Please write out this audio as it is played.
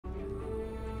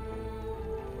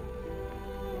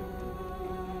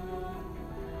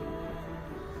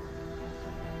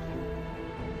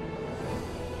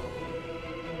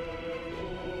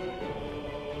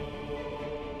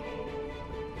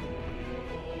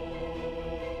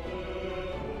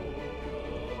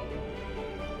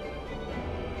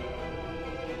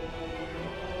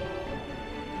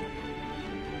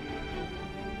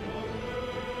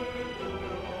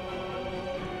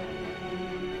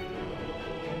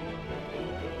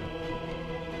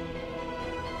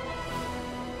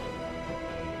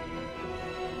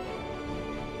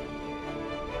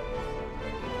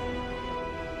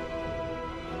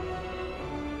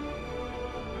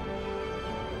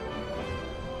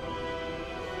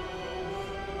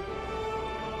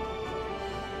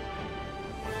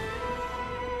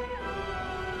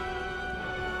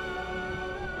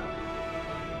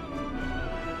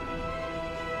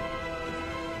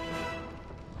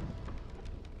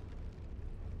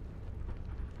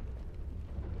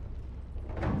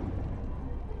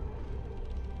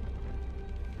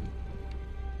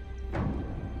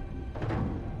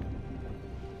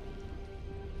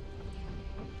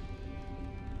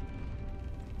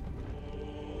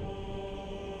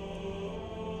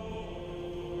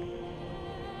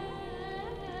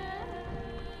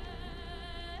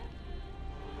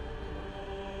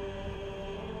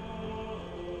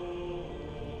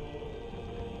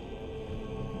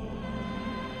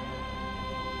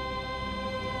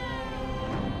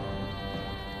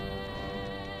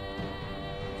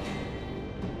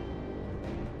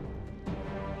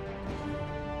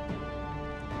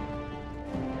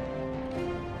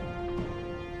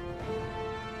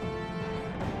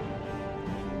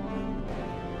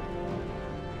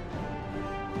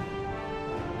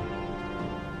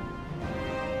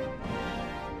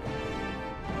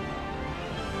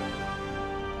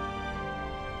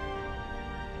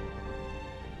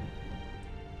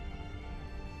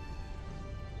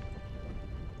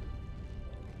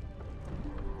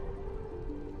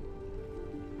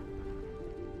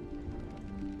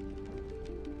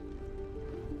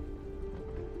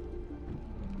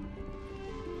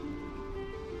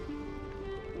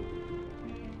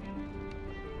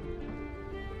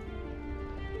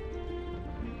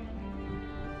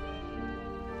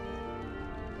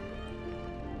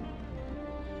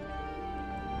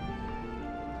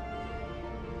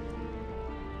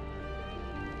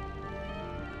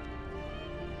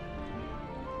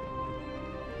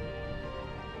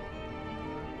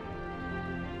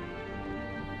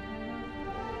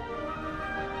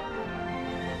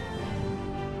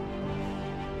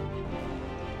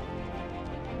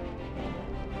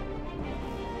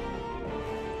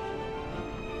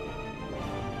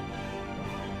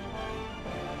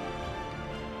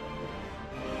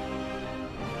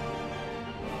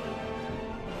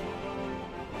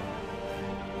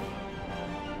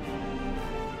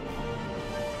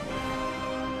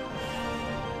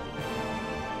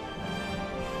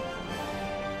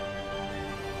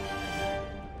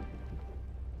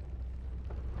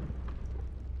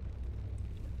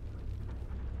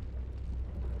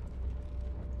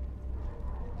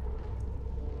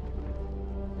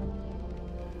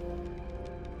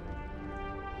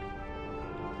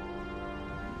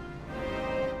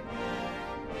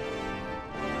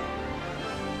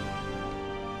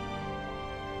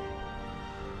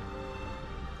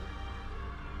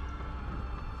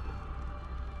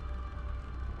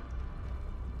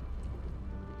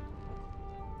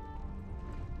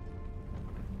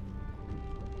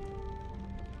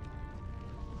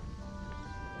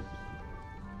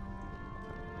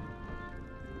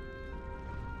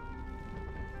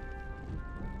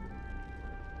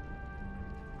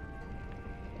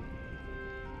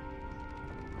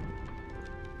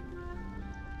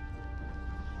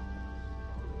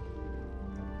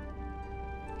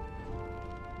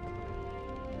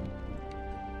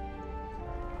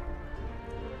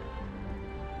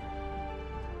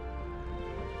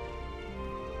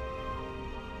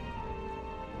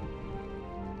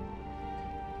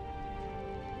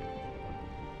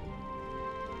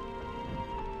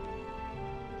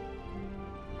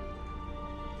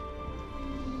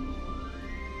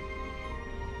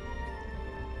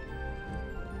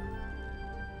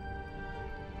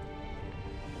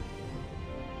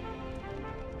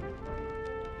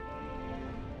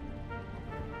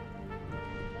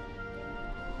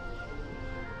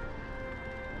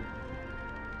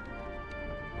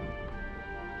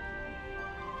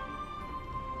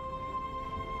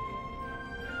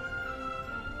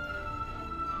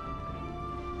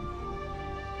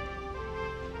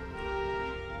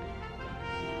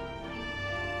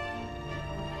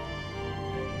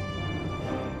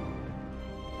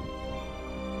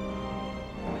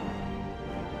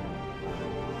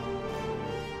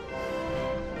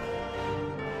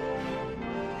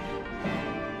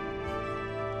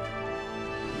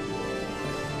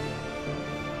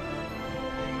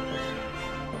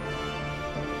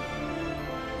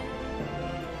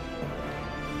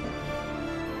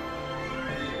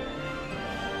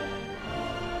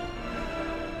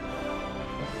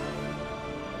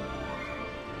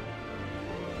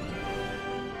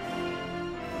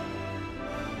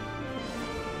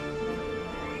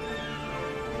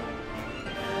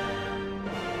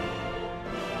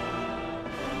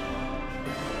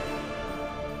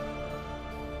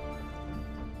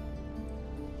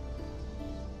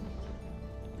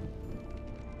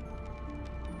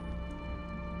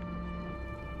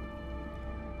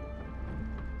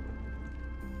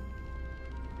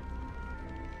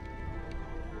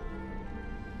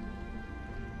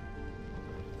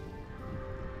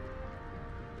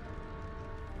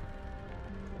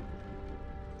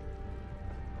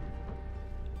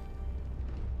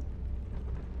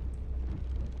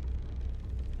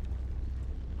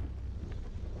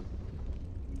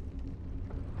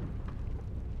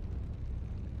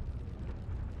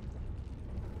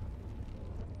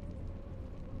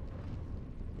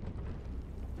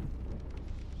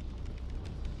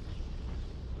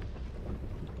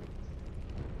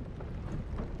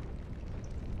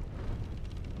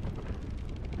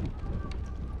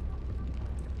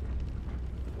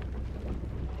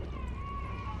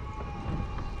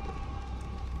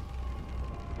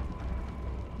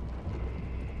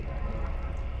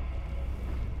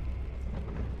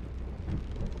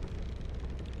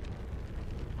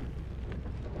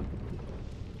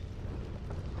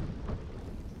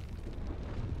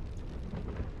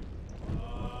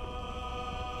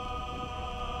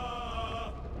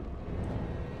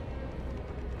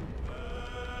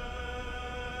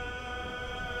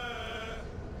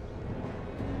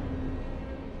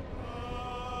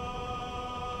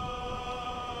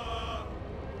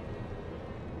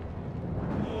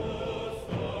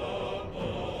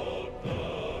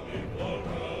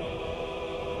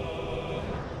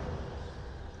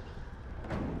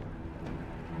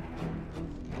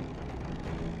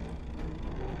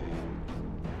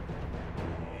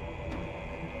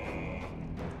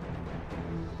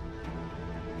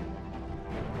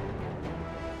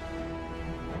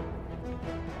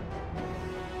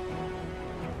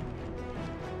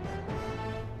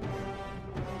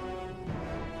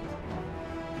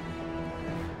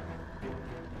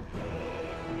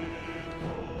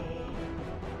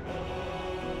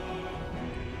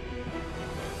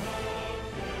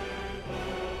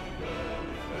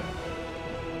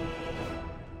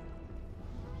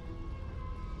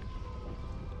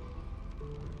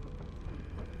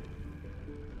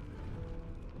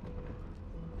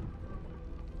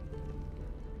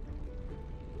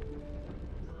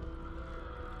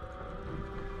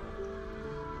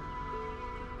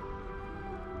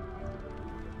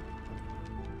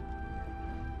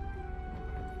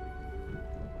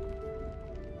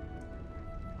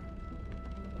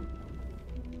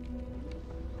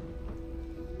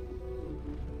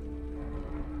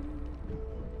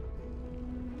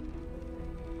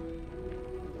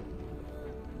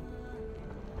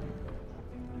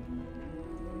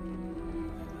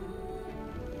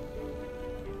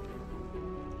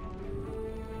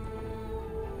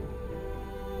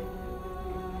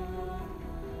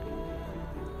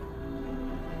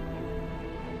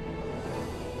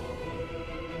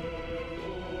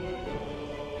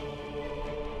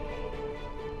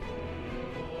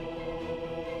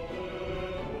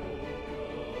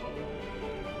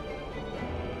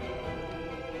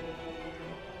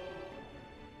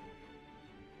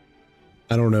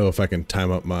I don't know if I can time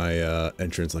up my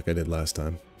entrance like I did last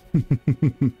time.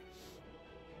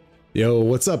 Yo,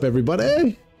 what's up,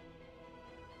 everybody?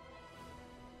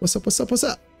 What's up, what's up, what's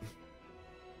up?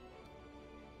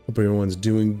 Hope everyone's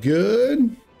doing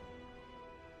good.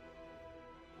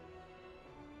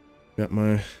 Got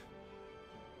my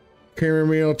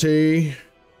caramel tea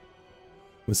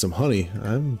with some honey.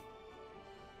 I'm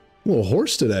a little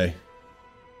hoarse today.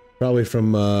 Probably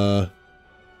from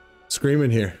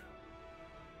screaming here.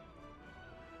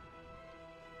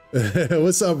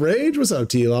 What's up, Rage? What's up,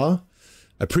 T-Law?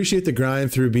 I appreciate the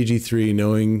grind through BG3,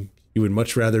 knowing you would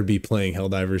much rather be playing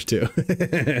Helldivers 2.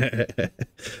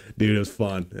 Dude, it was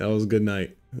fun. That was a good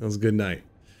night. That was a good night.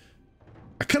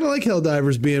 I kind of like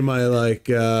Helldivers being my, like,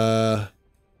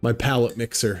 my palette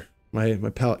mixer. My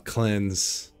palette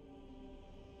cleanse.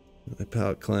 My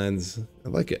palette cleanse. I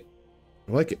like it.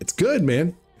 I like it. It's good,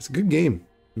 man. It's a good game.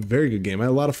 Very good game. I had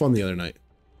a lot of fun the other night.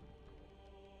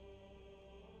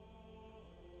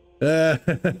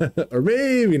 Or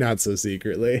maybe not so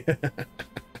secretly.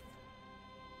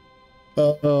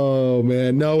 Oh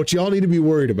man, no, what you all need to be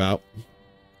worried about.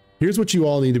 Here's what you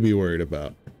all need to be worried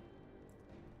about.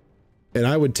 And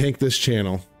I would tank this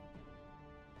channel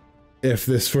if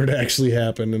this were to actually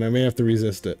happen, and I may have to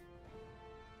resist it.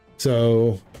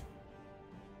 So,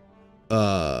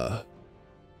 I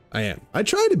am. I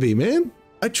try to be, man.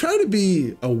 I try to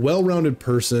be a well-rounded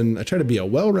person. I try to be a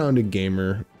well-rounded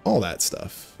gamer. All that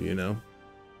stuff, you know?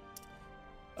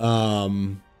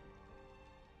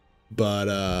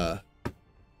 But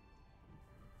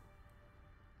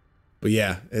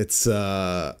yeah, it's,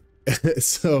 so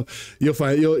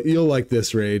you'll like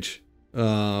this, Rage.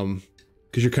 Cause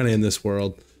you're kind of in this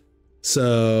world.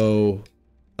 So,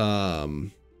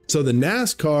 so the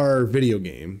NASCAR video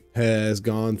game has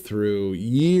gone through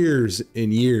years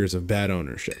and years of bad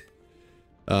ownership.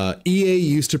 EA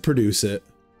used to produce it.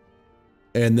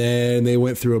 And then they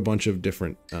went through a bunch of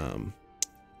different,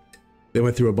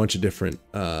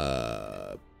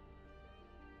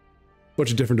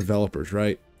 developers,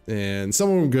 right? And some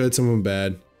of them good, some of them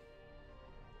bad.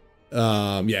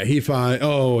 Yeah, Heat 5.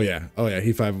 Oh yeah,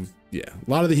 Heat 5. Yeah,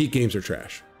 a lot of the Heat games are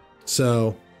trash.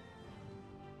 So,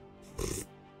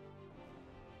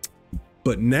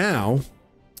 but now,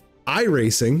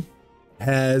 iRacing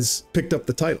has picked up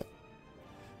the title,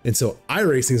 and so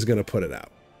iRacing is going to put it out.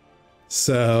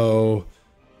 So,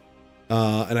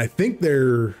 and I think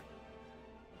I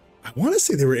want to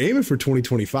say they were aiming for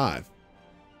 2025.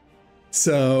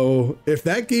 So if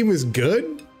that game is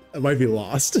good, it might be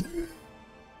lost.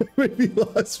 It might be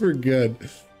lost for good.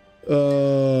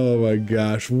 Oh my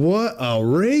gosh. What a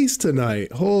race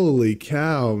tonight. Holy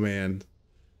cow, man.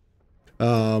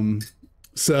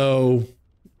 So,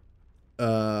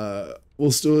 we'll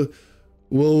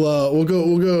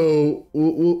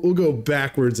go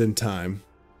backwards in time.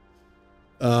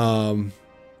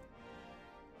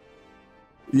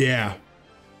 Yeah.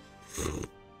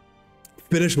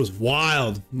 Finish was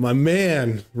wild. My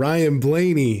man, Ryan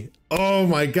Blaney. Oh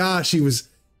my gosh, he was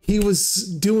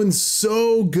doing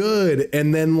so good.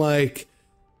 And then like,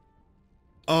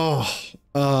 yeah,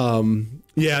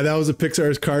 that was a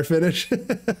Pixar's car finish.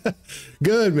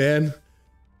 Good, man.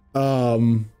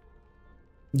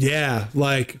 Yeah,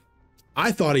 like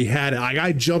I thought he had it. Like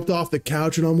I jumped off the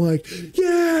couch and I'm like,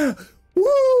 yeah,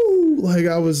 woo! Like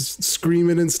I was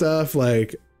screaming and stuff.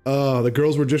 Like, the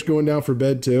girls were just going down for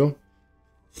bed too.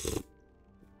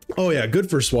 Oh yeah, good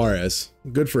for Suarez.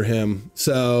 Good for him.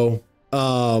 So,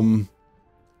 so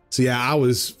yeah, I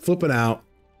was flipping out,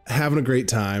 having a great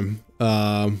time.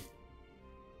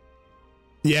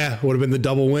 Yeah, would have been the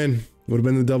double win. Would have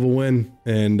been the double win.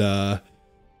 And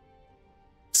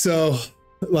so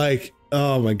like,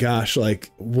 oh my gosh,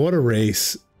 like what a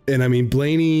race. And I mean,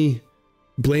 Blaney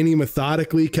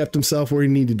methodically kept himself where he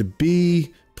needed to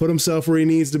be, put himself where he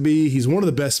needs to be. He's one of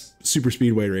the best super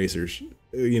speedway racers,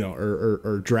 you know,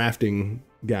 or drafting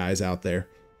guys out there.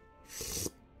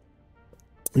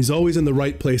 He's always in the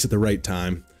right place at the right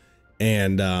time.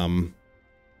 And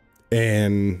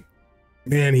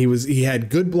man, he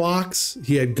had good blocks.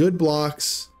 He had good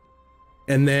blocks.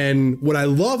 And then what I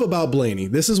love about Blaney,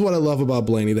 this is what I love about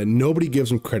Blaney that nobody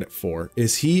gives him credit for,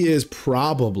 is he is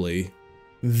probably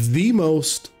the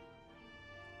most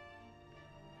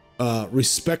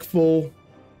respectful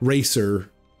racer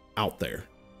out there.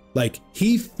 Like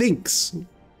he thinks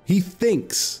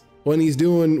when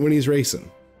he's racing.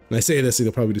 And I say this,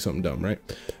 he'll probably do something dumb, right?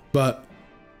 But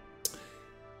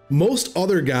most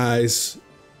other guys,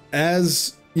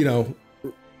 as you know,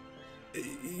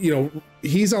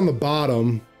 he's on the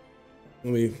bottom.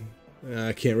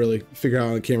 I can't really figure out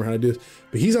on the camera how to do this,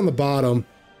 but he's on the bottom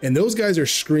and those guys are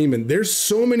screaming. There's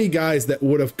so many guys that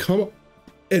would have come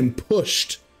and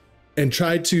pushed and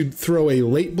tried to throw a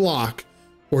late block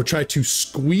or try to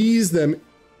squeeze them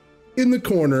in the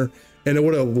corner, and it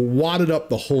would have wadded up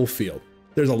the whole field.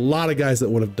 There's a lot of guys that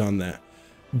would have done that.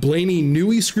 Blaney knew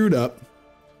he screwed up,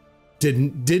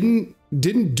 didn't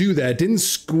do that, didn't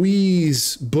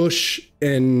squeeze Bush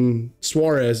and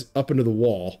Suarez up into the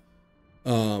wall.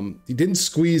 He didn't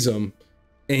squeeze them,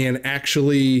 and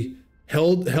actually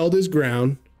held his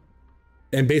ground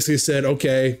and basically said,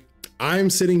 okay, I'm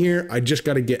sitting here, I just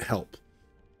got to get help.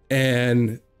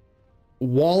 And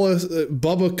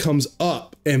Bubba comes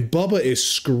up, and Bubba is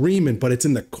screaming, but it's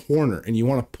in the corner and you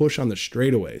want to push on the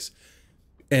straightaways.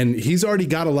 And he's already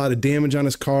got a lot of damage on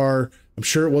his car. I'm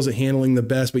sure it wasn't handling the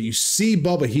best, but you see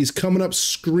Bubba, he's coming up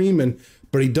screaming,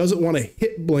 but he doesn't want to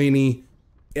hit Blaney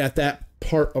at that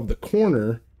part of the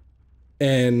corner.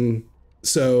 And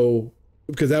so,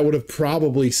 because that would have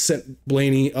probably sent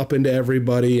Blaney up into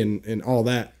everybody and all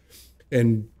that.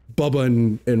 And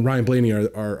Bubba and Ryan Blaney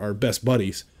are best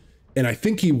buddies. And I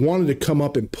think he wanted to come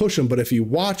up and push him, but if you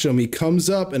watch him, he comes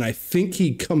up and I think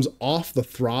he comes off the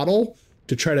throttle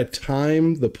to try to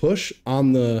time the push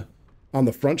on the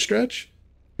front stretch.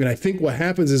 And I think what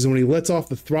happens is when he lets off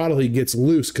the throttle, he gets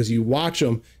loose, because you watch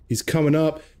him, he's coming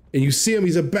up and you see him,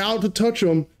 he's about to touch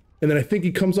him. And then I think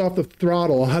he comes off the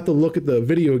throttle. I'll have to look at the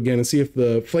video again and see if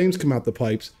the flames come out the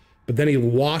pipes, but then he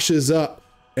washes up,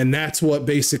 and that's what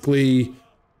basically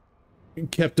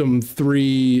kept him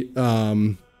three.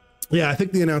 Yeah, I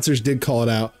think the announcers did call it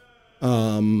out.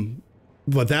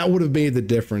 But that would have made the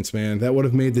difference, man. That would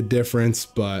have made the difference.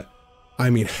 But I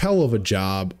mean, hell of a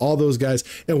job, all those guys.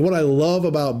 And what I love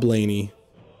about Blaney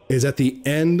is at the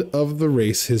end of the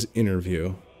race, his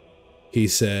interview, he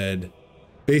said,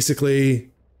 basically,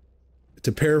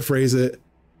 to paraphrase it,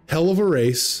 hell of a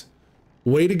race,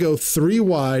 way to go 3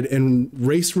 wide and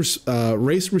race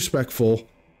respectful.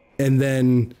 And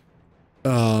then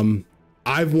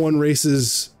I've won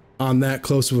races on that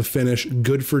close of a finish.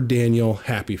 Good for Daniel,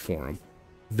 happy for him.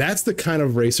 That's the kind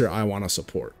of racer I want to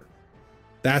support.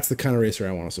 That's the kind of racer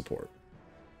I want to support.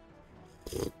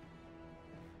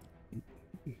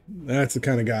 That's the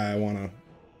kind of guy I want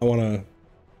to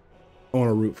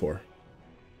root for.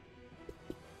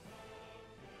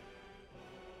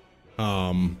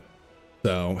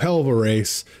 So hell of a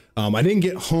race. I didn't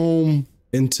get home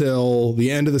until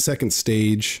the end of the second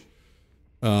stage.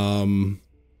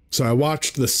 So I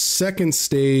watched the second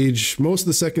stage, most of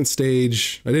the second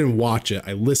stage. I didn't watch it.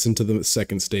 I listened to the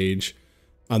second stage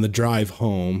on the drive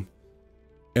home.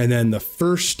 And then the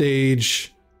first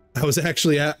stage, I was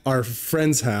actually at our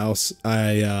friend's house.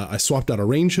 I swapped out a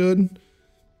range hood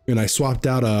and I swapped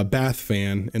out a bath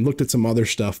fan and looked at some other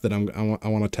stuff that I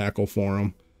want to tackle for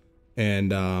him.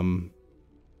 And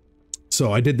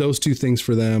so I did those 2 things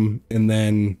for them. And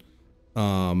then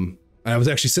I was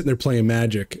actually sitting there playing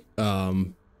Magic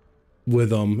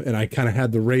with them, and I kind of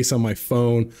had the race on my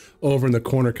phone over in the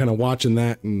corner, kind of watching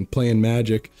that and playing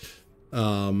Magic.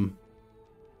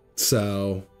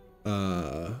 So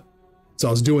I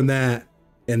was doing that,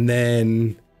 and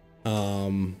then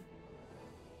I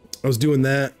was doing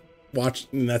that,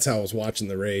 and that's how I was watching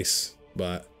the race.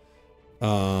 But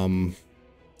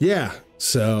yeah,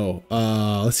 so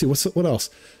let's see what else.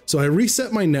 So I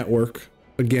reset my network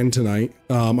again tonight.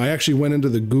 I actually went into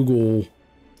the Google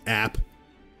app,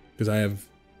 because I have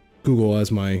Google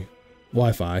as my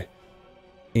Wi-Fi,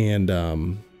 and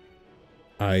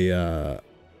I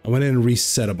went in and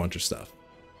reset a bunch of stuff.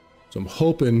 So I'm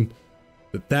hoping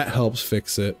that helps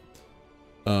fix it.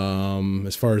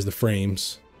 As far as the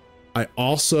frames, I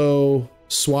also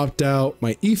swapped out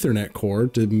my Ethernet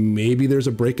cord. Maybe there's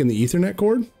a break in the Ethernet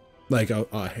cord, like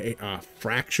a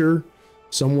fracture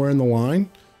somewhere in the line.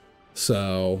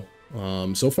 So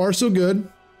so far so good.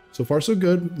 So far so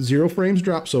good. 0 frames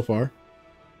dropped so far.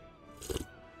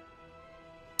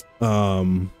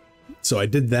 So I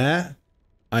did that.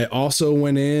 I also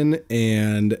went in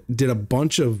and did a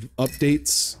bunch of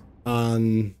updates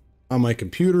on my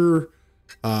computer,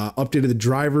 updated the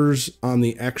drivers on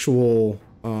the actual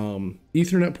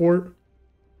Ethernet port.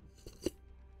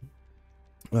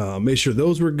 Made sure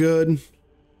those were good.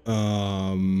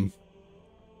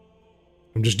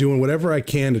 I'm just doing whatever I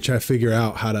can to try to figure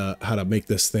out how to make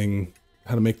this thing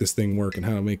work and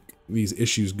how to make these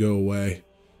issues go away.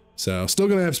 So still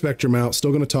gonna have Spectrum out,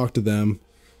 still gonna talk to them.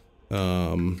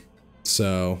 We'll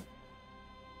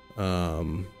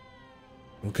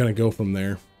kind of go from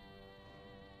there.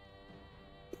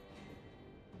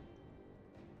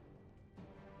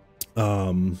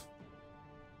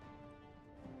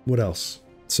 What else?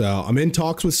 So I'm in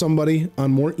talks with somebody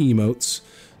on more emotes.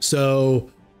 So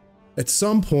at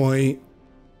some point,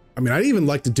 I mean, I'd even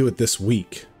like to do it this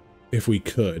week if we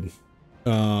could.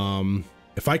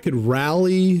 If I could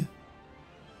rally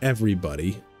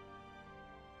everybody,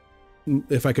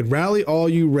 if I could rally all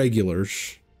you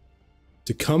regulars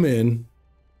to come in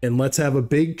and let's have a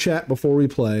big chat before we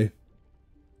play.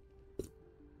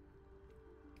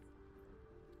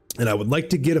 And I would like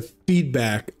to get a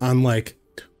feedback on like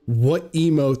what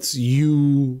emotes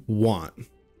you want,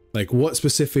 like what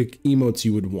specific emotes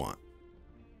you would want.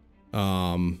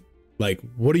 Like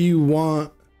what do you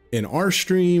want in our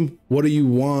stream? What do you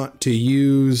want to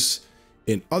use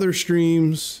in other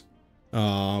streams?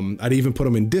 I'd even put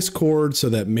them in Discord so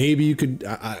that maybe you could,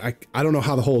 I don't know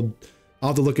how the whole, I'll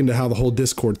have to look into how the whole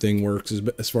Discord thing works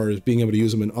as far as being able to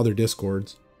use them in other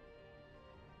Discords.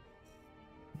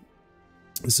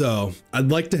 So I'd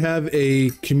like to have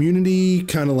a community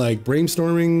kind of like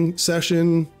brainstorming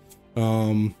session,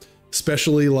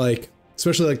 especially like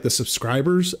the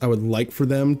subscribers. I would like for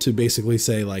them to basically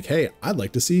say like, hey, I'd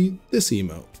like to see this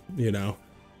emote, you know,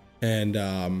 and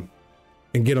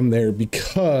get them there,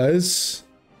 because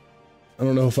I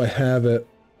don't know if I have it.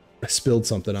 I spilled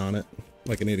something on it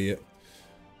like an idiot,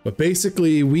 but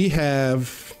basically we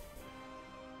have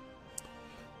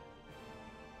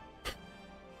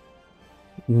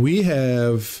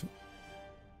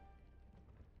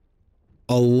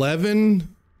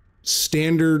 11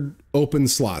 standard open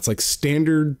slots, like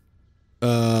standard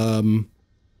emotes.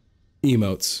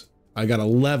 I got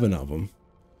 11 of them.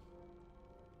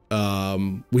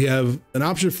 We have an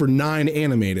option for 9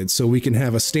 animated, so we can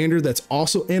have a standard that's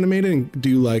also animated and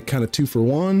do like kind of 2 for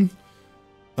 1.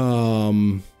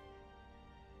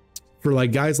 For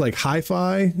like guys like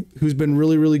Hi-Fi, who's been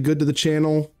really, really good to the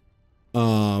channel.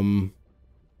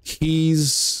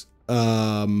 He's,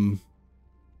 you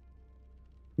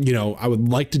know, I would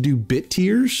like to do bit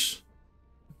tiers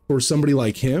for somebody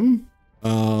like him,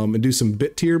 and do some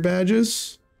bit tier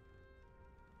badges.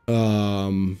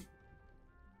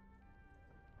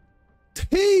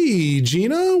 Hey,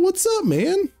 Gina, what's up,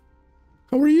 man?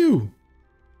 How are you?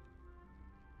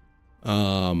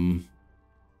 And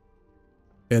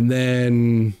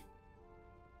then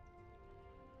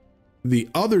the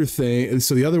other thing,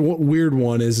 so the other weird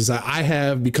one is I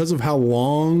have, because of how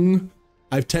long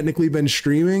I've technically been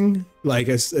streaming, like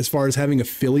as far as having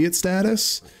affiliate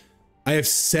status, I have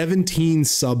 17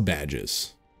 sub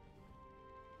badges.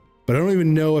 But I don't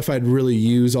even know if I'd really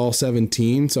use all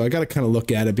 17, so I got to kind of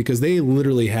look at it, because they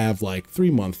literally have like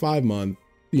 3-month, 5-month,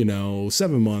 you know,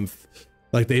 7-month.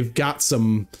 Like they've got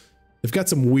some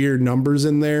weird numbers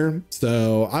in there.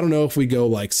 So I don't know if we go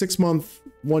like 6-month,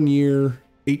 1 year,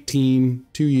 18,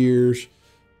 2 years,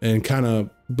 and kind of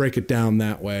break it down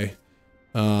that way.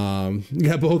 You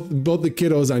got both the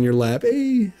kiddos on your lap.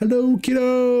 Hey, hello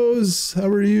kiddos, how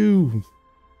are you?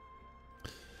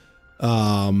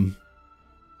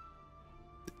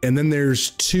 And then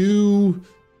there's 2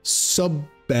 sub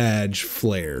badge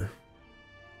flare.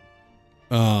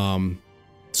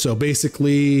 So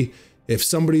basically, if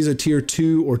somebody's a tier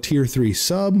 2 or tier 3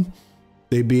 sub,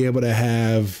 they'd be able to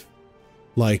have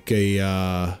like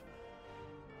a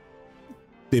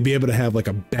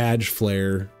badge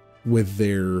flare with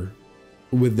their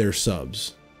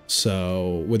subs.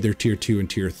 So with their tier 2 and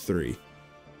tier 3.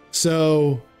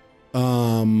 So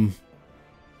yeah,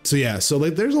 so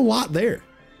like there's a lot there.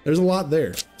 There's a lot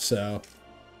there. So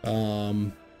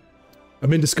I'm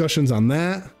in discussions on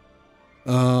that.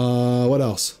 What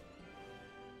else?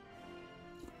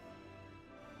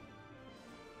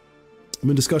 I'm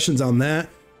in discussions on that.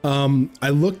 I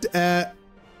looked at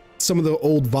some of the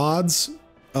old VODs.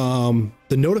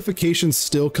 The notifications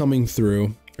still coming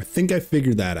through. I think I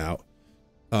figured that out.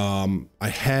 I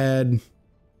had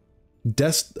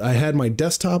my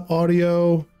desktop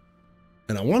audio,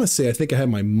 and I want to say I think I had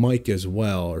my mic as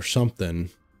well or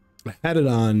something. I had it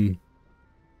on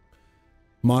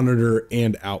monitor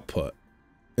and output.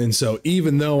 And so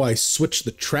even though I switched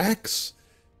the tracks,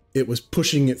 it was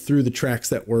pushing it through the tracks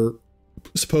that were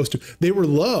supposed to. They were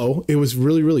low. It was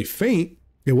really, really faint.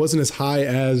 It wasn't as high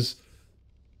as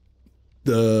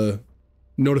the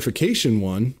notification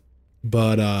one,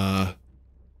 but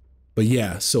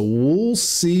yeah, so we'll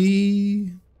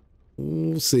see.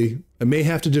 I may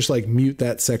have to just like mute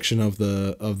that section of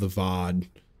the VOD.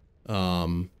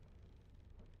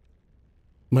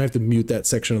 Might have to mute that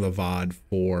section of the VOD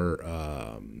for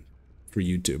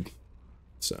YouTube.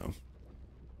 So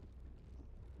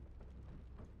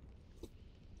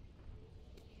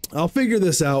I'll figure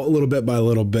this out a little bit by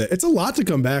little bit. It's a lot to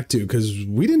come back to, because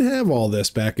we didn't have all this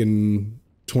back in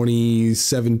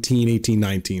 2017, 18,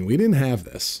 19. We didn't have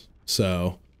this.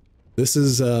 So this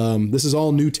is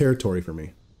all new territory for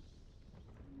me.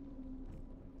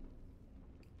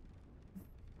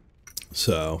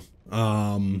 So,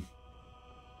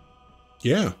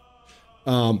 yeah.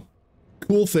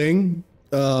 Cool thing.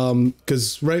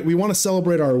 Cause right, we want to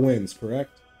celebrate our wins,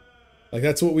 correct? Like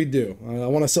that's what we do. I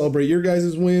want to celebrate your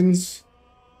guys' wins.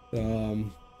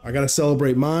 I gotta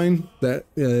celebrate mine. That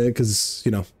cause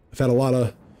you know I've had a lot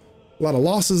of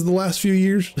losses the last few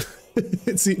years.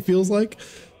 It feels like.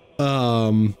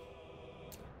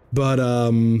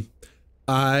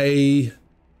 I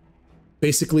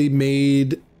basically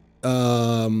made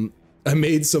I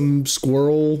made some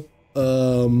squirrel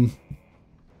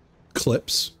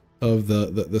clips of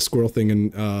the squirrel thing in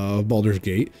Baldur's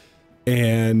Gate,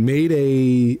 and made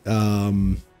a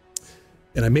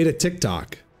I made a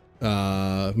TikTok,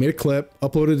 made a clip,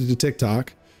 uploaded it to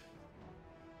TikTok.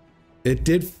 It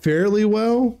did fairly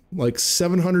well, like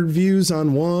 700 views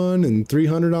on one and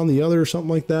 300 on the other or something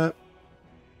like that.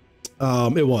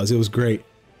 It was great.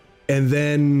 And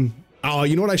then, oh,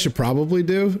 you know what I should probably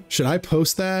do? Should I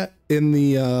post that in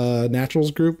the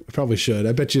Naturals group? I probably should.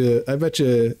 I bet you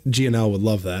GNL would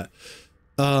love that.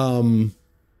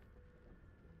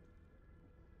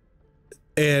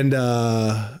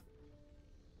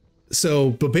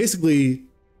 But basically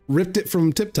ripped it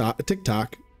from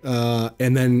TikTok,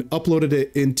 and then uploaded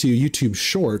it into YouTube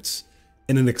Shorts,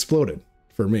 and it exploded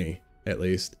for me, at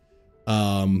least.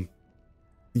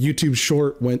 YouTube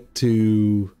Short went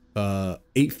to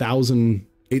 8,000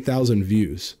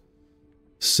 views.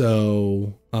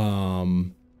 So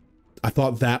I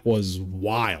thought that was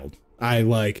wild. I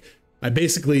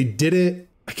basically did it.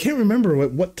 I can't remember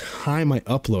what time I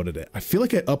uploaded it. I feel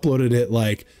like I uploaded it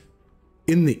like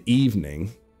in the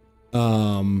evening.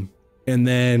 And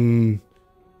then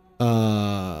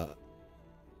I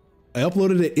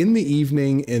uploaded it in the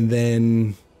evening, and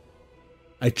then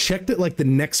I checked it like the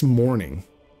next morning.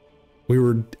 We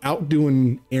were out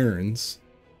doing errands.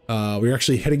 We were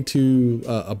actually heading to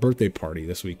a birthday party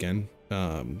this weekend,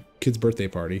 kid's birthday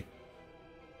party.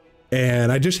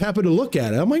 And I just happened to look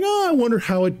at it. I'm like, oh, I wonder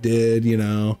how it did, you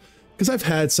know, because I've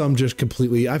had some just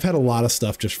completely, I've had a lot of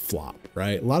stuff just flop,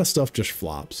 right? A lot of stuff just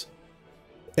flops.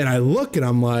 And I look and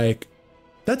I'm like,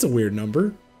 that's a weird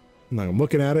number. And I'm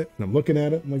looking at it and I'm looking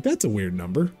at it. I'm like, that's a weird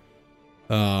number.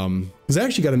 Because I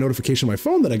actually got a notification on my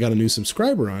phone that I got a new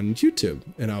subscriber on YouTube.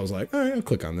 And I was like, all right, I'll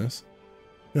click on this.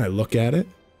 And I look at it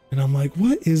and I'm like,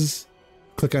 what is,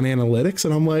 click on analytics.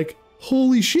 And I'm like,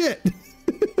 holy shit.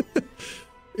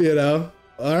 You know,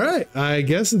 all right, I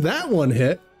guess that one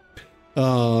hit.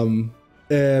 And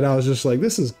I was just like,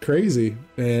 this is crazy,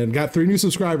 and got 3 new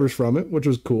subscribers from it, which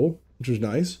was cool, which was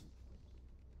nice.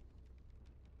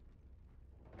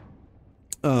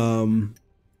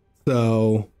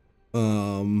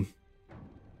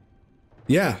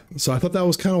 Yeah, so I thought that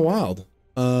was kind of wild.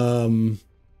 And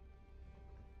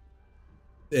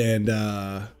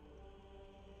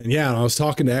yeah, I was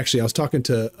talking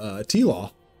to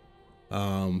T-Law.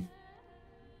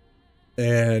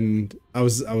 And I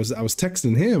was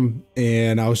texting him,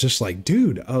 and I was just like,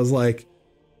 dude, I was like,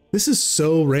 this is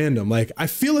so random. Like, I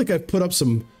feel like I've put up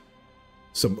some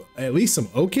at least some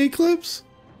okay clips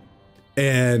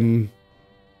and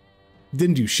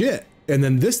didn't do shit. And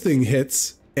then this thing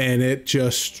hits, and it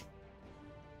just,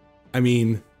 I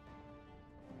mean,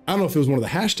 I don't know if it was one of the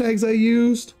hashtags I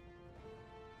used,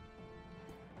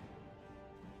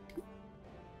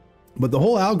 but the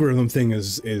whole algorithm thing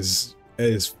is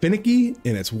finicky,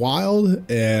 and it's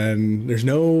wild, and there's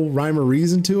no rhyme or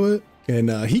reason to it. And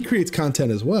he creates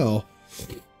content as well,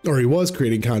 or he was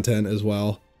creating content as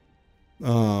well,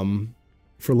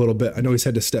 for a little bit. I know he's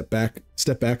had to step back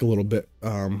a little bit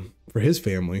for his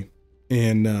family,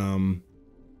 and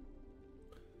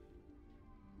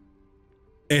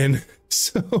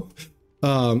so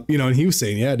you know, and he was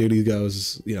saying, yeah, dude, he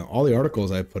goes, you know, all the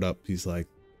articles I put up, he's like,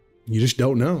 you just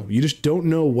don't know. You just don't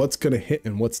know what's gonna hit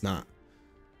and what's not.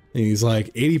 And he's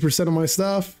like, 80% of my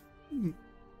stuff,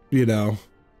 you know,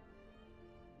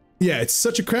 yeah, it's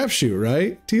such a crapshoot,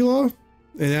 right, T-Law?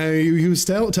 And he was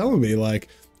telling me like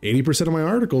 80% of my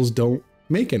articles don't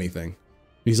make anything.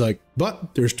 He's like,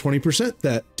 but there's 20%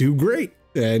 that do great.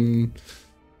 And,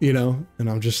 you know, and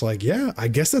I'm just like, yeah, I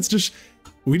guess that's just,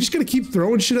 we just gotta keep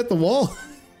throwing shit at the wall,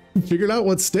 figuring out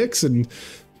what sticks, and,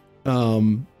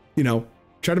 you know,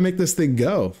 try to make this thing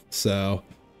go. So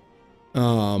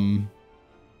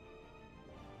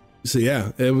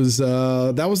yeah, it was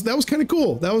that was kind of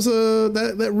cool. That was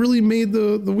that really made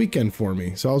the weekend for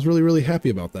me. So I was really happy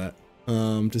about that,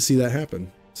 to see that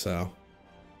happen. So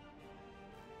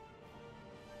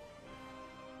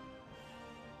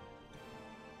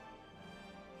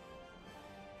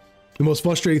the most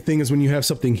frustrating thing is when you have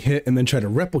something hit and then try to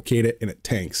replicate it and it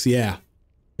tanks. Yeah.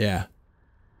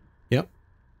 Yep.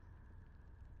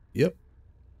 Yep.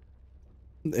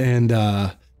 And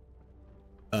I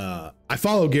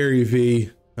follow Gary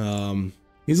V.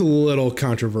 He's a little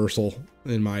controversial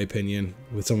in my opinion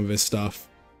with some of his stuff.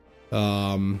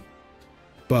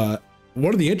 But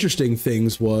one of the interesting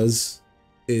things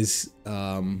is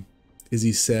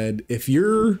he said if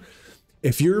you're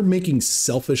making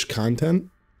selfish content,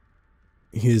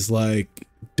 he's like,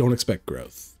 don't expect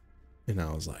growth. And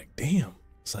I was like, damn.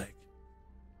 It's like,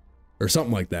 or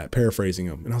something like that, paraphrasing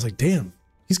him. And I was like, damn,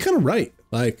 he's kind of right.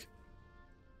 Like,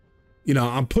 you know,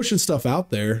 I'm pushing stuff out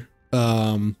there.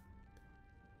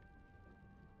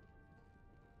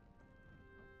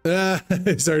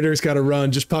 Sorry, Derks got to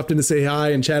run. Just popped in to say hi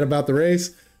and chat about the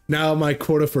race. Now my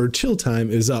quota for chill time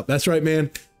is up. That's right,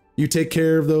 man. You take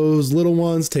care of those little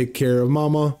ones. Take care of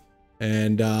mama.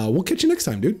 And we'll catch you next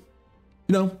time, dude.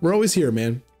 You know, we're always here,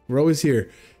 man. We're always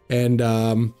here. And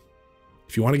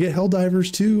if you want to get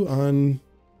Helldivers 2 on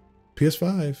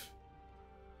PS5,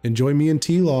 enjoy me and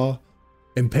T-Law.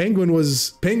 And Penguin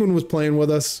was playing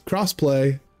with us,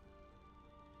 crossplay.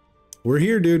 We're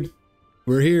here, dude.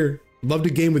 We're here. Love to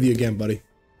game with you again, buddy.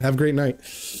 Have a great night.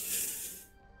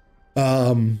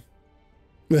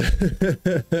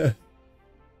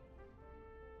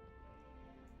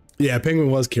 Yeah, Penguin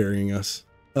was carrying us.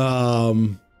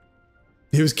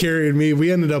 He was carrying me. We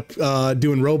ended up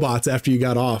doing robots after you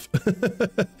got off.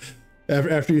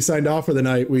 After you signed off for the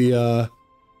night, we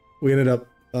ended up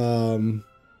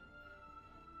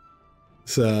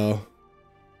so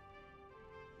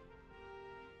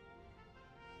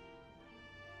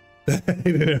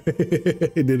he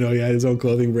didn't know he had his own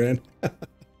clothing brand.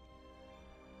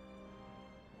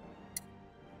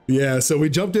 Yeah, so we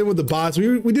jumped in with the bots.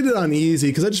 We did it on easy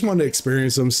because I just wanted to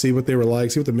experience them, see what they were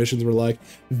like, see what the missions were like.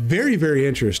 Very, very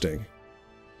interesting.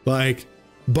 Like,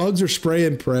 bugs are spray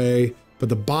and pray, but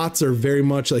the bots are very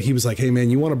much like, he was like, hey man,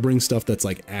 you want to bring stuff that's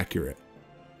like accurate.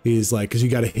 He's like, because you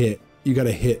got to hit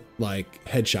like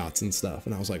headshots and stuff.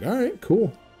 And I was like, all right,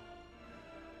 cool.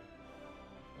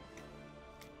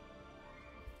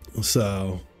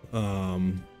 So,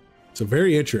 so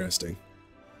very interesting.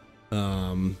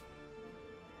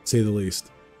 Say the least.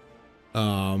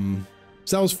 So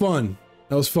that was fun.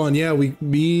 That was fun. Yeah,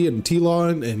 me and T-Law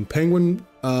and Penguin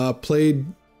played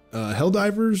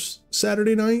Helldivers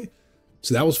Saturday night.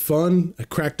 So that was fun. I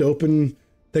cracked open,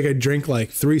 I think I drank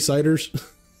like 3 ciders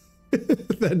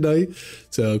that night.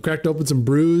 So cracked open some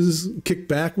brews, kicked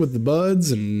back with the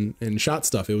buds and shot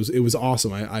stuff. It was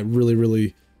awesome. I really,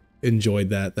 really enjoyed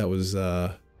that. That was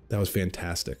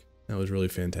fantastic. That was really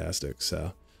fantastic.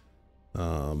 So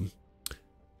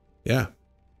yeah.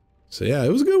 So yeah,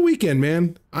 it was a good weekend,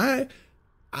 man. I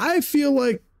feel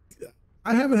like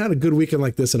I haven't had a good weekend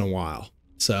like this in a while.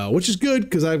 So, which is good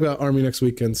because I've got Army next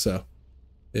weekend, so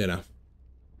you know.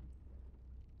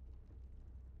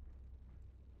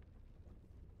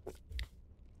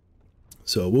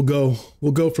 So we'll go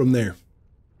from there.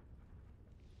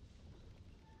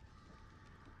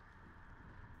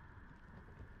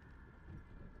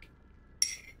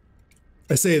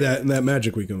 I say that, and that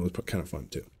Magic weekend was kind of fun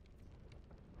too.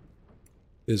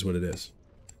 Is what it is.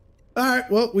 All right,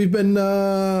 well, we've been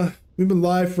live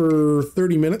for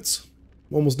 30 minutes.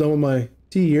 Almost done with my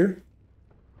tea here.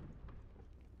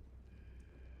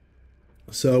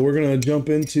 So we're gonna jump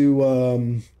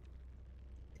into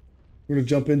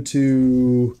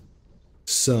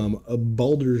some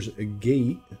Baldur's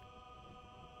Gate.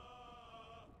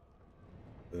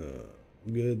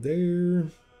 Good there.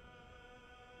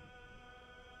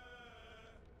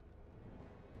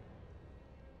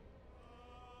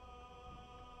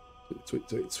 Sweet,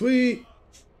 sweet, sweet.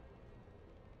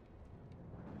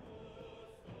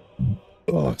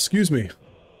 Oh, excuse me.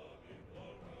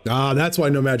 Ah, that's why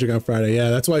no magic on Friday. Yeah,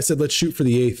 that's why I said let's shoot for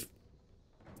the 8th.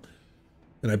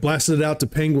 And I blasted it out to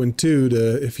Penguin too,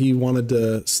 to if he wanted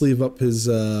to sleeve up his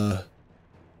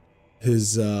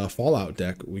Fallout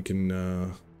deck, we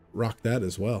can rock that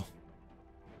as well.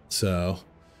 So,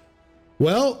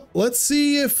 well, let's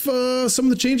see if some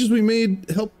of the changes we made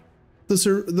help blah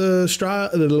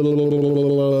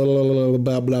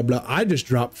blah blah. I just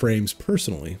dropped frames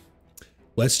personally.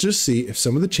 Let's just see if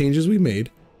some of the changes we made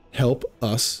help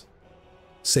us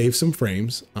save some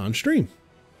frames on stream.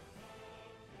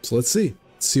 So let's see.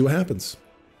 Let's see what happens.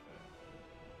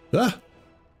 Ah,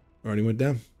 already went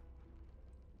down.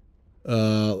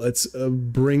 Let's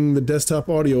bring the desktop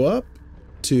audio up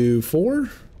to 4.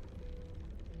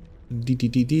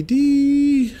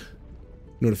 D.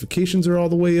 Notifications are all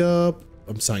the way up.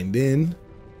 I'm signed in.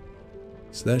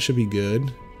 So that should be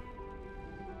good.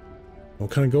 We'll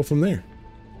kind of go from there.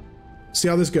 See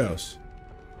how this goes.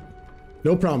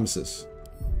 No promises.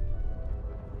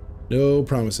 No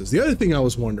promises. The other thing I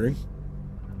was wondering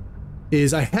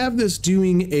is I have this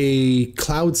doing a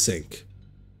cloud sync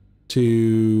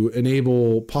to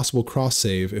enable possible cross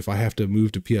save if I have to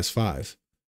move to PS5.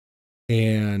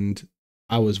 And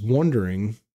I was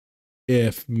wondering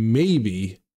if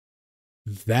maybe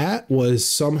that was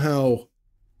somehow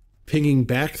pinging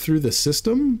back through the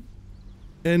system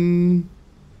and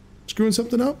screwing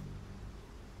something up.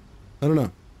 I don't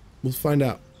know. We'll find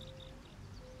out.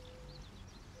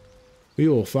 We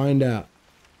will find out.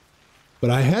 But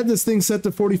I had this thing set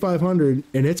to 4,500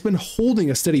 and it's been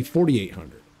holding a steady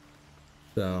 4,800.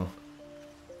 So.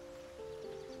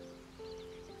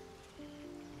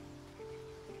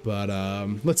 But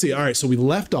let's see. All right, so we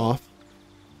left off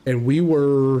and we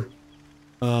were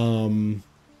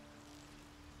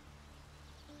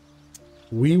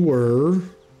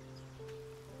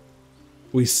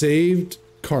we saved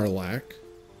Karlach.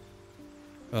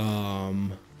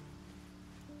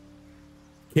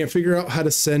 Can't figure out how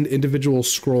to send individual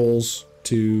scrolls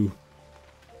to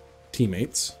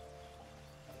teammates.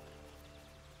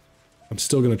 I'm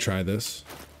still gonna try this.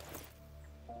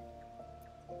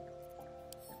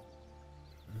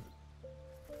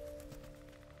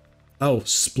 Oh,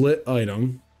 split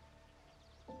item.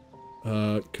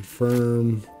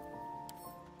 Confirm.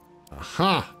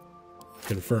 Aha!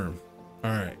 Confirm.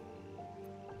 Alright.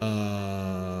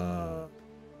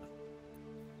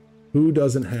 Who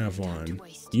doesn't have one?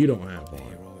 You don't have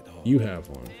one. You have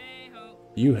one.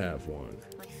 You have one.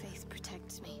 My faith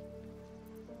protects me.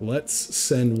 Let's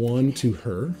send one to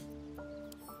her.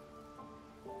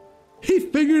 He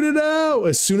figured it out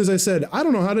as soon as I said, I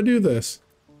don't know how to do this.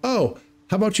 Oh,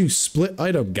 how about you split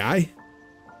item, guy?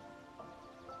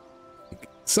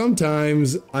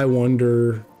 Sometimes I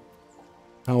wonder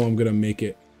how I'm gonna make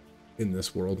it in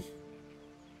this world.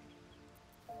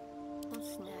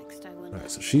 What's next, I wonder? All right,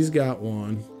 so she's got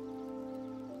one.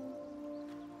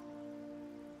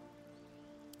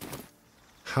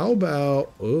 How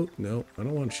about, oh, no, I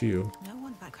don't want you. No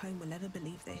one back home will ever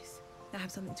believe this. I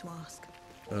have something to ask.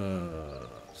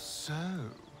 So,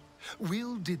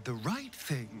 Will did the right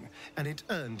thing, and it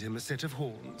earned him a set of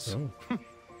horns. Oh.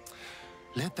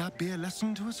 Let that be a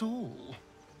lesson to us all.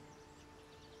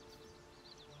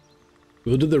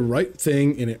 Will did the right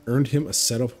thing, and it earned him a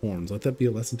set of horns. Let that be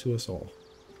a lesson to us all.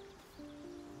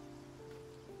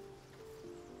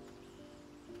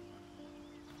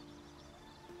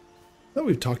 I thought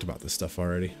we've talked about this stuff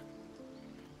already.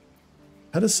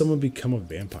 How does someone become a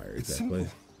vampire exactly?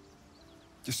 Simple.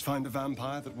 Just find a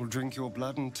vampire that will drink your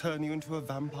blood and turn you into a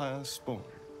vampire spawn.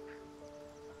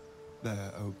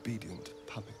 Their obedient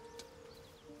puppet.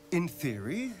 In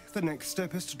theory, the next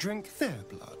step is to drink their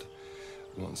blood.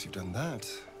 Once you've done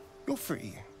that, you're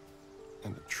free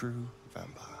and a true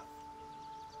vampire.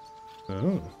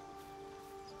 Oh.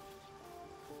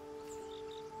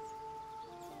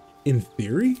 In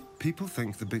theory? People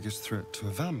think the biggest threat to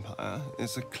a vampire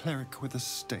is a cleric with a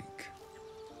stake.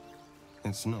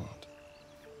 It's not.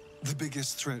 The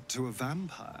biggest threat to a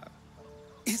vampire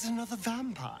is another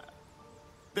vampire.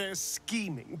 They're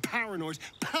scheming, paranoid,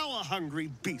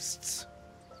 power-hungry beasts.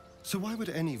 So why would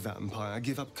any vampire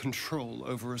give up control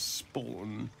over a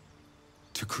spawn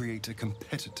to create a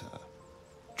competitor?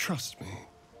 Trust me,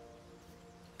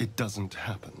 it doesn't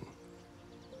happen.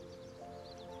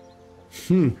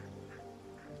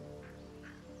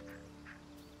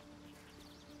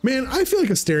 Man, I feel like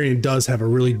Astarion does have a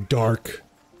really dark...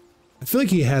 I feel like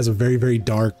he has a very, very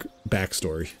dark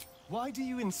backstory. Why do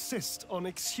you insist on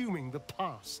exhuming the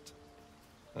past?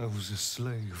 I was a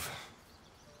slave.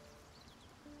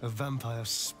 A vampire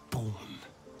spawn.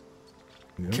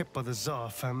 Yep. Kept by the Tsar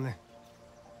family.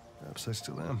 Perhaps I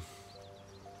still am.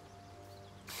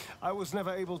 I was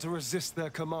never able to resist their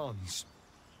commands.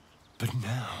 But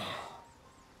now,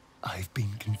 I've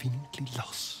been conveniently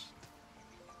lost.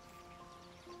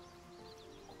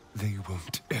 They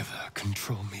won't ever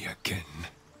control me again.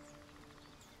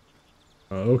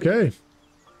 Okay.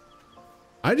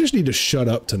 I just need to shut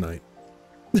up tonight.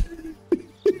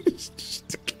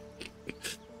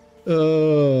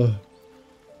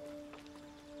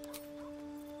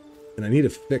 And I need to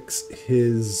fix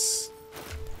his...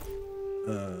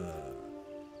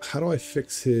 how do I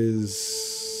fix his...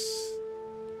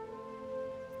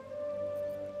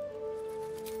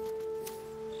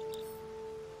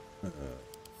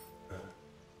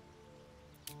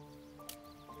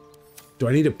 do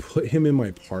I need to put him in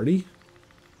my party?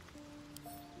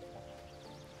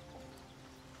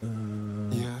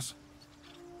 Yes.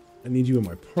 I need you in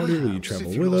my party. Will you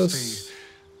travel with us?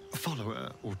 A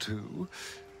follower or two.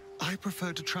 I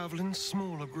prefer to travel in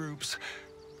smaller groups.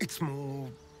 It's more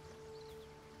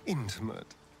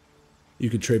intimate. You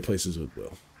could trade places with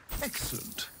Will.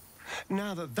 Excellent.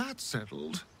 Now that that's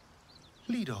settled,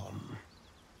 lead on.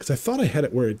 Because I thought I had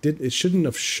it where it shouldn't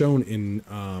have shown in,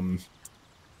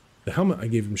 the helmet I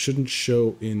gave him shouldn't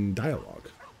show in dialogue.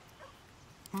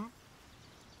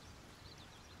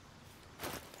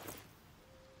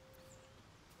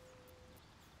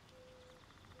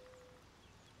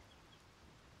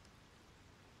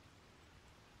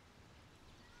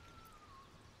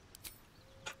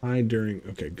 Hide during,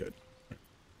 okay, good.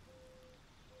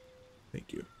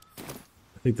 Thank you.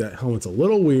 I think that helmet's a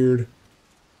little weird,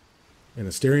 and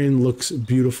Asterion looks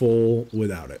beautiful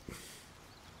without it.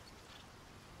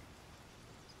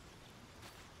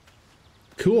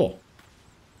 Cool.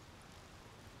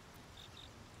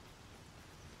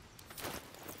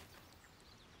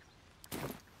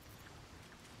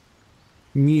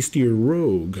 Mr.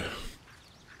 Rogue.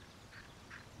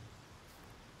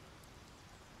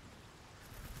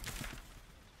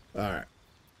 All right.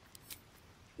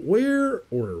 Where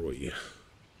were we?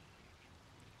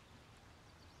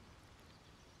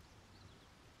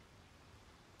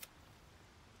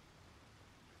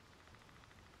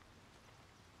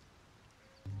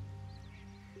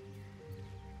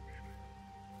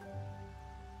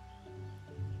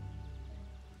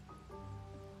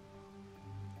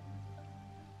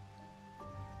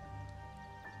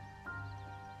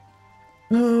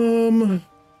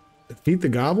 Defeat the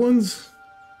goblins?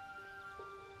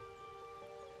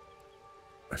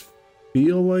 I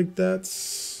feel like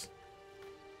that's...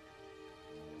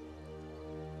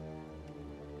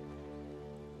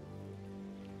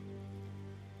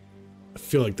 I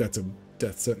feel like that's a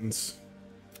death sentence.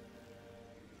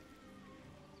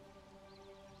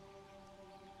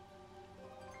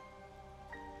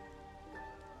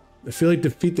 I feel like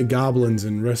defeat the goblins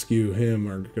and rescue him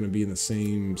are going to be in the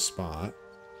same spot.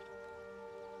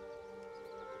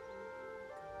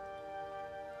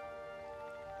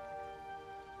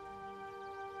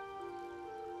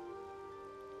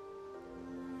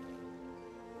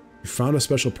 We found a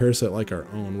special parasite like our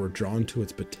own. We're drawn to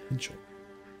its potential.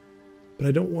 But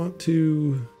I don't want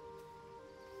to...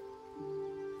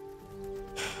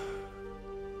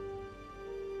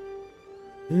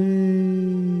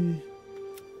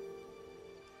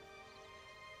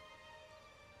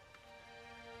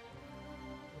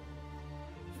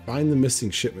 Find the missing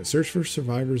shipment. Search for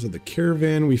survivors of the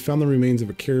caravan. We found the remains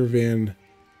of a caravan.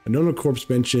 A known corpse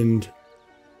mentioned.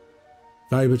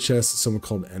 Valuable chest. Someone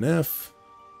called NF.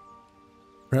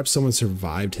 Perhaps someone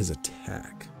survived his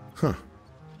attack. Huh.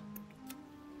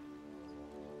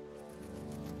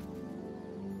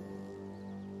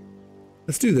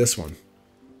 Let's do this one.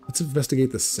 Let's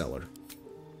investigate the cellar.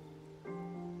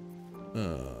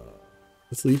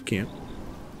 Let's leave camp.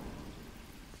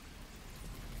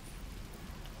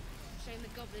 Shame the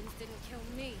goblins didn't kill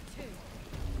me too.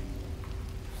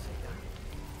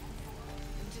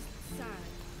 I'm just sad.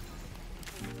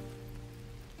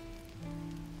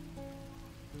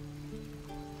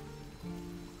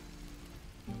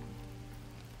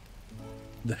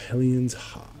 The Hellions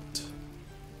hot.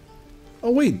 Oh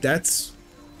wait, that's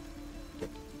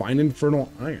find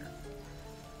infernal iron.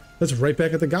 That's right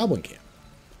back at the goblin camp.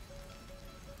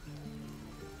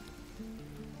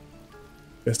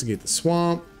 Investigate the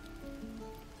swamp.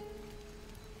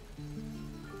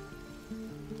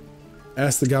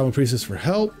 Ask the goblin priestess for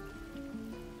help.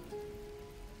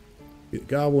 Get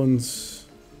goblins.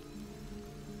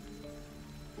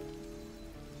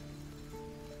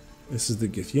 This is the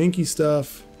Githyanki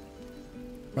stuff.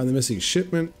 Find the missing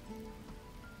shipment.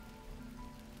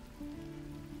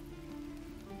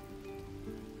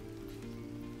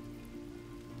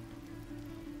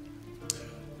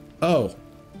 Oh.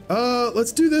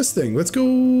 Let's do this thing. Let's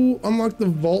go unlock the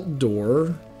vault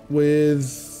door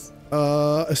with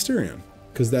Asterion.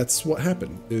 Because that's what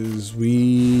happened, is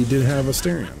we did have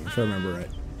Asterion, if I remember right.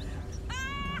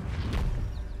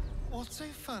 What's so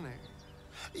funny?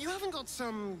 You haven't got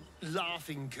some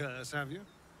laughing curse, have you?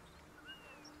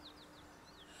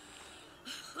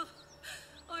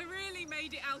 I really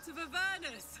made it out of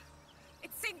Avernus.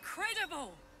 It's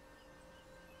incredible.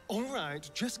 All right,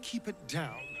 just keep it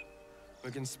down.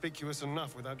 We're conspicuous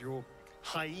enough without your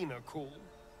hyena call.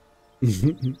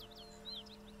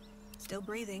 Still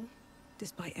breathing,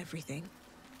 despite everything.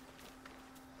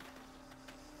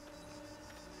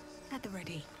 At the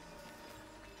ready.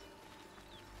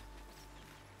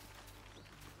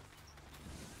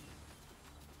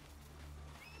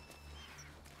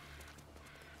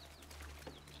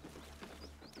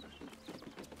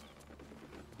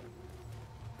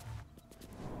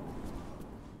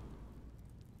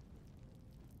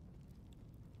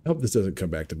 I hope this doesn't come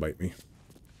back to bite me.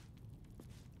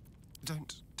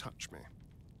 Don't touch me.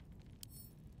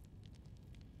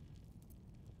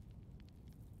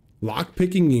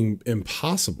 Lockpicking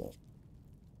impossible.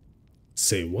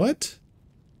 Say what?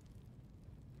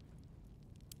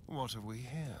 What have we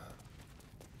here?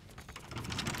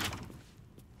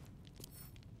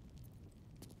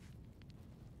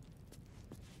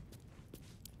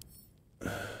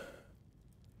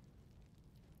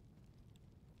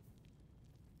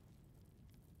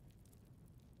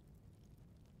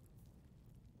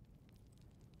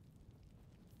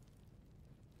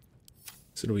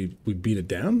 So do we beat it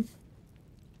down?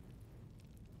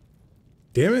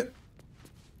 Damn it.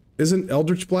 Isn't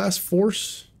Eldritch Blast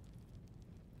force?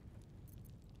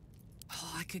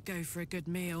 Oh, I could go for a good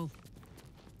meal.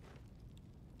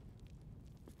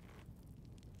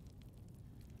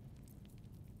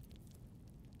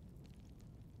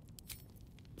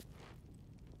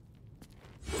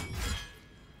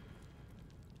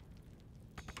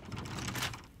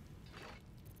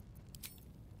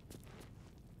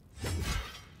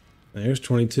 There's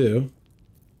 22.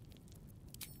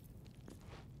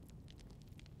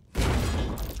 This'll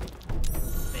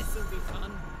be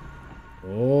fun.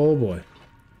 Oh boy.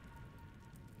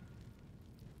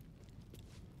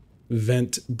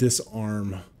 Vent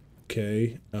disarm.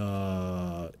 Okay.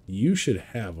 You should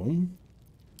have them.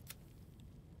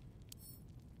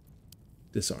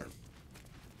 Disarm.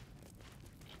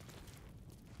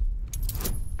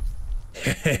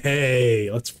 Hey,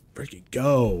 let's freaking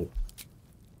go.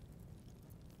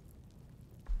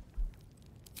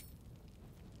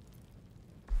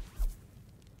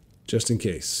 Just in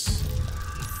case.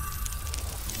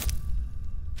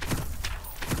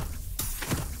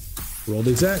 Rolled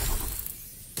exact.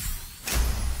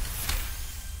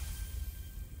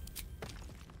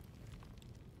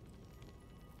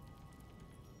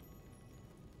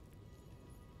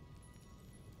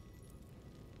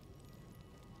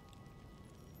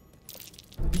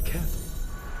 Be careful.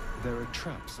 There are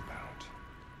traps about.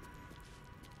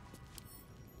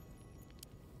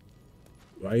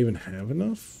 Do I even have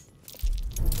enough?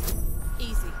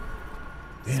 Easy.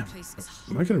 Damn. This place is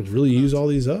Am I gonna hungry for really use blood. all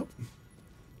these up?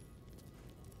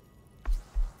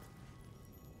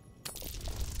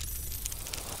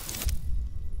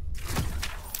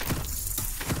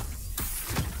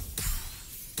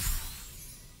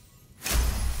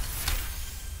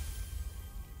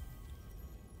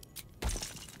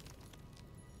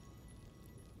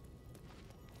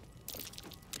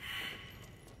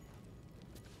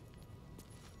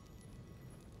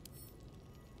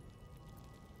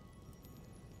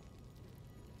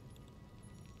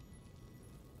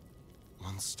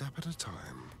 One step at a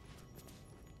time.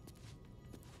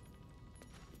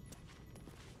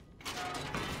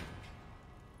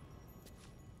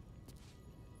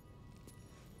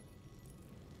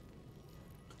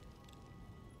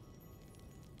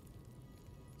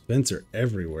 Vents are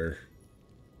everywhere.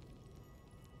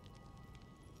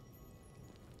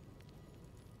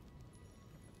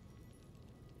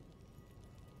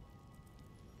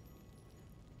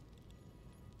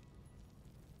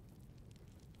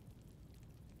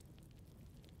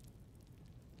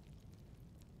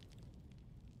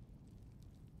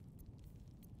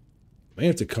 May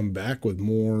have to come back with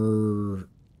more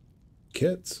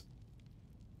kits.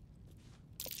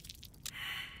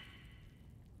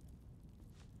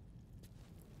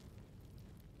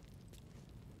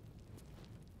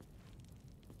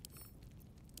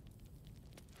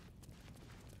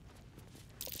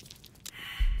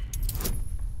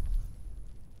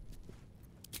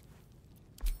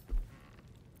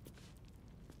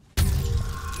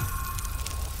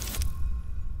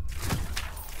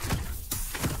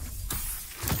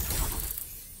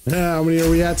 How many are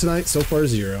we at tonight? So far,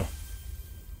 0.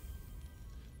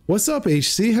 What's up,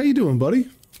 HC? How you doing, buddy?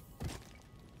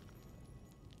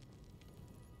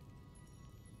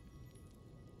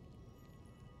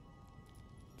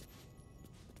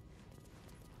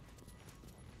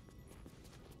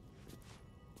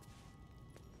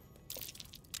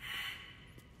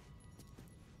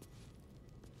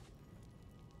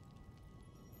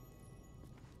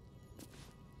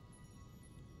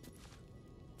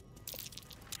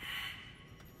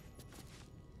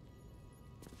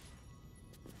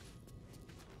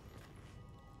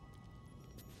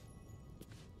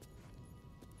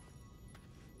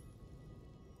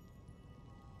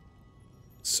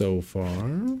 So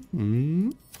far,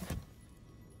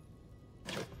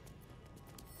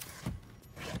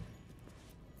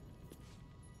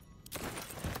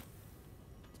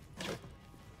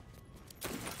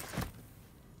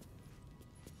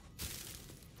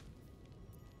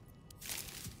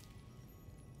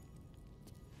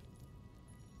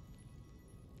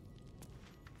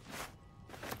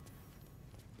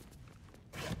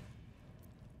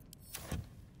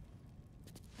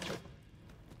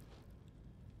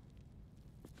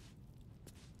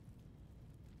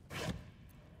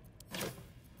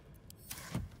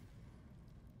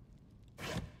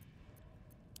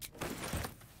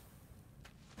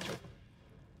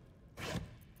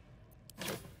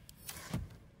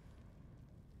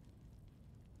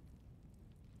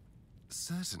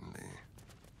 Certainly.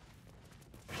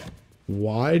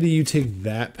 Why do you take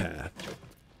that path?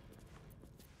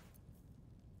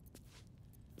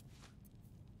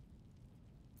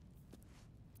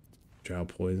 Drow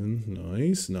poison.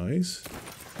 Nice, nice.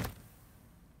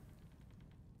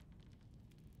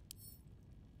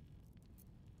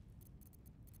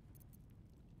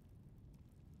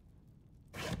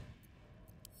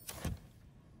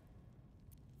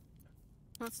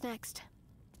 What's next?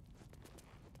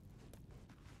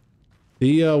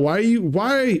 The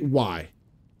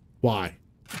why?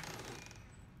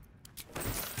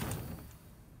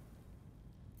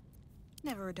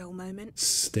 Never a dull moment.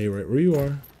 Stay right where you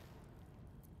are.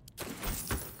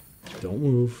 Don't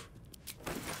move.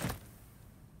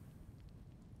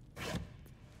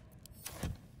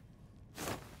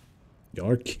 Y'all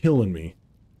are killing me.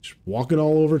 Just walking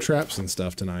all over traps and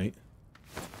stuff tonight.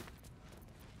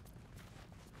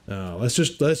 Let's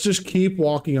just keep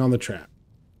walking on the trap.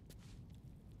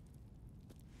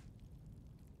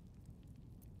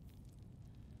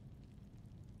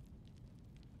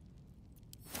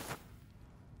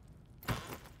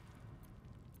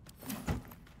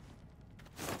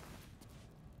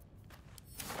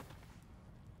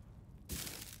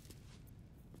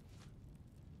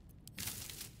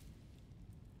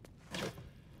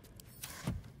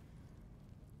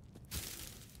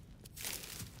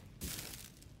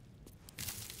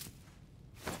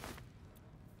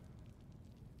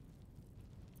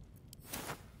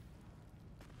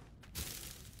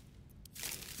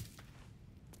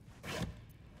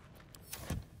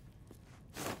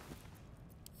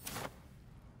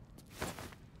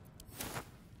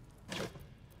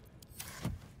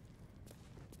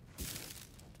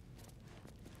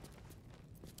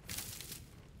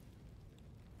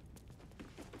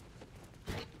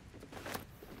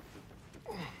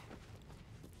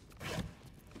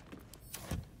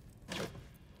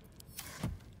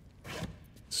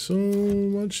 So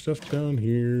much stuff down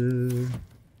here.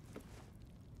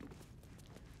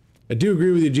 I do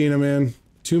agree with you, Gina, man.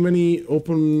 Too many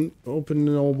openable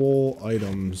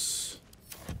items.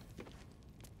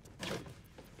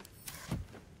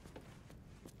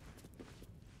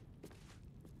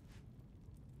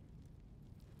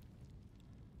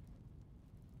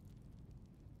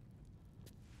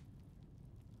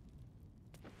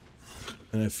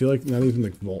 And I feel like not even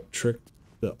the vault trick,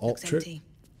 the alt Looks trick empty.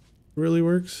 really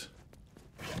works.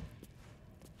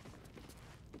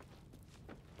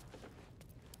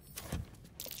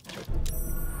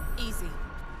 Easy.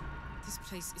 This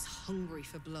place is hungry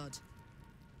for blood.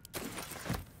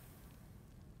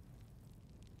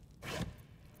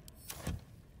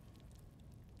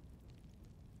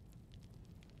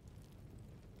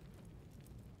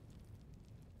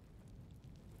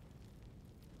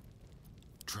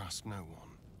 Trust no one.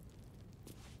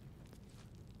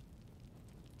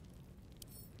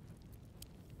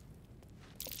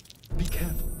 Be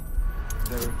careful.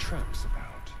 There are traps about.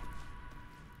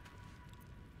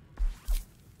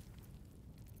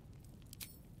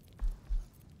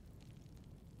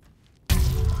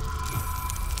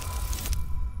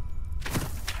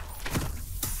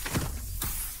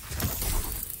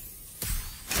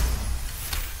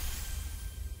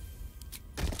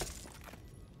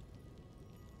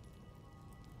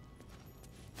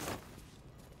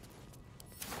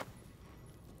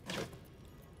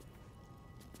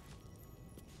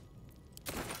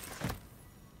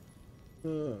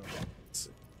 Let's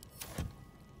see.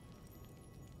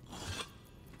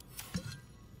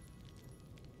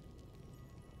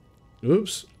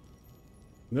 Oops.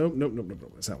 Nope.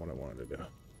 That's not what I wanted to do.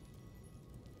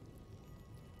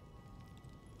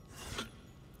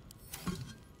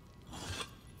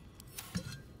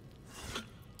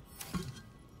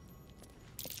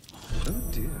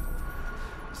 Oh dear.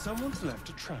 Someone's left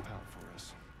a trap out for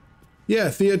us. Yeah,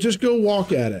 Thea, just go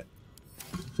walk at it.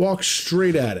 Walk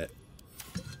straight at it.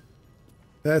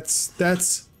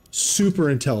 That's super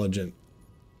intelligent.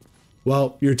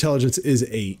 Well, your intelligence is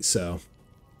 8, so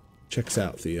checks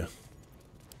out, Thea.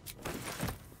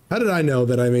 How did I know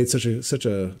that I made such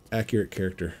a accurate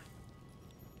character?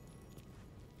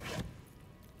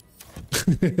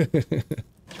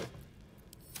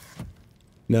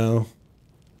 No.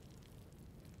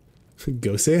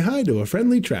 Go say hi to a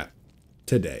friendly trap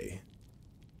today.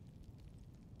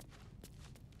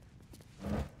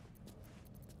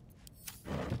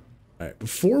 Alright,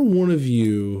 before one of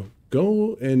you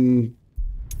go and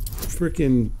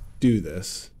frickin' do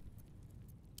this.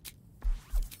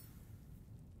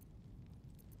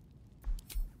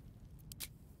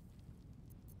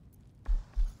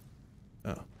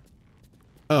 Oh.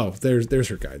 Oh, there's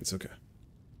her guidance, okay.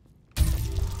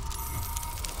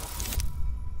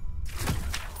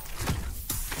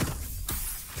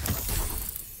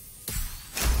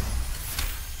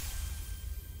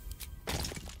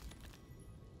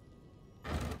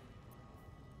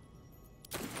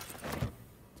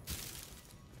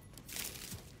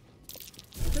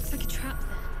 Looks like a trap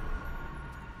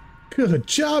there. Good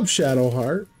job,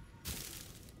 Shadowheart.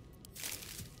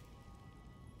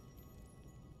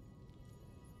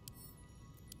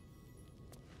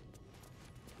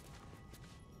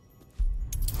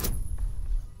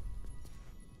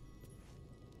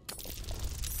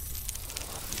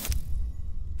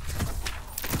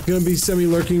 Gonna be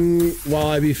semi-lurking while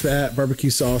I be fat. Barbecue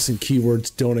sauce and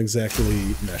keywords don't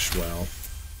exactly mesh well.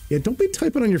 Yeah, don't be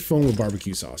typing on your phone with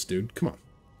barbecue sauce, dude. Come on.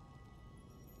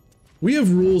 We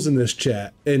have rules in this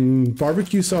chat, and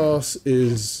barbecue sauce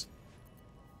is...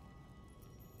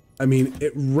 I mean,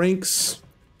 it ranks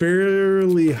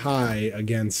fairly high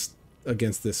against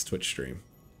this Twitch stream.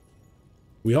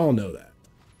 We all know that.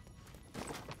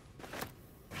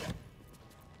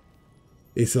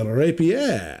 It's a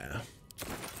rapier.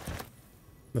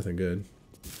 Nothing good.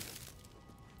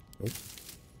 Nope.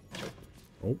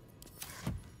 Nope.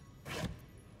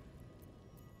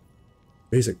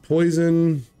 Basic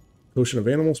poison. Potion of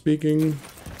animal speaking.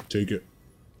 Take it.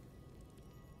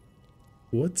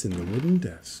 What's in the wooden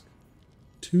desk?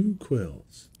 2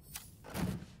 quills.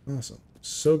 Awesome.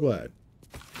 So glad.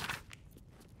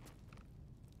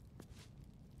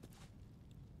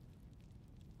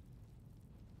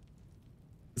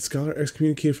 The scholar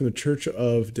excommunicated from the Church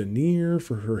of Denier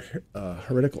for her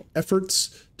heretical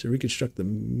efforts to reconstruct the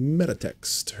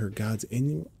metatext, her god's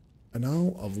annual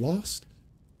annal of lost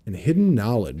and hidden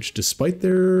knowledge. Despite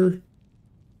their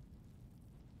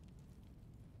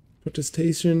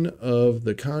protestation of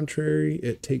the contrary,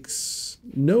 it takes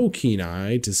no keen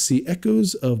eye to see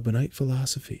echoes of Benite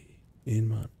philosophy in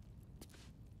modern.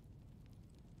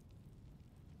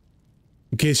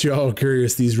 In case you're all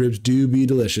curious, these ribs do be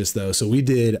delicious though. So we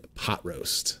did pot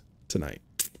roast tonight.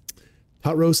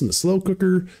 Pot roast in the slow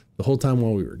cooker the whole time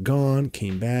while we were gone.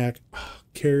 Came back,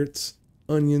 carrots,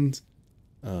 onions,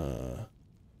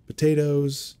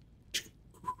 potatoes. It's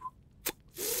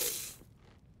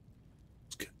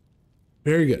good.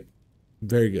 Very good.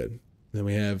 Very good. Then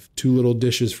we have 2 little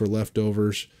dishes for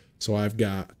leftovers. So I've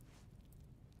got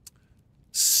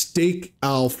steak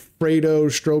Alfredo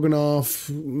stroganoff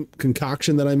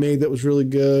concoction that I made that was really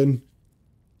good.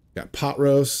 Got pot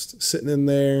roast sitting in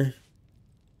there.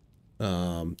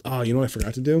 Oh, you know what I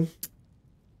forgot to do?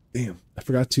 Damn, I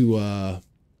forgot to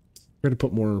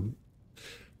put more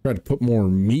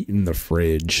meat in the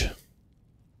fridge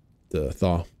to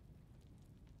thaw.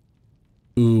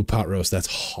 Ooh, pot roast, that's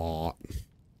hot.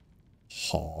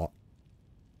 Hot.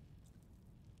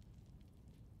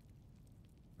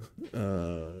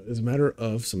 Is a matter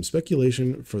of some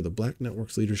speculation for the Black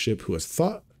Network's leadership, who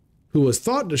was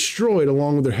thought destroyed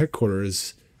along with their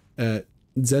headquarters at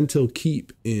Zentil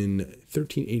Keep in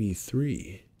 1383.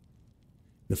 In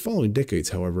the following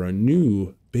decades, however, a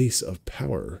new base of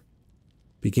power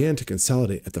began to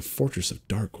consolidate at the fortress of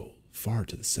Darkhold, far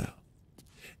to the south.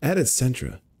 At its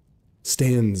center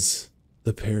stands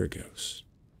the Paragos,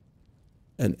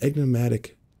 an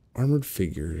enigmatic armored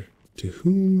figure to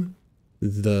whom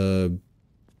the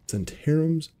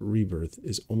Zentarim's rebirth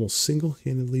is almost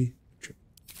single-handedly true.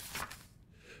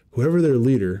 Whoever their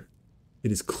leader,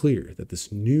 it is clear that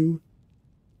this new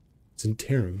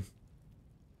Zentarim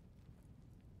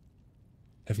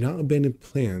have not abandoned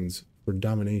plans for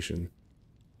domination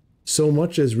so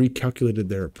much as recalculated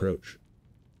their approach.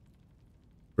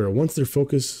 Where once their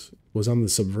focus was on the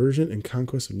subversion and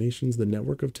conquest of nations, the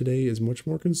network of today is much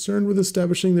more concerned with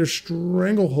establishing their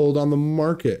stranglehold on the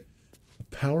market.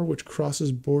 Power which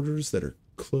crosses borders that are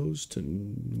closed to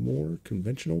more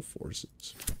conventional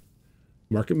forces.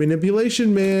 Market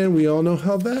manipulation, man. We all know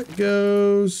how that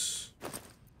goes.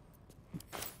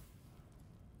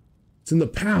 It's in the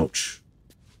pouch.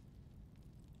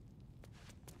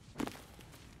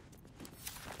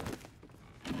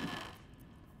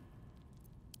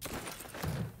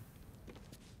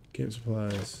 Camp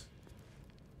supplies.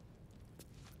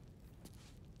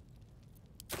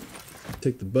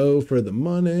 Take the bow for the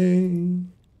money.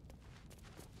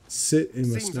 Sit in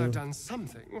the Seems snow. I've done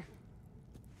something,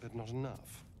 but not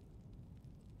enough.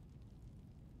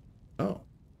 Oh.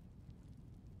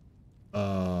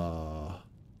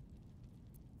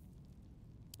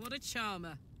 What a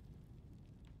charmer.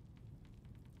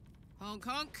 Honk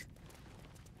honk.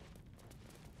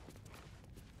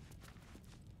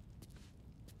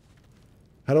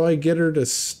 How do I get her to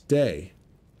stay?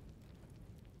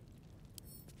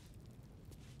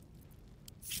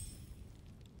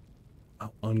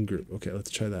 Oh, ungroup. Okay, let's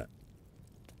try that.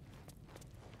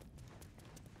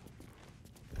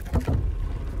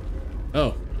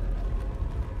 Oh.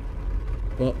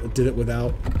 Well, it did it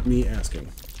without me asking,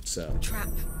 so. Trap.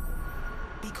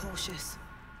 Be cautious.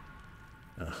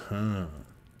 Uh-huh.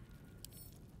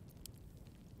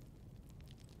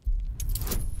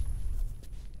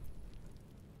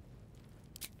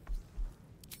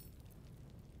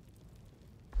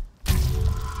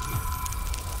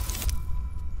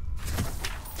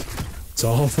 It's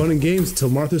all fun and games till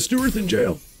Martha Stewart's in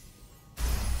jail.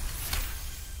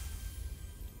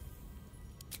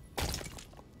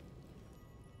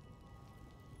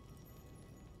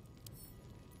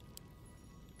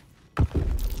 Oh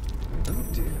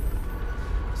dear.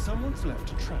 Someone's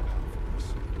left a trap for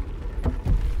us.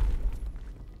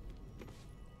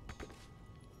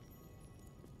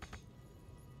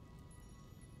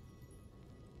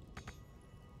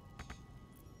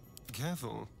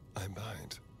 Careful, I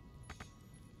bite.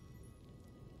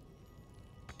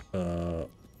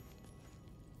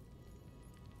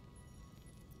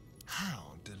 How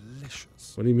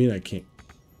delicious. What do you mean I can't?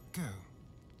 Go.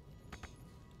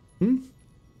 Hmm?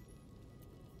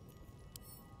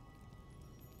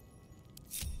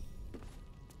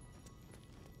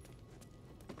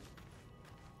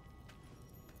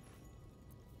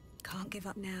 Can't give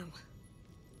up now.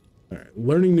 All right,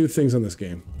 learning new things on this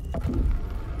game.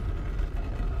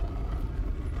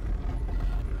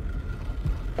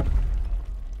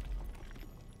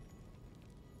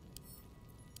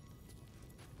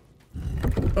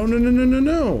 Oh, no, no, no, no,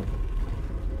 no.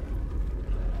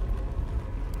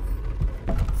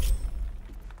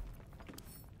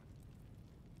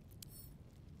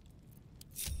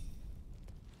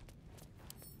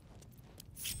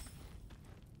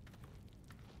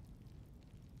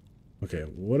 Okay,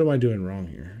 what am I doing wrong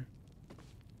here?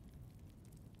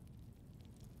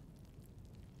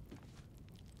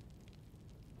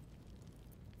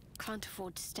 Can't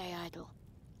afford to stay idle.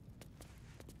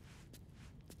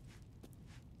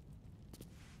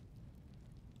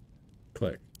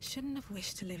 Click. Shouldn't have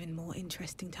wished to live in more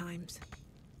interesting times.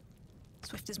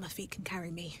 Swift as my feet can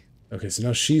carry me. Okay, so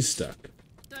now she's stuck.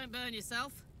 Don't burn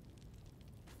yourself.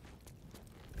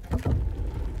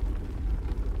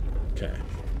 Okay.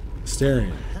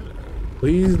 Staring.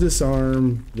 Please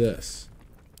disarm this.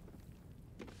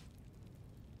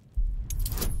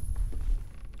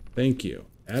 Thank you.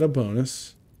 Add a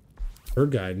bonus. Her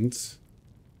guidance.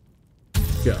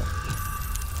 Go.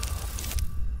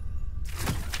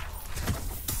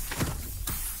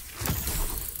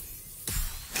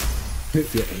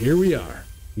 Yeah, here we are.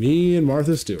 Me and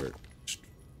Martha Stewart.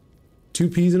 Two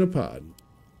peas in a pod.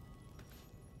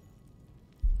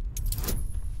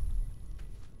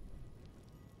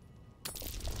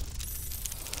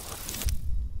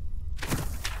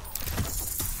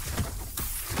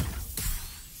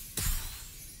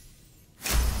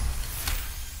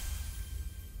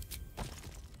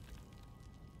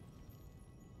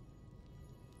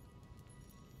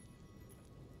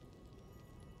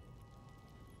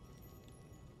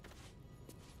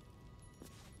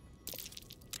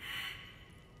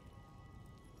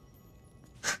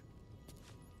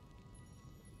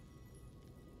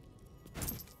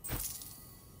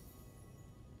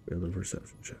 The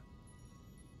perception check.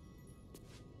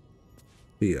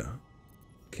 Thia,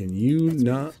 can you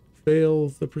not fail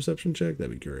the perception check?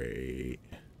 That'd be great.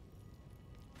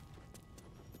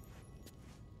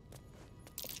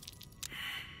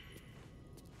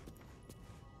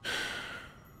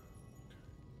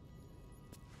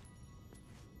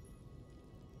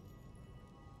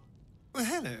 Well,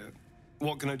 hello.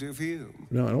 What can I do for you?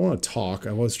 No, I don't want to talk.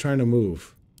 I was trying to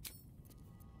move.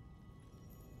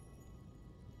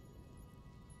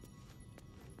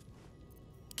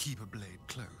 Keep a blade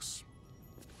close.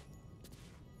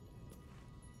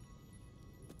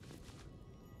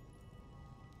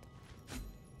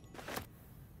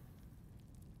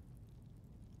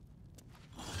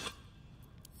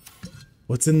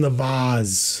 What's in the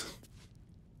vase?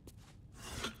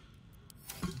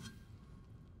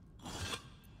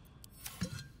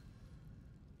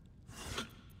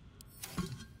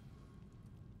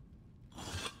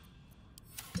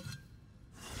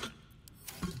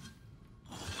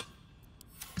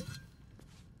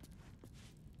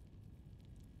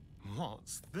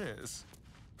 What's this?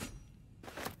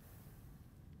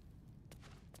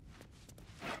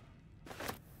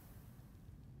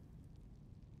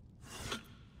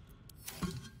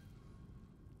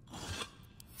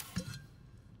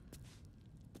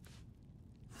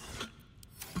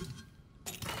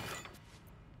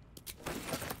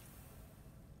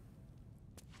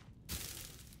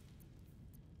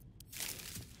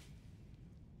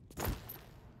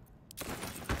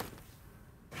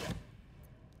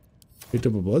 Picked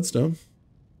up a bloodstone.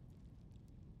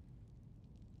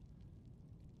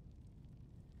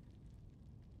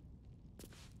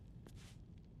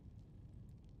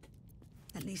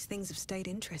 At least things have stayed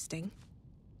interesting.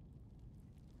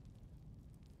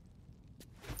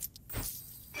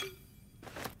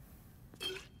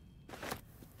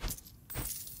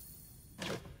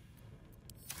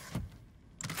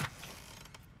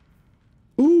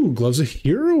 Ooh. Ooh, gloves of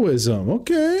heroism.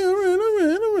 Okay, all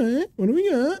right. What do we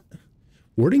got?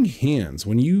 Warding hands.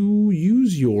 When you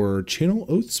use your channel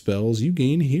oath spells, you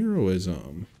gain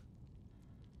heroism.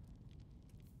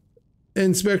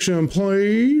 Inspection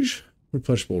employees.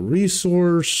 Replenishable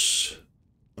resource.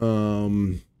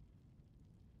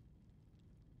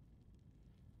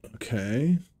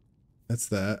 Okay. That's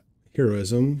that.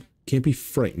 Heroism. Can't be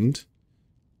frightened.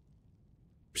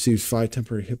 Receives 5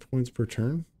 temporary hit points per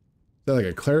turn. Is that like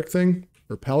a cleric thing?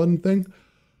 Or paladin thing?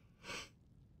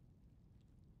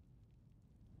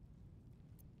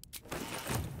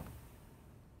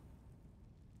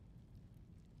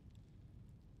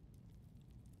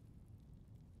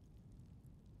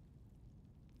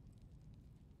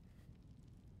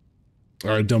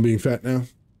 Alright, done being fat now.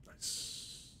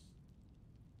 Nice.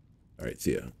 Alright,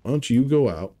 Thia, why don't you go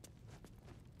out?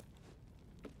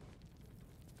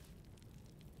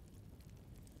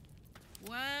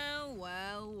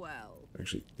 Well.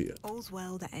 Actually, Thia, All's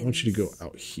well that ends. I want you to go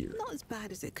out here. Not as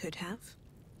bad as it could have.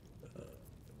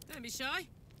 Don't be shy.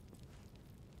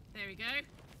 There we go.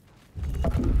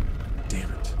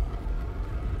 Damn it.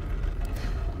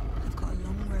 I've got a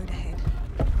long road ahead.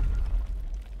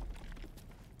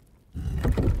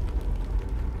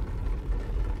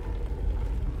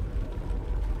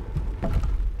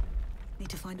 Need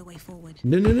to find a way forward.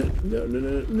 No.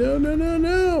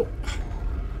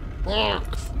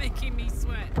 Fuck. It's making me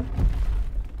sweat.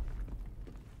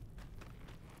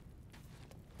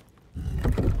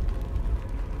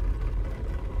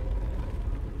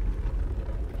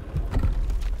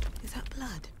 Is that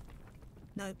blood?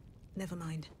 No, never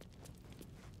mind.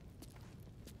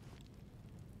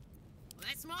 Well,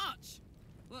 let's march.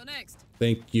 What next?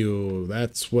 Thank you.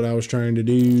 That's what I was trying to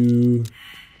do.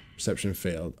 Perception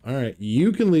failed. All right,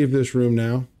 you can leave this room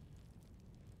now.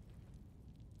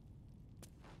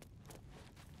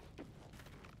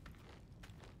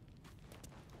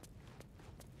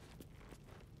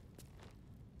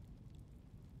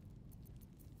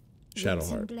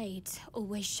 Shadowheart. Blades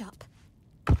always sharp.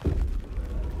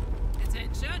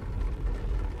 Attention.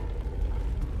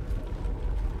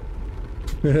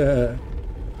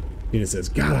 Nina says,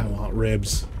 God, I want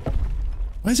ribs.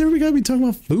 Why is everybody gotta be talking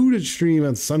about food at stream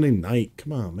on Sunday night?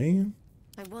 Come on, man.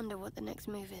 I wonder what the next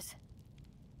move is.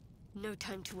 No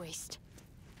time to waste.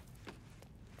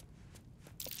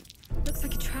 Looks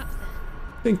like a trap there.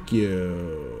 Thank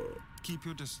you. Keep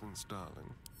your distance,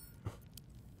 darling.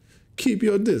 Keep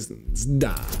your distance,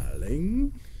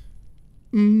 darling.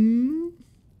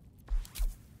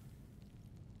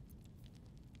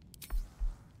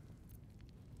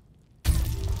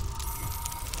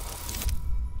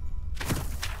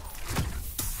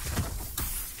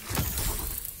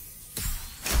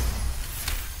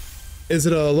 Is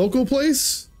it a local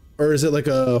place or is it like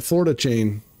a Florida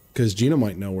chain? Because Gina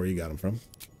might know where you got them from.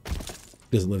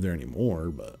 Doesn't live there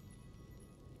anymore, but.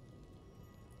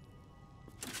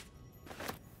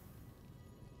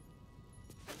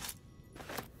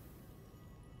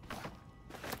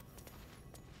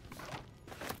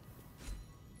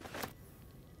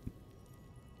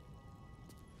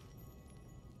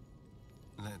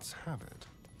 Let's have it.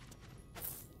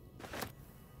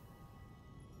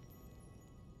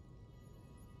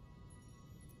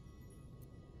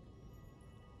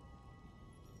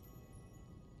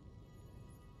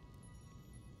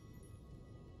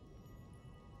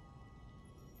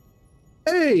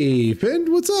 Hey,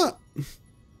 Finn, what's up?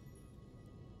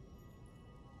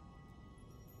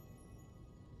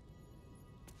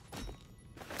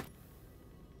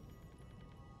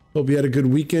 Hope you had a good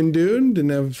weekend, dude.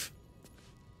 Didn't have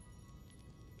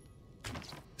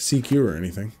CQ or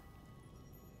anything.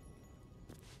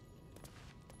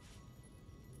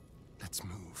 Let's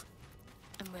move.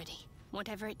 I'm ready.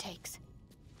 Whatever it takes.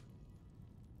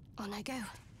 On I go.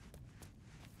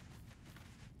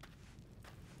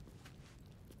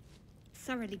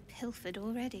 Thoroughly pilfered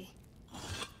already.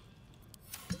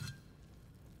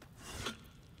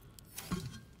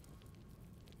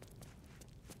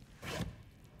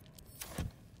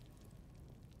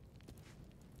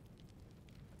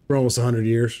 For almost 100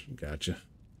 years. Gotcha.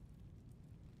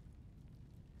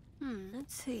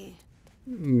 Let's see.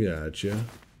 Gotcha.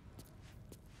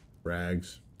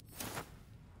 Rags.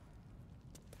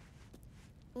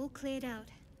 All cleared out.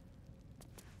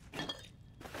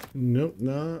 Nope,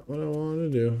 not what I want to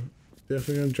do.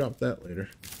 Definitely gonna drop that later.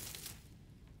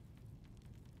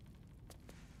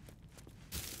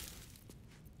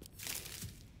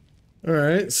 All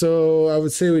right, so I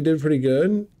would say we did pretty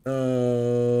good.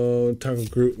 Toggle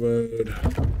group mode.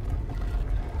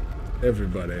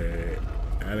 Everybody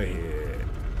out of here.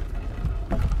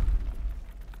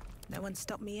 No one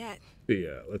stopped me yet.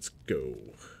 Thia, let's go.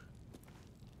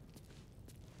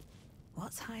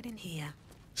 What's hiding here?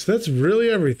 So that's really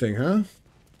everything, huh?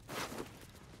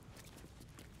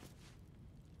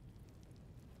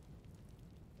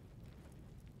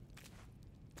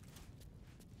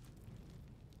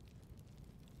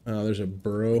 Oh, there's a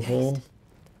burrow hole.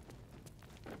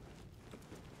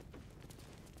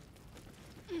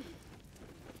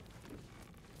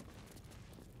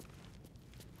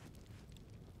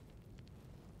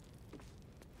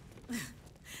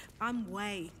 I'm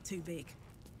way too big.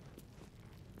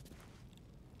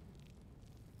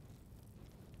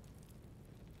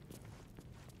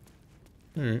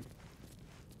 All right.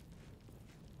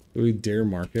 Do we dare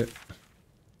mark it?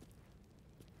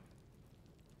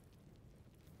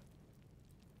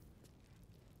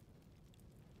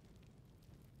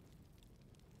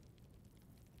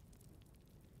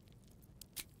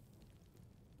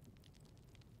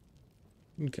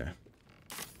 Okay.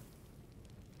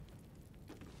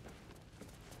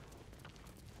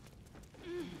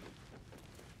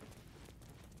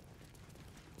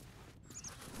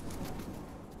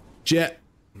 Jet.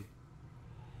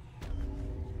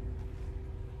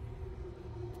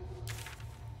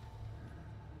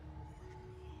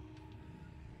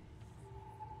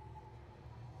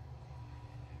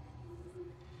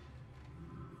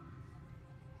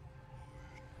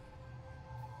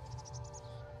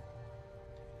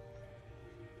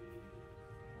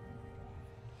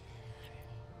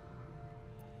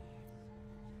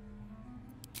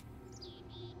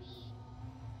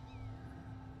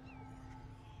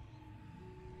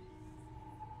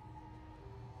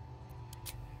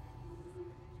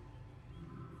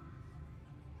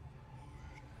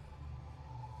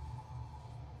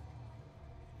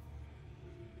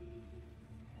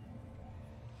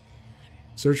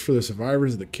 Search for the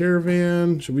survivors of the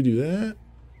caravan. Should we do that?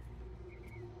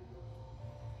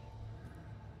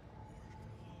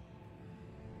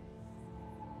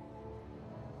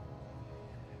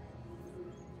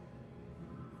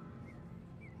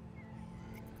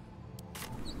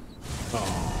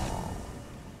 Oh,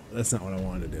 that's not what I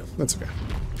wanted to do. That's okay.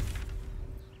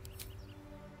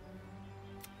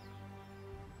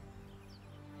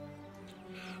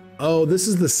 Oh, this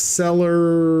is the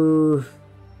cellar.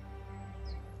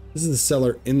 This is the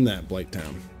cellar in that Blight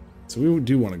Town. So we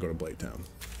do want to go to Blight Town,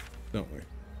 don't we?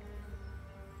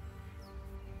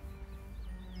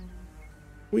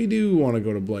 We do want to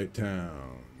go to Blight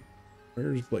Town.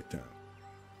 Where's Blight Town?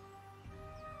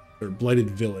 Or Blighted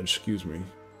Village, excuse me.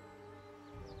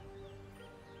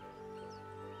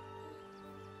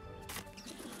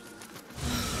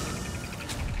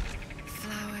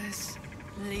 Flowers,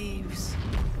 leaves,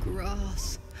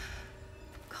 grass.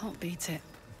 Can't beat it.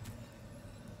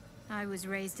 I was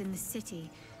raised in the city.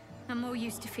 I'm more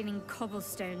used to feeling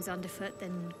cobblestones underfoot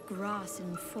than grass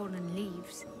and fallen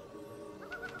leaves.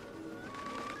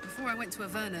 Before I went to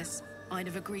Avernus, I'd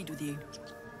have agreed with you.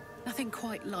 Nothing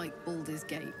quite like Baldur's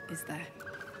Gate, is there?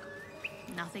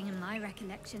 Nothing in my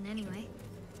recollection, anyway.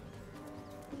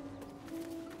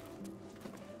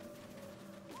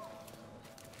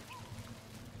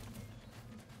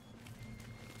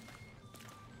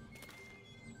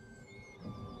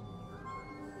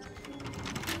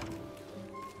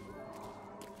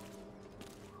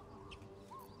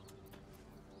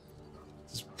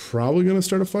 Probably gonna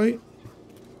start a fight.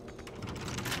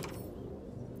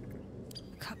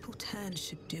 A couple turns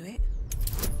should do it.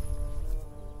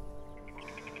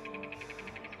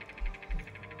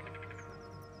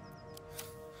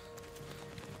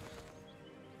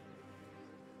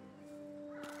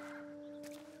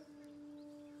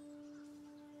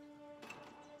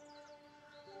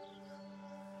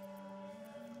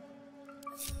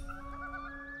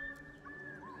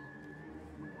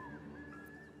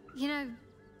 You know,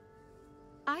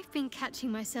 I've been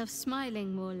catching myself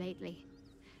smiling more lately.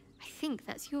 I think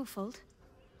that's your fault.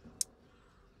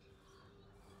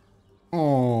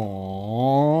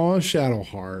 Aww,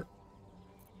 Shadowheart.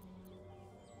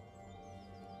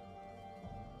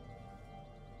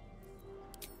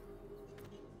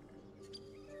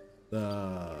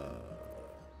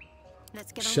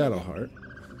 Let's get on Shadowheart.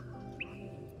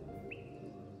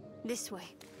 this way.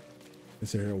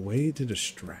 Is there a way to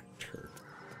distract her?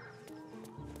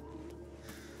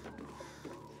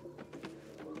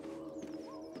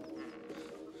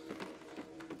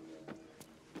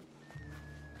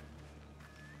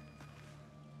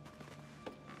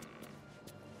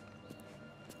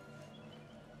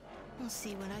 We'll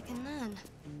see what I can learn.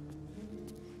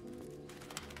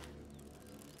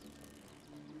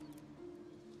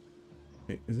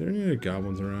 Hey, is there any other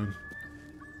goblins around?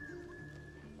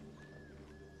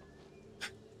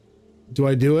 Do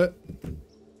I do it?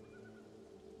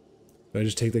 Do I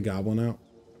just take the goblin out?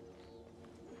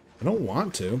 I don't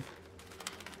want to.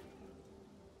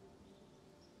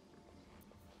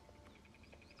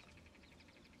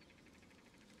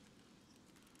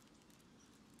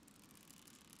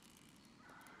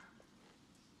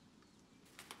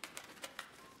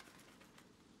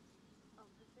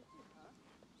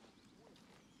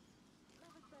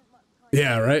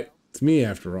 Yeah, right? It's me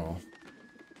after all.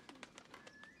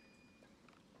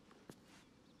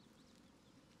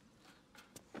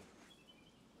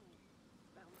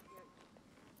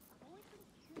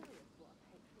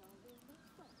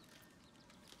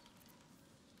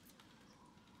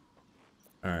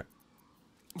 Alright.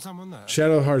 Someone there.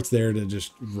 Shadowheart's there to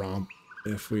just romp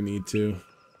if we need to.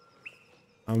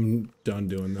 I'm done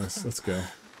doing this. Let's go.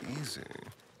 Easy.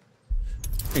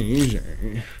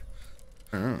 Easy.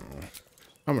 Oh.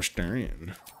 I'm a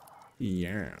Starian.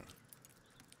 Yeah.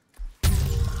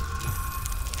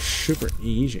 Super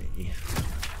easy.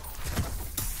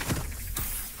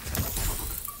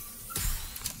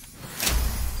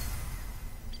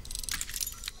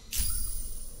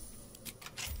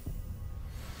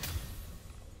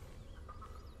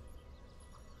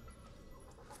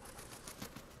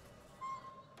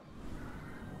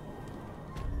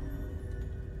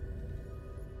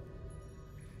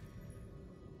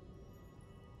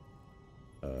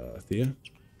 Thia?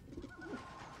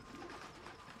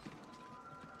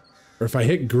 Or if I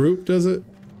hit group, does it?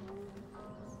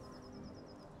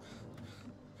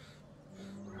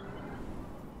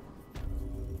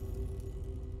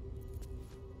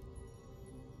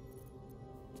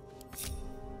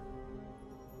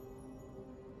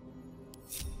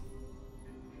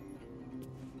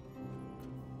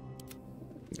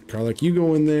 Karlak, you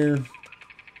go in there.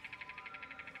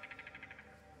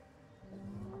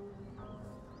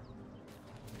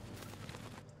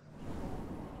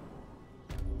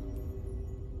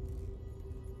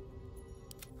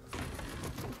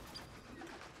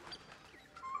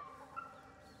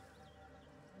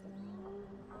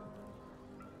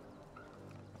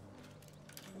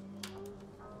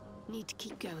 Need to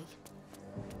keep going.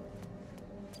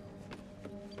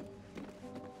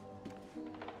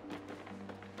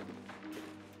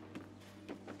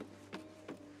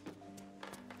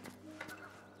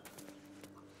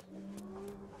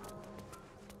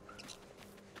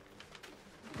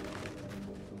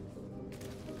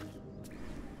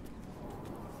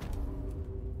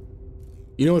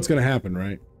 You know what's going to happen,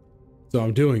 right? So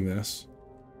I'm doing this.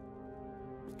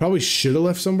 Probably should have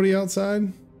left somebody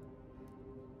outside.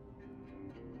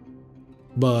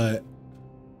 But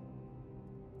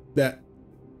that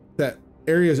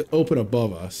area is open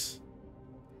above us.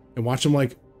 And watch them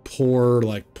like pour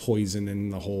like poison in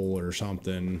the hole or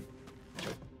something.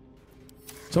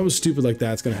 Something stupid like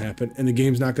that's going to happen. And the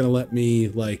game's not going to let me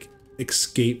like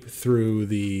escape through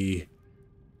the,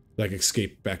 like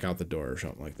escape back out the door or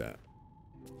something like that.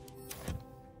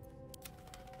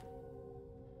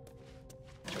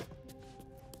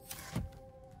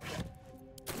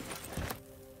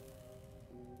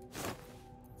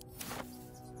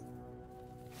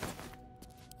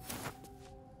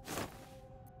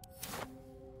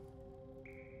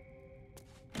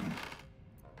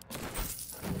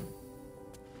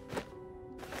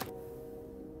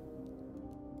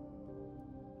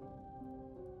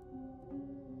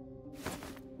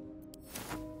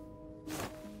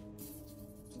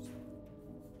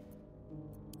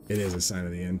 It is a sign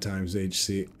of the end times,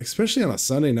 HC, especially on a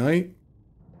Sunday night.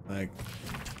 Like,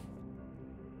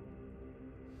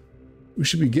 we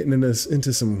should be getting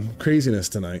into some craziness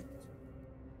tonight.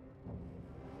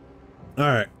 All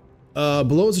right.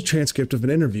 Below is a transcript of an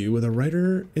interview with a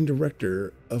writer and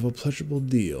director of A Pleasurable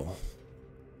Deal.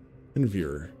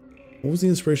 Interviewer. What was the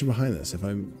inspiration behind this? If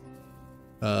I'm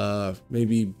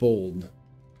maybe bold.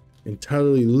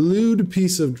 Entirely lewd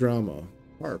piece of drama.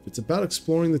 It's about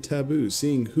exploring the taboo,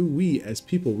 seeing who we as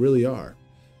people really are.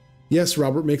 Yes,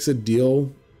 Robert makes a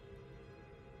deal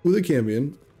with a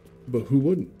Cambion, but who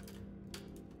wouldn't?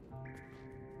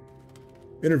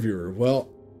 Interviewer, well,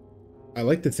 I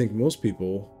like to think most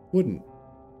people wouldn't.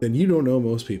 Then you don't know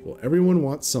most people. Everyone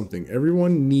wants something.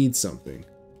 Everyone needs something.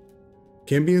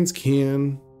 Cambions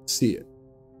can see it.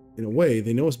 In a way,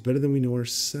 they know us better than we know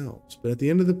ourselves. But at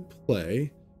the end of the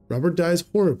play, Robert dies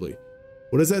horribly.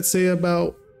 What does that say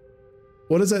about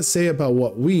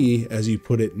what we, as you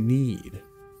put it, need?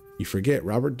 You forget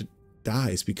Robert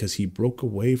dies because he broke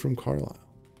away from Carlisle.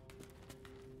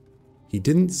 He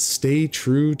didn't stay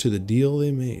true to the deal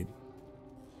they made.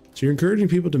 So you're encouraging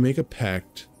people to make a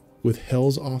pact with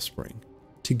Hell's offspring,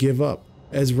 to give up,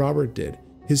 as Robert did,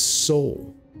 his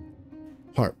soul.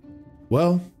 Harp,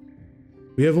 well,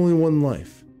 we have only one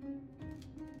life.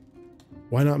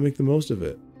 Why not make the most of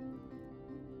it?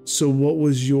 So what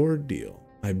was your deal?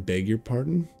 I beg your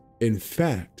pardon? In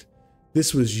fact,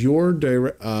 this was your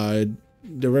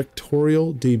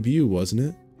directorial debut, wasn't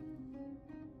it?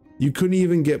 You couldn't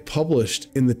even get published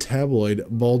in the tabloid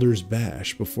Baldur's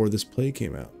Bash before this play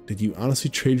came out. Did you honestly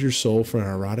trade your soul for an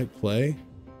erotic play?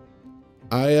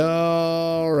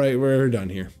 Alright, we're done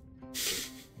here.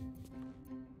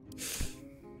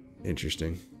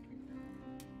 Interesting.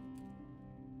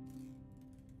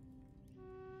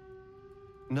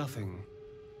 Nothing.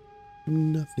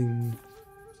 Nothing.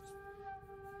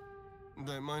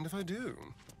 Don't mind if I do.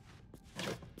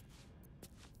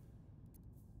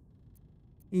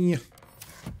 Yeah.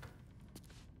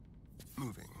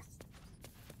 Moving.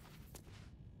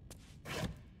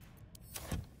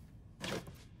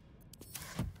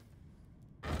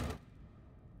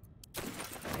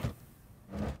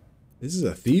 This is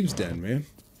a thieves' den, man.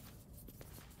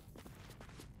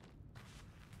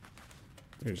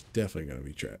 There's definitely gonna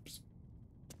be traps.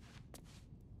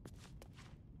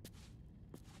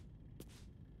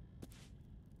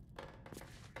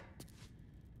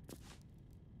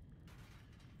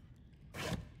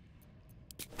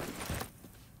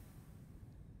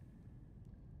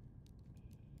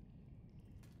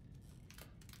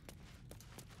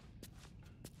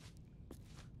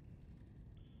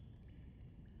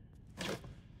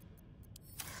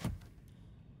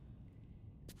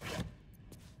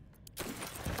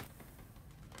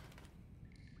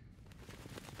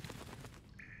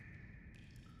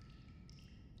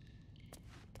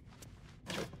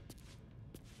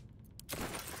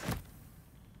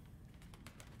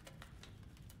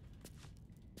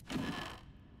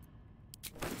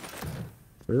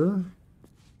 Sure.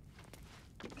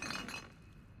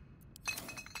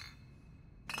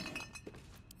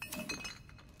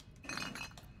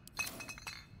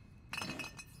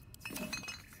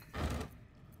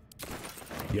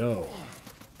 Yo.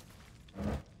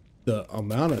 The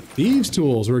amount of thieves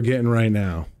tools we're getting right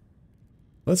now.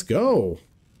 Let's go.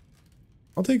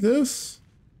 I'll take this.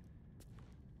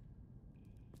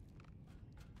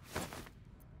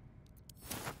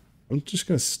 I'm just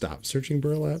gonna stop searching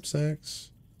burlap sacks.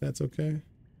 That's okay.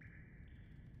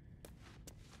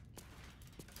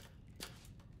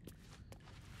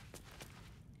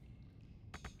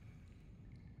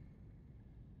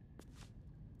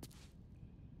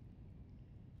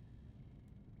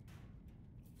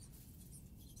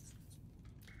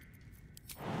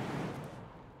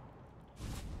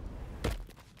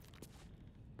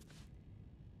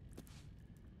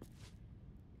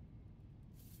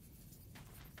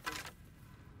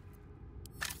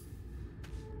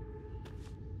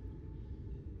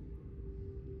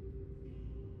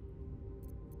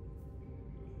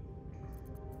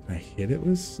 I hit it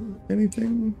with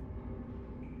anything?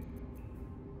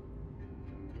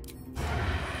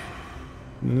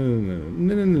 No.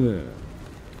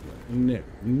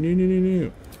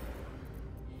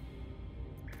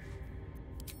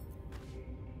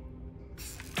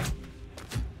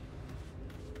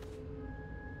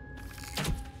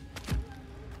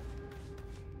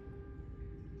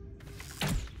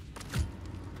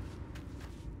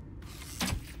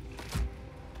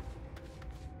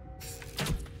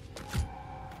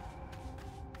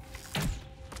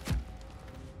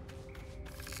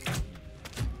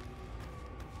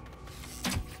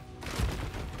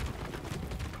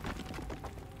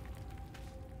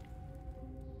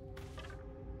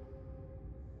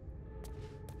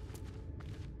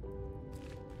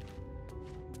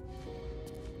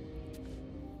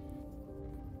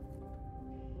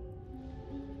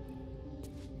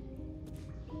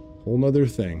 Whole nother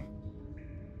thing.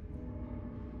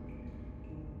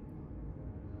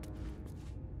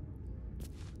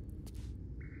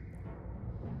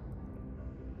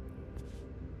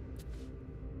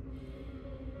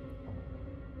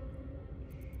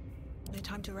 No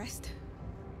time to rest?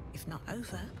 If not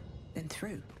over, then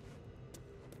through.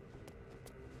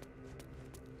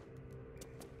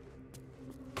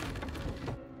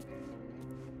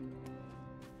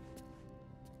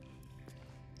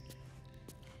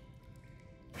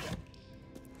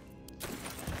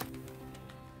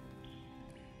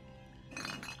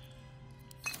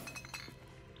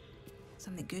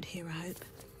 Something good here, I hope.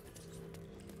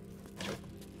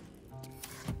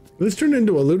 This turned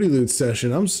into a looty loot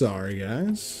session. I'm sorry,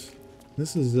 guys.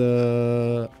 This is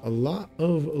a lot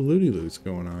of looty loots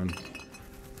going on.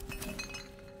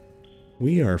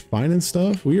 We are finding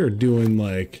stuff. We are doing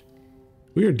like,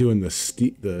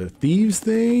 the thieves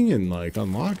thing and like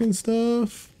unlocking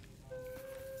stuff.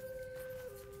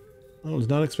 I was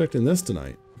not expecting this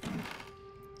tonight.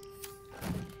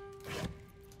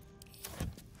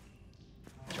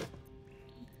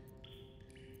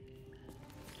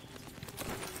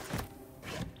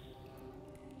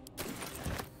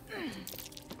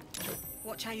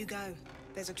 Watch how you go.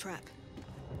 There's a trap.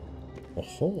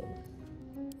 Oh,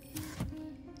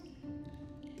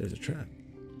 there's a trap.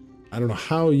 I don't know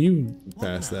how you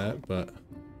passed that, but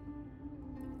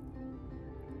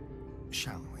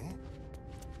Shall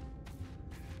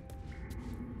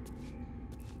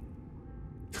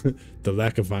we? the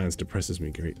lack of violence depresses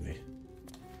me greatly.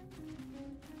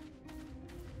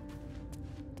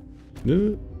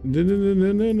 No, no, no, no,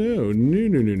 no, no, no, no,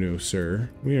 no, no, no,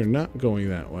 sir. We are not going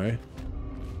that way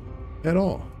at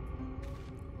all.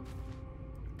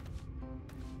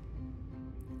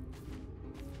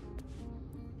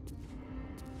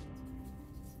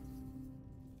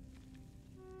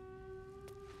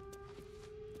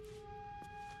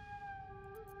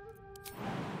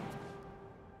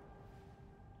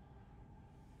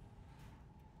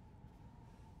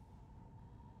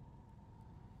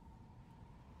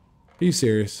 Are you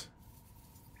serious?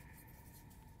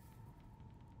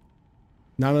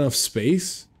 Not enough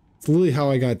space? It's literally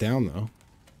how I got down, though.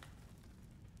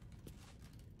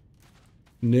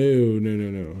 No, no, no,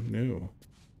 no, no.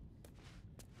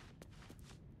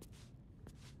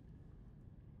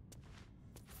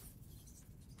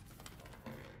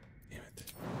 Damn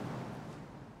it.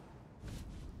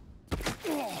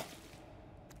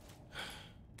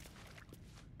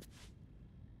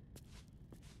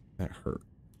 That hurt.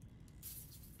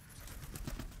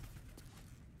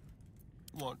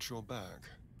 Watch your back.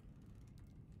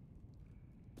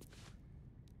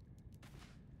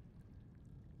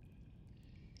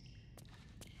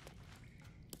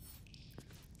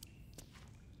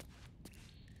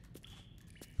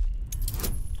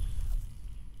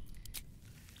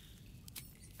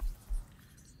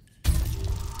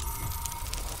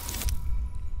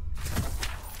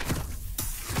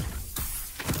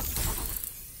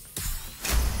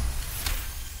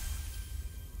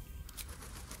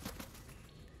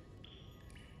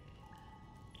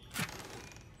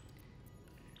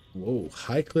 Whoa,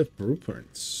 high cliff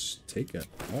blueprints. Take it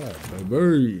all,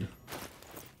 baby.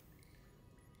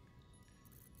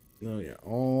 Oh yeah,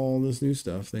 all this new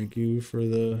stuff. Thank you for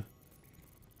the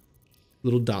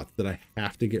little dots that I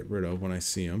have to get rid of when I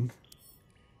see them.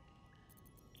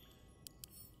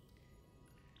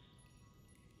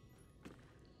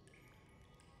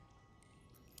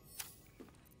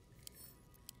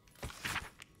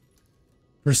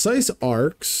 Precise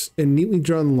arcs and neatly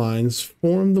drawn lines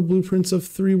form the blueprints of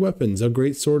 3 weapons, a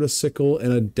greatsword, a sickle,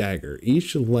 and a dagger.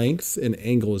 Each length and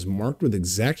angle is marked with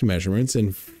exact measurements,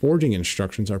 and forging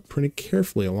instructions are printed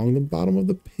carefully along the bottom of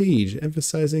the page,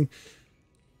 emphasizing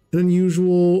an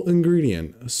unusual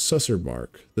ingredient, a susser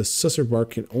bark. The susser bark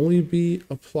can only be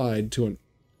applied to an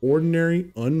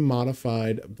ordinary,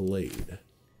 unmodified blade.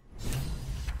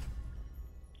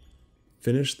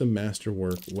 Finish the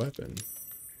masterwork weapon.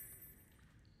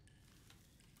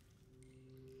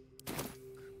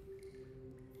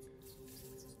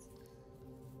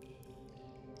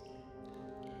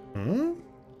 Huh?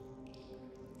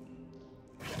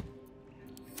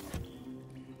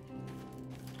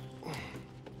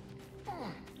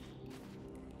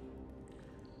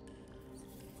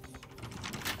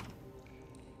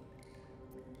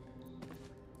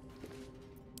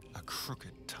 A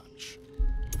crooked touch.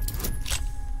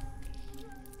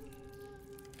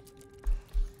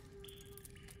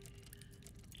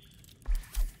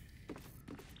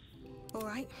 All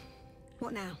right.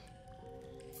 What now?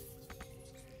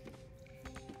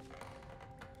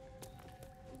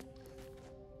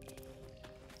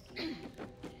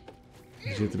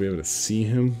 You have to be able to see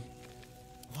him.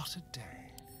 What a day.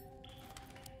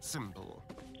 Simple.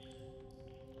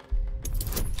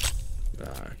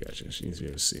 Ah, gotcha. She needs to be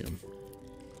able to see him.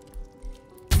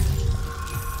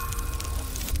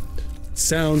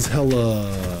 Sounds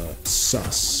hella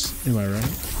sus. Am I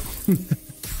right?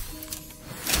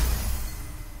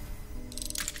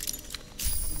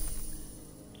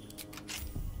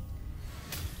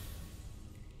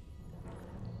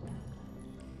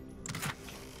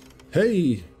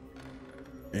 Hey!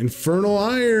 Infernal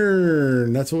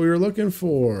Iron! That's what we were looking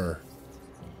for.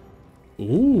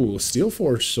 Ooh, Steel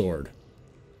Forge Sword.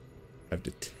 5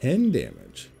 to 10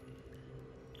 damage.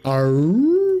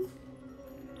 Arrgh.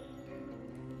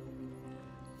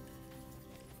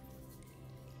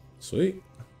 Sweet.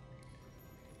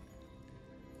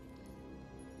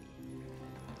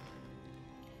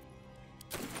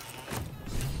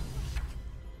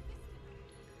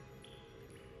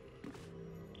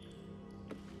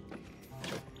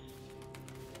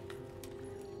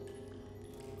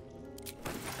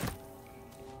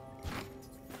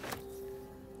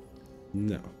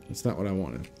 No, that's not what I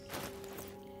wanted.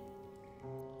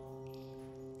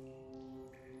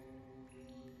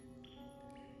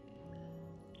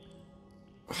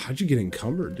 How'd you get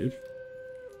encumbered, dude?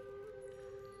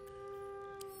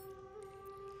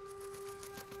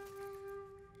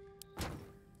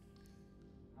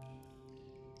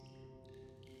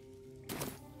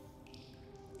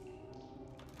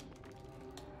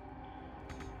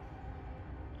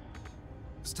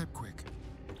 Step quick.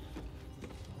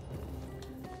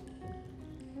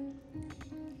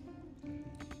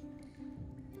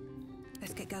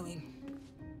 Let's get going.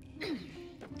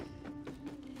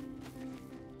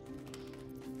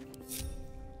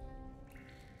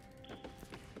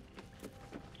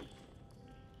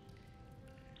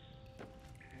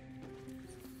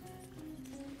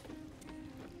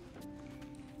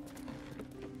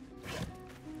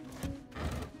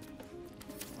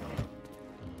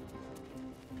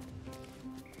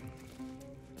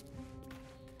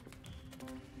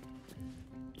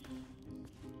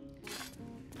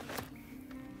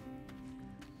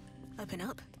 Open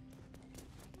up.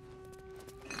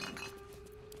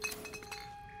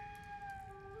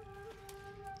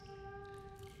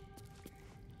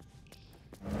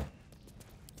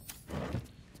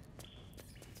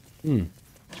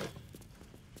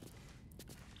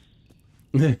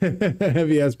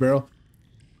 Heavy ass barrel.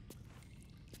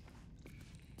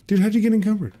 Dude, how'd you get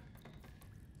encumbered?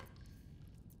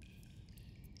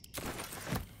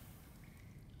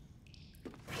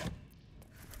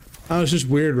 Oh, it's just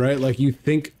weird, right? Like you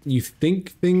think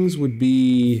things would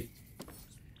be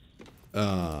you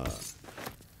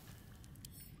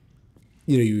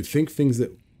know, you would think things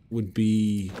that would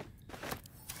be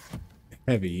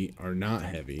heavy are not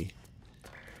heavy.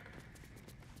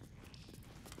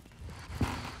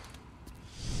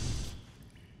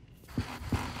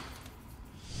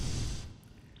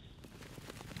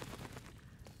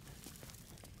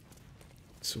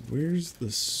 So where's the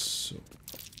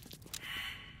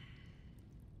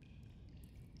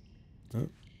oh,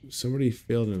 somebody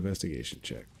failed an investigation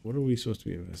check. What are we supposed to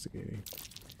be investigating?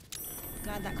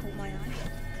 Glad that caught my eye.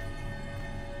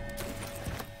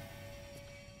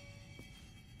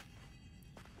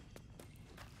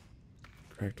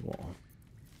 Cracked wall.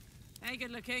 Hey,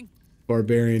 good looking.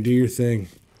 Barbarian, do your thing.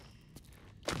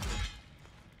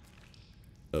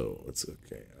 Oh, it's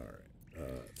okay. All right.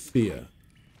 Thia.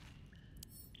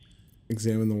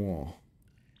 Examine the wall.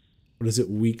 What is it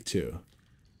weak to?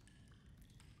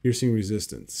 Piercing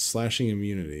resistance, slashing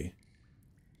immunity,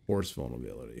 force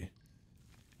vulnerability.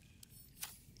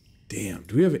 Damn,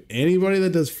 do we have anybody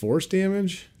that does force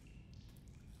damage?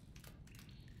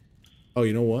 Oh,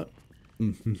 you know what?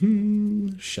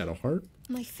 Shadow Heart.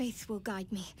 My faith will guide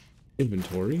me.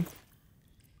 Inventory.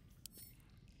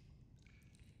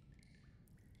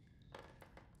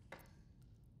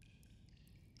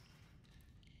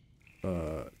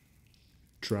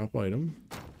 Drop item.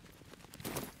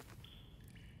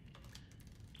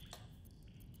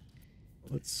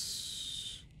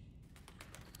 Let's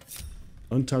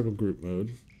untoggle group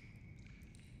mode.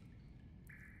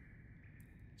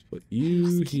 Let's put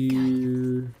you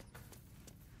here.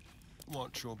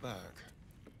 Watch your back.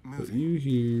 Put you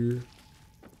here.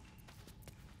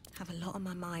 Have a lot on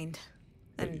my mind.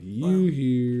 Put And you well,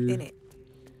 here. in it.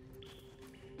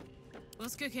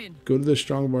 What's cooking? Go to the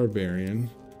strong barbarian.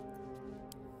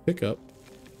 Pick up.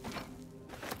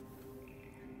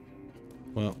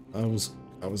 Well, I was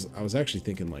actually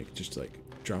thinking like just like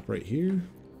drop right here.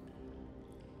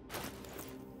 I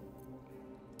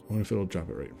wonder if it'll drop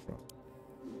it right in front.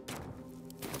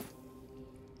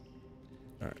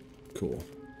 Alright, cool.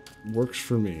 Works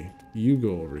for me. You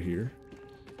go over here.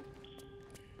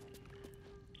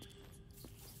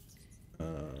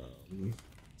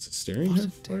 Does the steering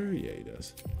have fire? Yeah, he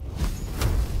does.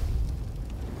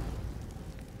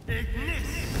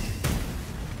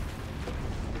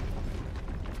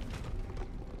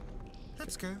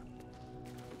 Let's go.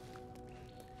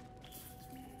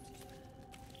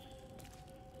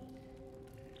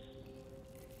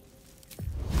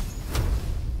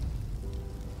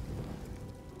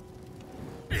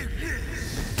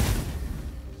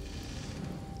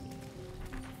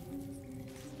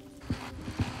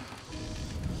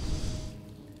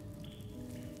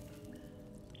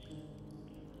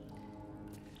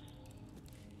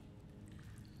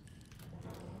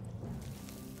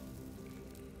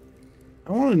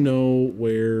 I want to know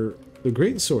where the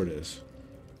great sword is.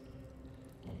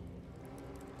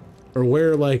 Or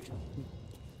where, like,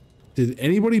 did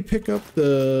anybody pick up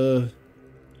the...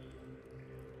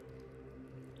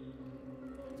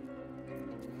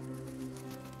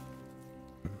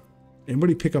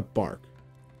 Anybody pick up bark?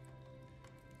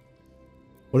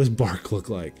 What does bark look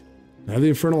like? I have the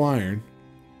infernal iron.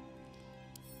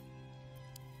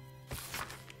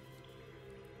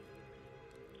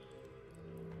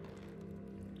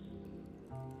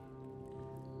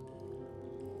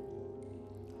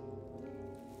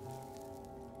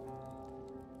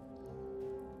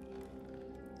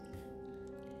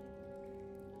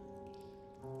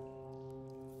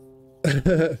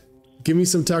 Give me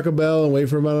some Taco Bell and wait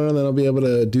for about an hour, and then I'll be able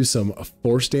to do some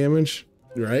force damage,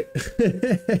 right?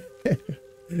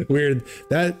 Weird.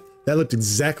 That looked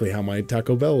exactly how my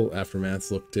Taco Bell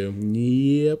aftermaths looked too.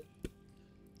 Yep.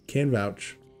 Can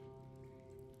vouch.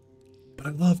 But I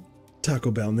love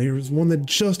Taco Bell, and there's one that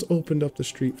just opened up the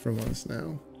street from us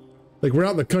now. Like, we're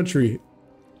out in the country,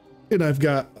 and I've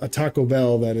got a Taco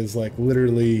Bell that is like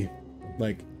literally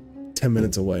like 10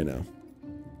 minutes away now.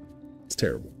 It's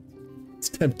terrible. It's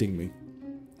tempting me.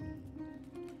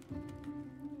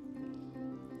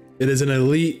 It is an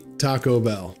elite Taco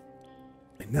Bell.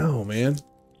 I know, man.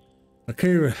 I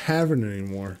can't even have it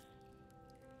anymore.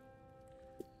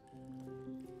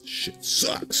 Shit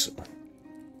sucks.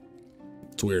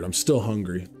 It's weird. I'm still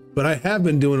hungry, but I have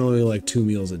been doing only like 2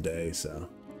 meals a day, so.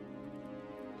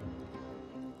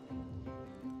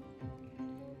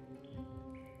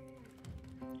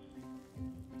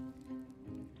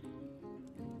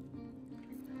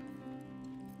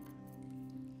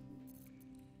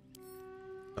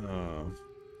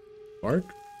 Bark?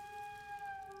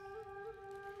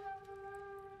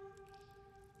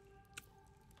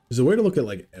 Is there a way to look at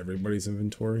like everybody's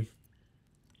inventory?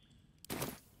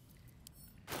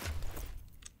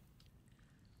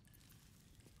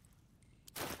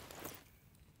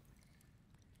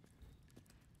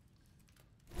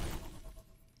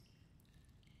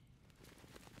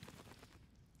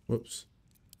 Whoops.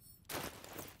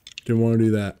 Didn't want to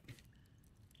do that.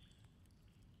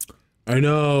 I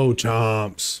know,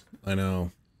 chomps. I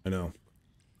know.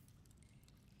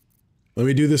 Let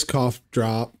me do this cough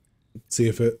drop. See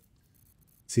if it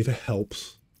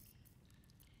helps.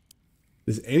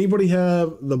 Does anybody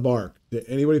have the bark? Did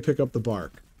anybody pick up the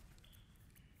bark?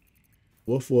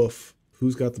 Woof woof.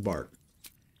 Who's got the bark?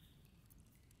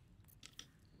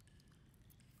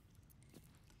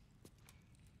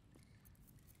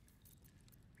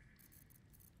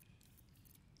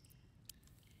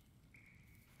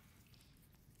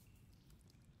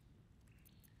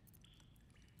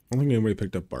 I don't think anybody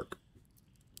picked up bark.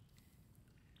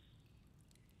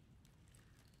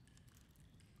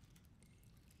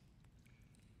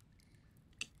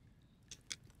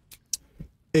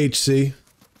 HC. I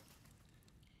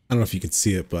don't know if you can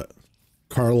see it, but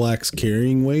Karlach's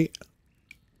carrying weight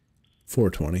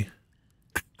 420.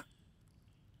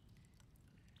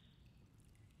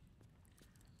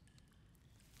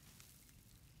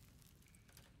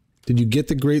 Did you get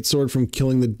the great sword from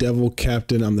killing the devil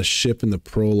captain on the ship in the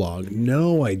prologue?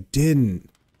 No, I didn't.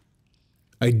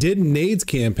 I did Nade's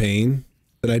campaign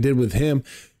that I did with him.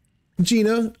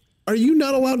 Gina, are you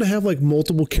not allowed to have like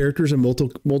multiple characters and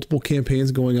multiple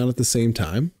campaigns going on at the same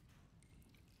time?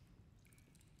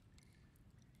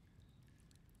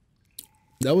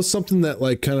 That was something that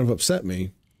like kind of upset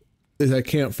me, is I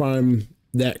can't find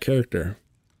that character.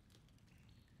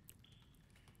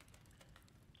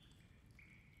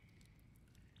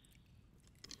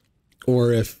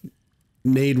 Or if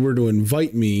Nade were to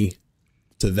invite me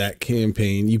to that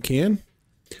campaign, you can?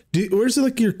 Where's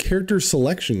like your character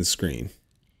selection screen?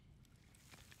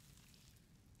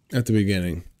 At the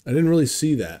beginning. I didn't really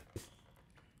see that.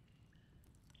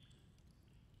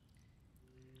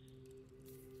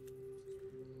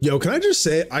 Yo, can I just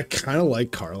say I kind of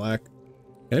like Karlach?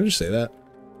 Can I just say that?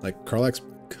 Like, Karlach's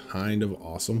kind of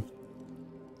awesome.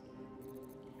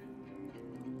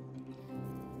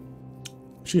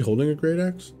 Is she holding a great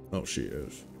axe? Oh, she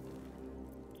is.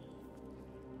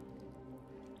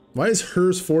 Why is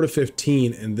hers 4 to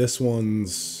 15 and this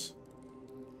one's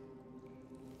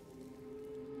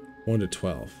 1 to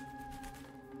 12?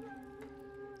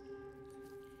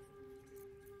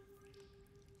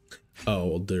 Oh,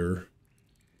 well, dear.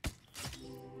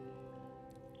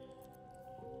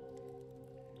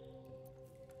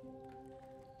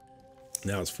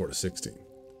 Now it's 4 to 16.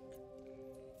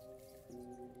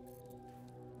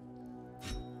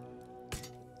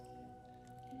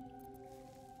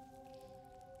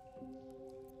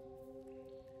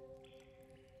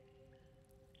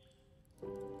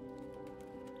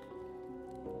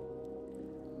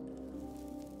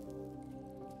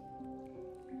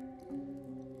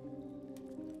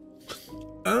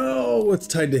 Oh, it's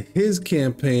tied to his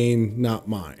campaign, not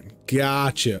mine.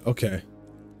 Gotcha. Okay.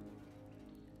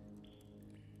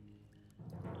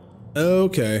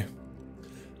 Okay.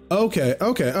 Okay.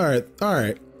 Okay. All right. All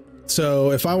right.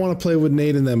 So if I want to play with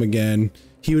Nate and them again,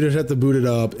 he would just have to boot it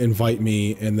up, invite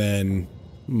me, and then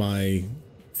my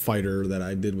fighter that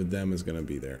I did with them is going to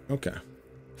be there. Okay.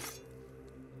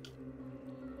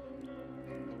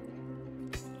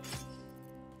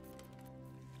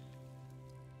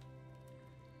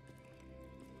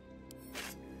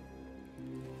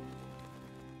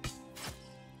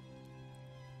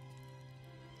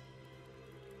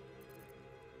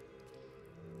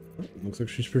 Looks like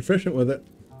she's proficient with it.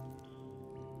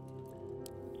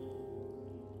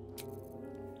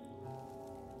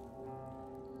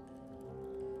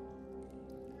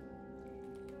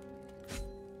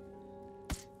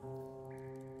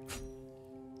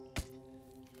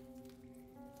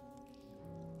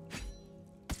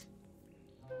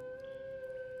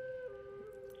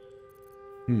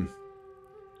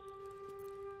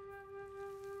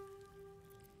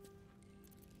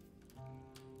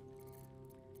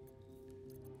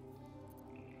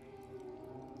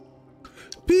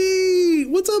 Pete,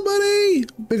 what's up, buddy?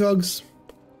 Big hugs.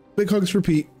 Big hugs for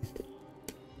Pete.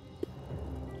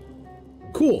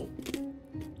 Cool.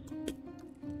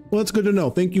 Well, that's good to know.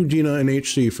 Thank you, Gina and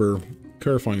HC, for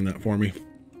clarifying that for me.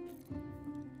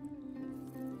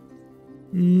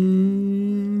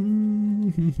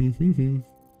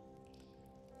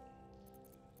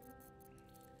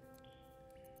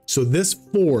 So this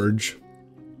forge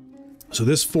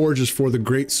is for the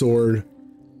great sword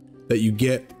that you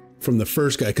get from the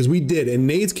first guy, because we did in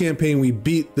Nade's campaign, we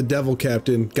beat the devil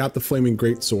captain, got the flaming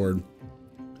great sword.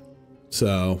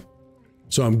 So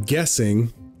I'm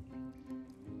guessing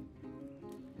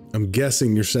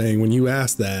you're saying, when you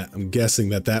asked that, I'm guessing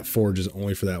that forge is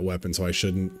only for that weapon, so I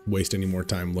shouldn't waste any more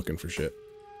time looking for shit.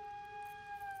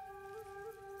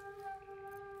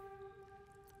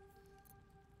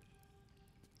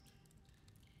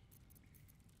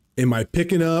 Am I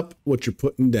picking up what you're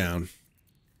putting down?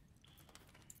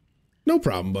 No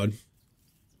problem, bud.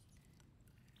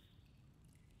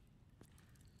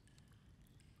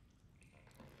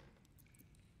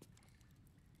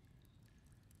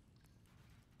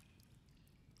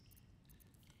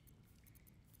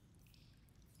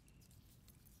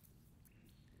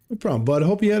 No problem, bud. I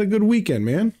hope you had a good weekend,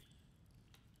 man.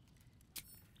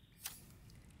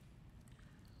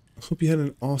 I hope you had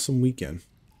an awesome weekend.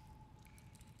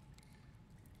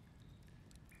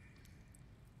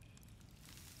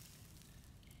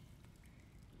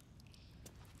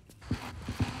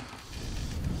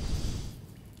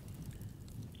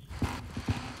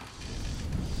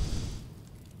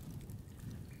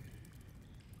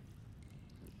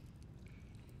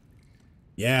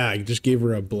 Yeah, I just gave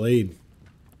her a blade.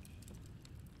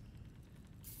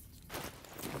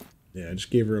 Yeah, I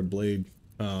just gave her a blade.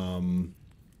 Or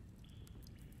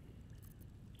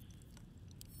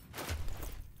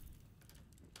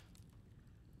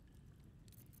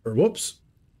whoops.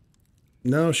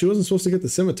 No, she wasn't supposed to get the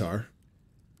scimitar.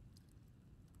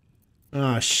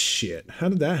 Ah, shit. How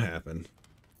did that happen?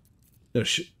 No,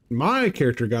 my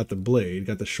character got the blade,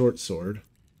 got the short sword.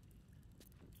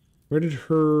 Where did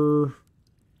her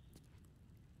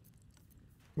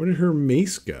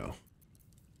mace go?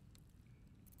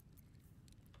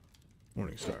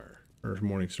 Morningstar. Or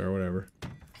Morningstar, whatever.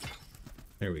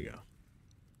 There we go.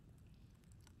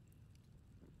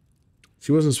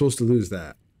 She wasn't supposed to lose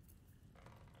that.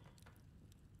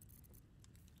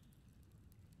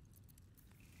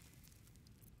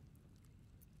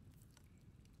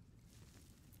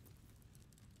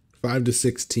 Five to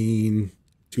 16,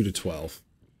 2 to 12.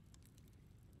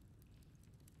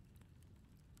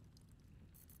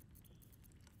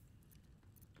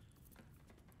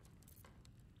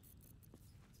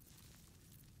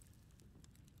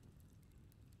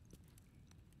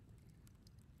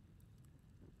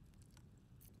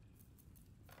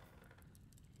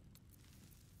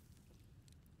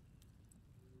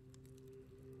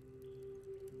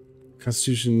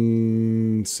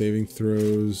 Constitution saving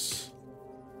throws.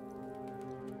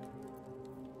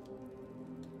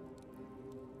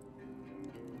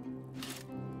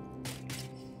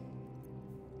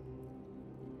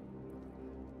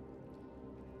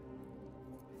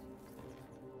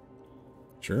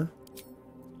 Sure.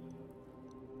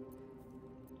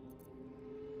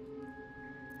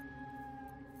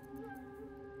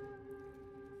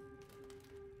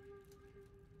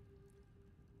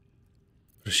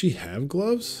 Does she have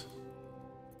gloves?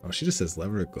 Oh, she just says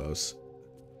lever gloves.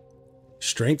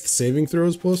 Strength saving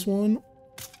throws +1?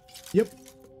 Yep.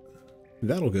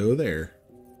 That'll go there.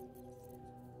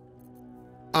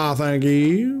 Ah, thank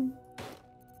you.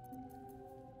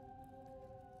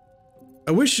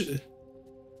 I wish...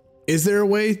 Is there a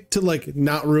way to, like,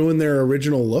 not ruin their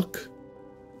original look?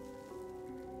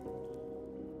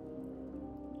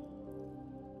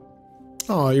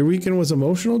 Oh, your weekend was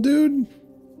emotional, dude?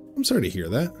 I'm sorry to hear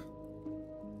that.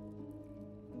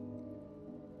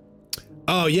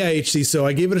 Oh, yeah, HC. So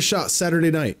I gave it a shot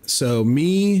Saturday night. So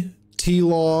me,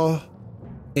 T-Law,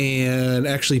 and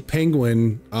actually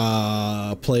Penguin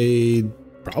played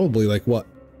probably, like, what,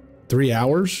 3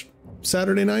 hours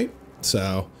Saturday night?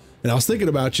 So... And I was thinking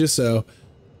about you, so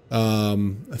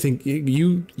I think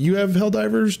you have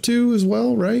Helldivers too as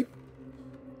well, right?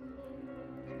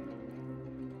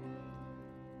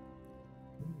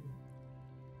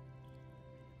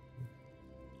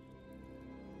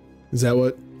 Is that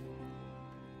what?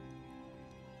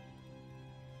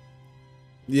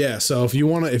 Yeah, so if you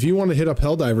wanna hit up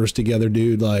Helldivers together,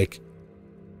 dude, like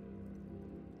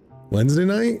Wednesday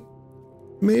night,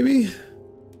 maybe?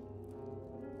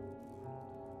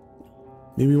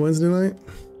 Maybe Wednesday night?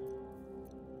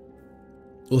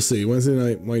 We'll see. Wednesday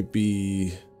night might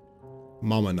be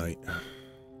Mama night.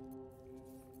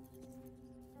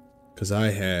 Cause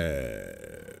I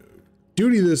have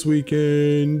duty this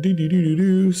weekend.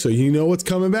 So you know what's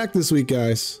coming back this week,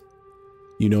 guys.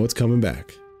 You know what's coming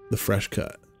back. The fresh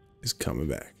cut is coming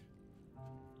back.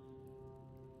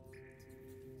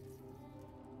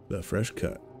 The fresh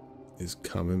cut is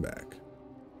coming back.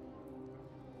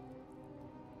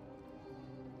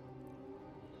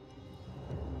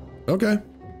 Okay.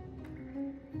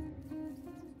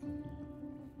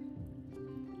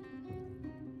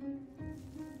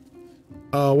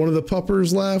 One of the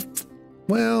puppers left.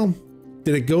 Well,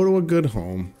 did it go to a good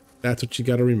home? That's what you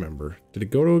got to remember. Did it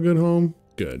go to a good home?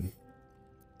 Good.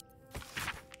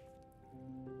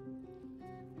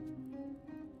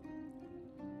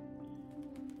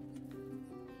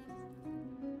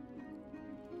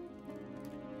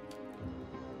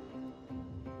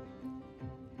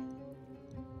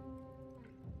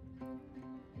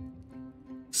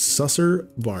 Susser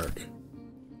bark.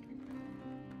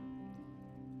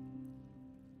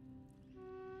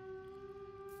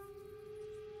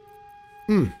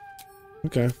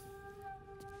 Okay.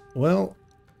 Well,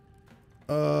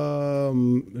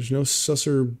 there's no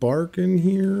susser bark in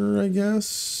here, I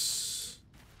guess.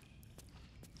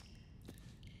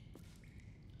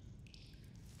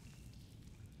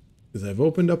 Because I've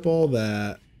opened up all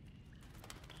that.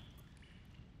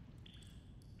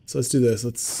 So let's do this.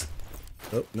 Let's...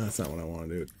 Oh, no, that's not what I want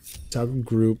to do. Toggle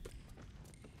group.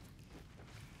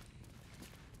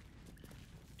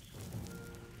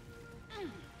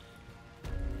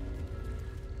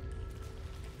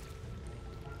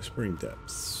 Spring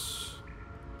depths.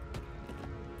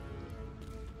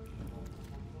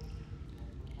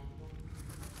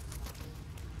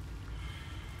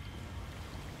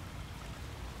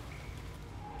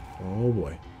 Oh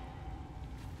boy.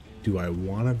 Do I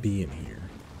want to be in here?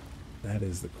 That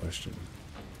is the question.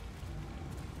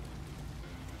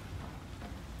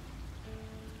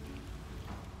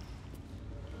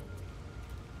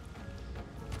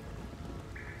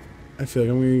 I feel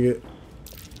like I'm gonna get...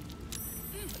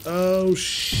 Oh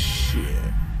shit.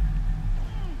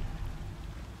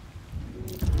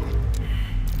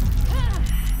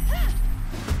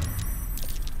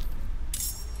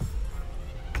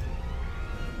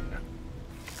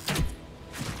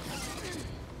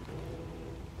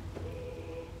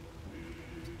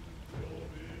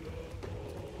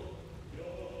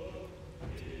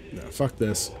 No, fuck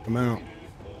this. I'm out.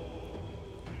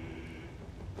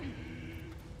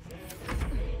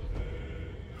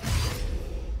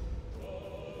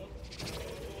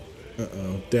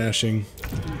 Uh-oh, dashing.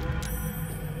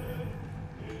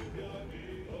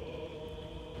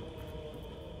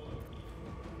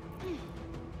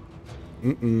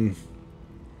 Mm-mm.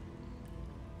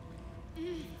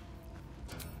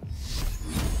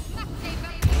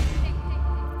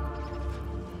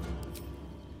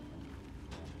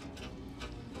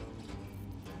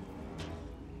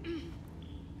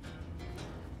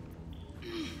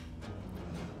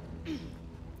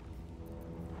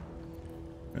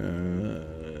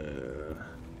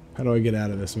 How do I get out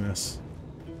of this mess?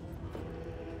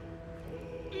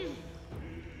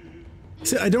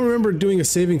 See, I don't remember doing a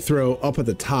saving throw up at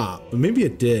the top, but maybe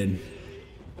it did.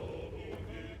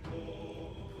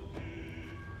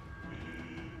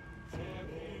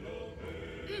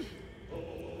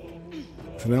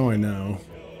 So now I know.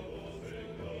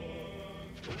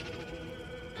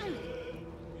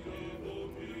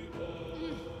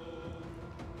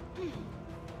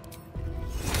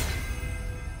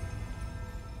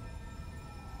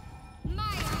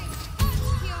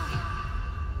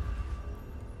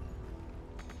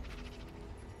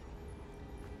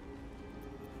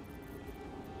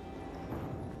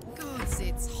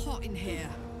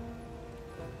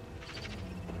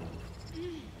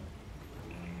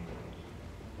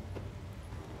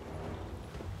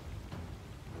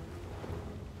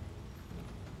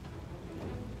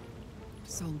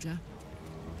 Soldier.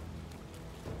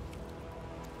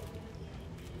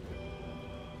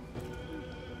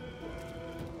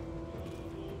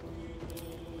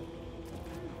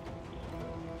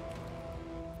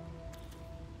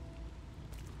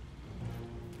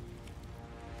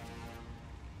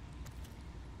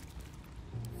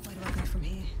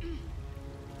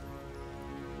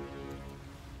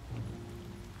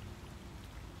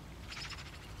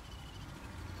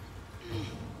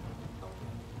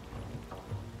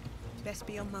 best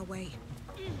be on my way.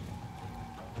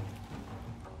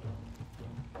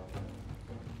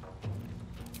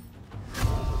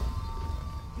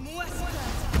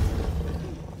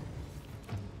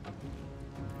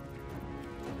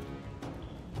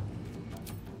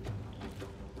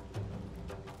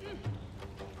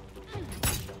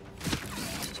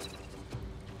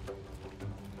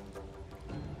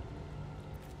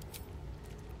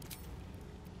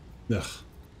 Ugh.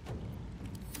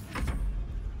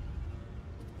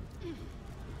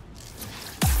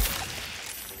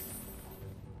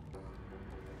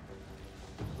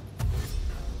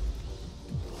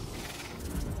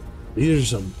 These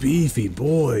are some beefy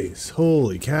boys.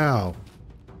 Holy cow.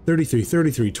 33,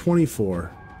 33,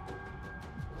 24.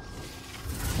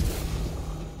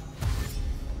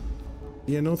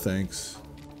 Yeah, no thanks.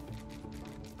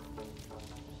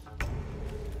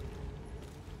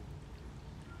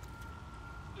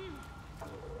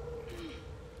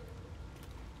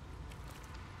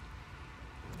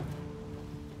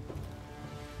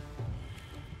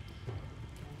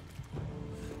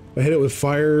 If I hit it with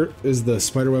fire, is the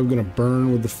spiderweb gonna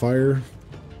burn with the fire?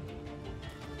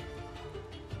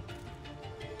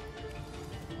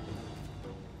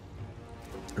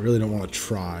 I really don't want to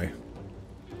try.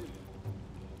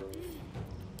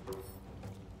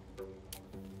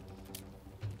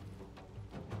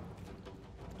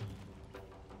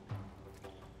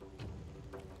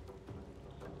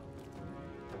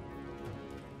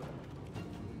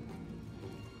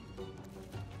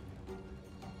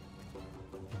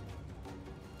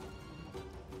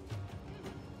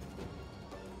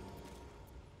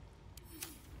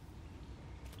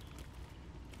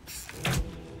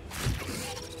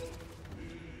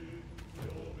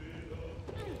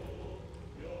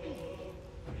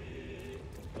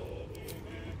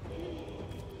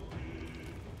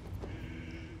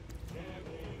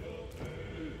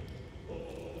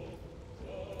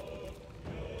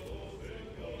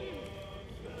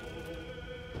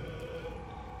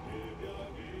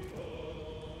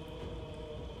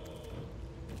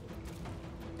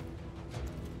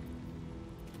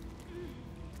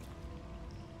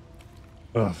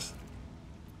 Ugh.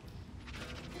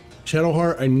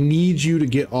 Shadowheart, I need you to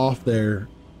get off there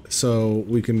so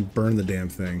we can burn the damn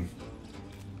thing.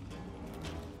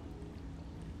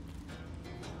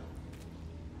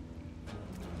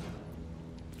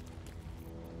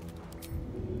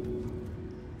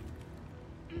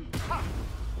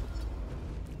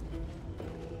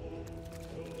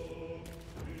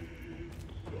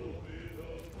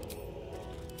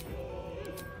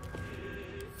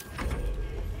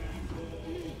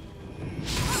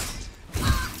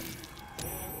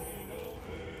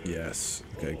 Yes.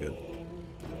 Okay, good.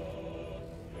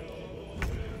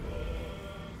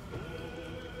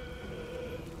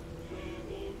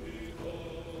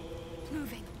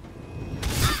 Moving.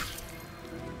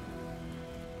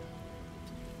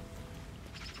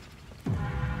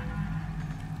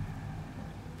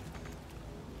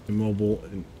 Immobile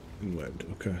and webbed.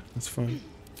 Okay, that's fine.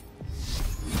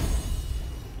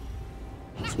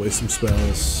 Let's waste some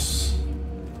spells.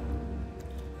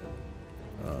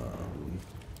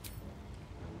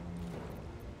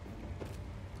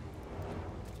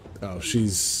 Oh,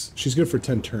 she's good for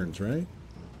 10 turns, right?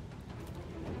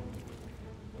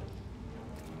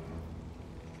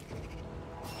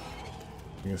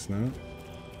 I guess not.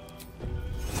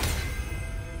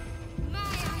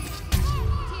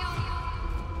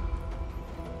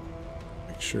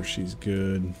 Make sure she's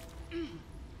good.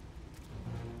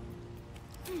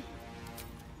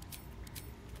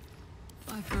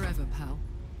 Bye forever, pal.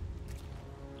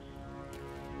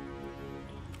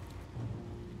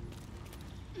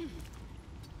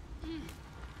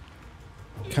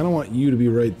 Kind of want you to be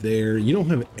right there. You don't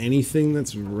have anything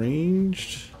that's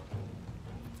ranged.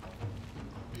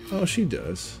 Oh, she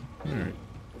does. All right.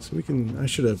 So we can, I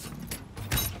should have.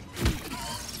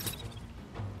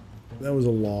 That was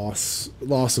a loss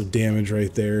of damage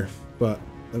right there. But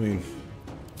I mean,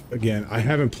 again, I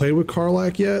haven't played with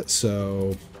Karlach yet,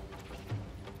 so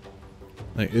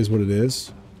like, is what it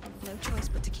is. No choice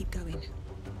but to keep going.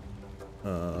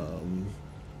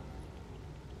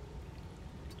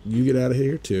 You get out of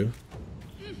here too.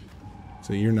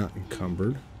 So you're not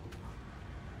encumbered.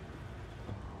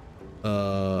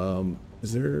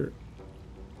 Is there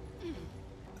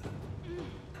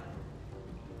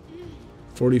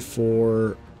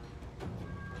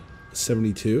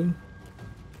 44.72?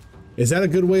 Is that a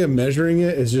good way of measuring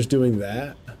it? Is just doing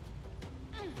that?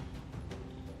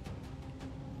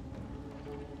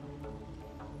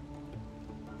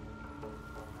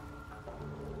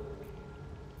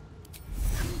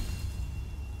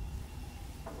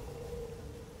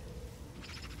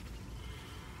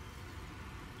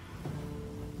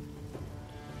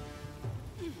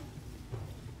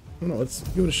 Oh no, let's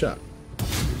give it a shot.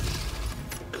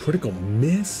 Critical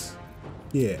miss?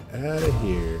 Get out of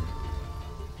here.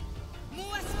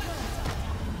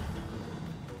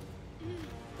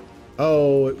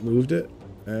 Oh, it moved it?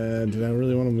 Did I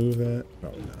really want to move that?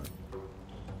 Probably not.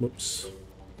 Whoops.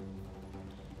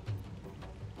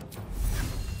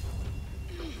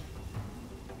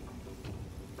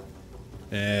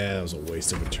 That was a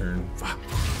waste of a turn. Fuck.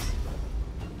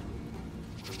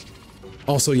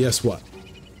 Also, yes, what?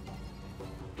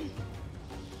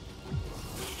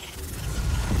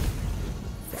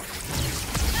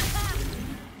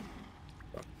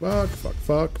 Fuck, fuck,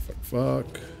 fuck, fuck,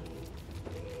 fuck.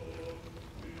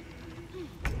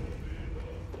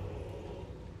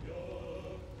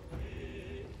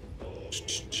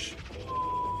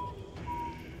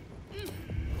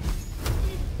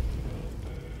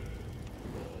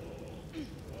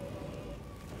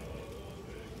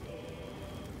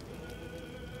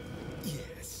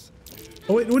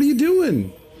 Oh wait, what are you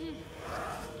doing?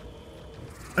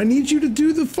 I need you to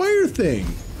do the fire thing.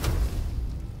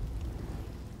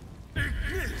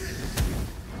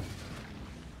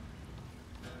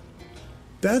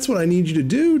 That's what I need you to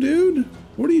do, dude.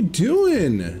 What are you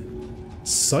doing?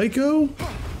 Psycho?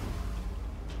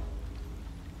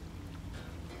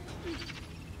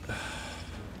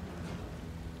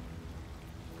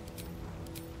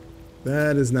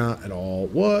 That is not at all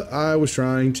what I was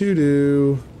trying to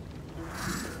do.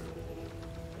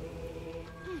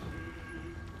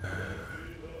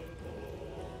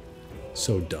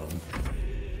 So dumb.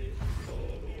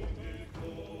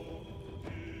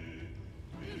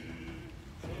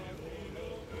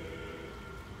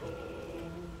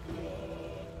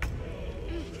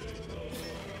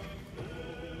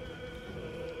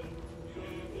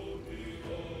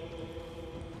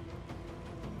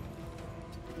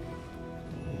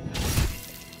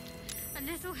 A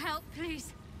little help,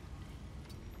 please.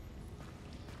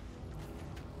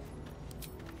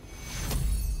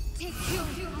 Take your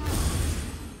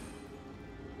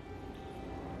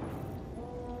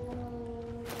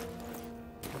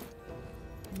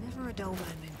Never a dull moment.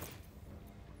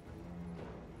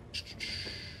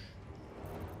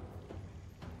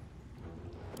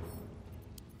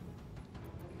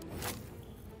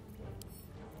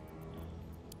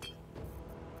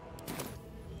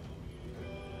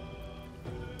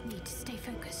 Need to stay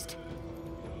focused.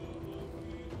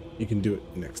 You can do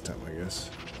it next time, I guess.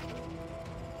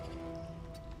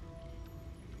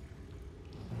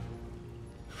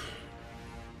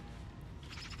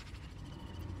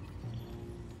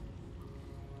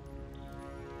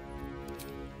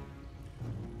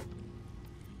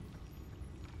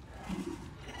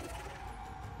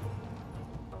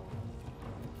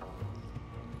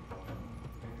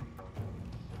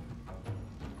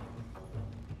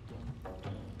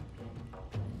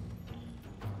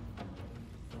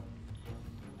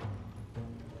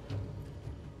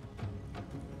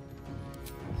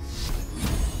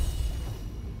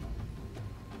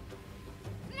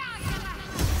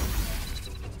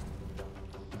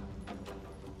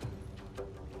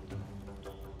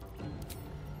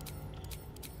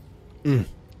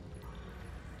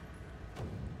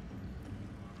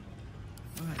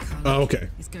 Oh, okay.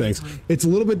 Thanks. It's a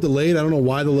little bit delayed. I don't know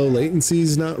why the low latency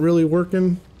is not really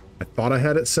working. I thought I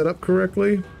had it set up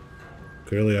correctly.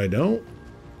 Clearly I don't.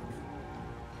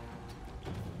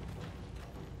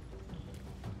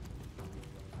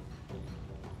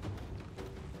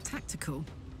 Tactical.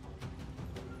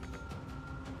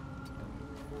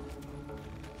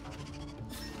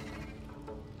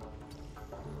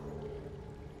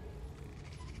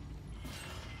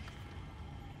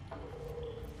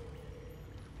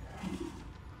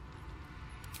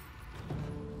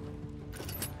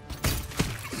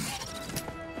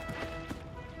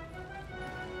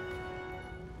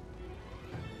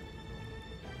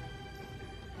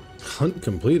 Hunt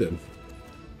completed.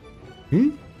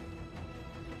 Hmm?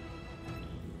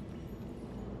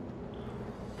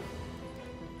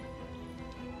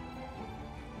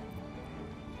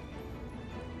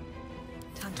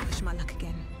 Time to push my luck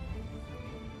again.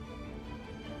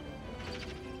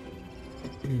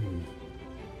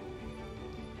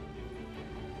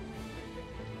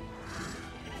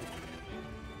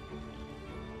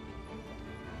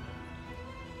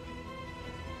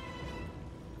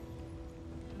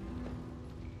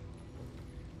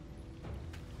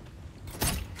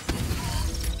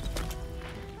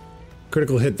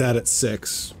 Critical hit that at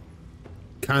 6.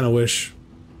 Kinda wish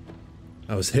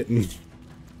I was hitting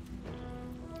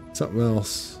something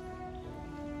else.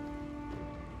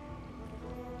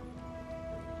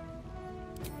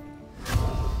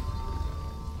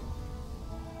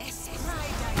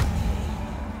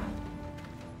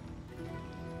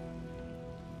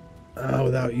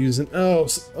 without using. Oh,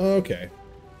 okay.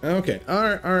 Okay. All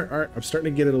right. All right. All right. I'm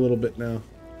starting to get it a little bit now.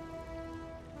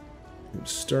 I'm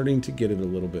starting to get it a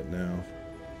little bit now.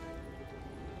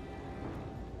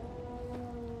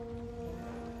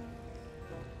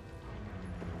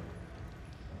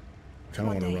 Kind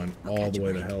of want to run all the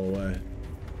way the hell away.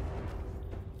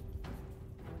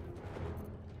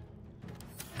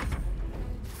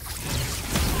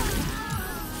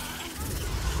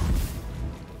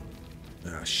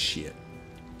 Ah, shit.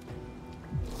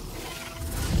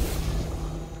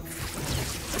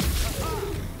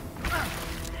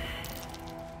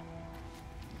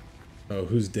 Oh,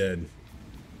 who's dead?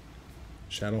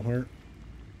 Shadowheart?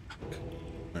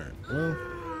 Alright, well.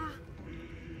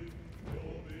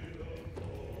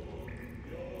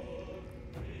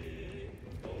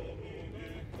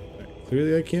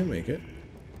 Clearly I can't make it.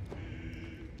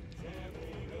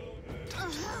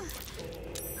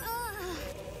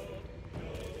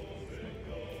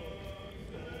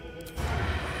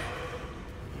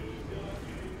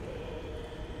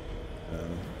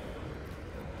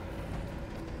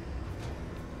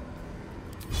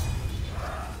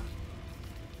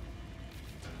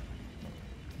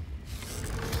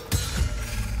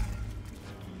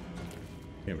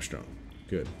 Hammer strong.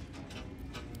 Good.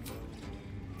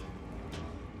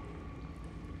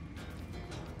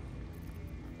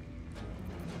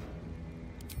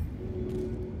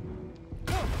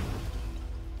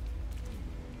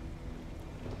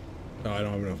 Oh, I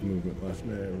don't have enough movement left.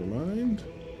 Never mind.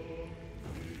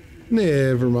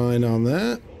 Never mind on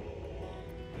that.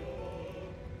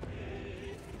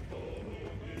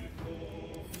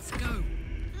 Let's go.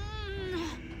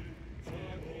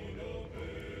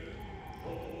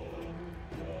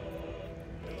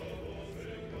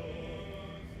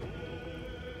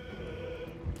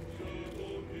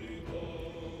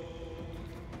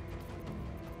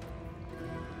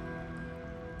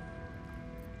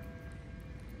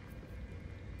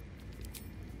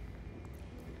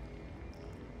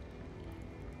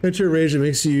 Picture rage that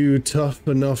makes you tough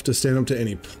enough to stand up to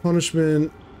any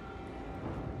punishment.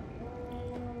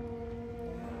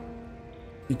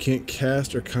 You can't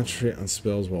cast or concentrate on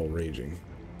spells while raging.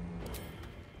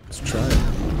 Let's try it.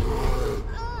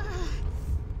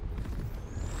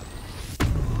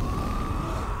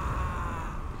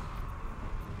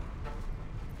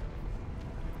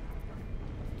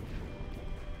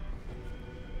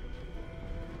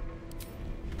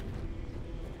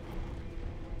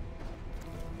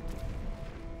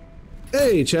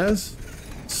 Hey, Chaz.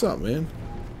 What's up, man?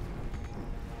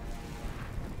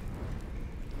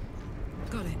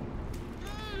 Got it.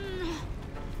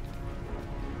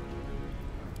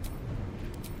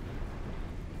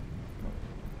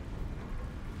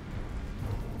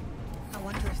 I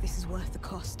wonder if this is worth the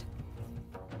cost.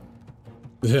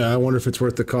 Yeah, I wonder if it's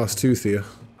worth the cost too, Thea.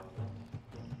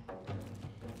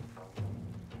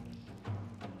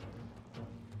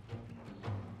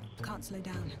 Can't slow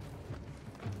down.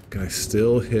 Can I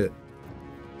still hit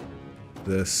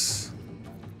this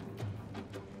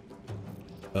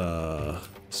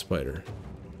spider?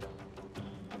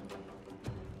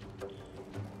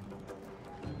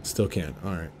 Still can.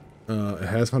 All right. It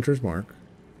has Hunter's Mark.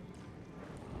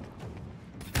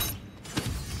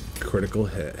 Critical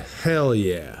hit. Hell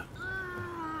yeah.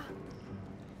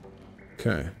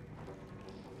 Okay.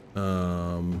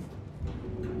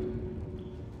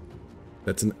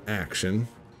 That's an action.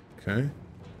 Okay.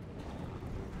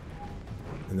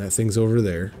 And that thing's over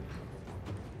there.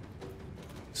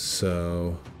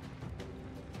 So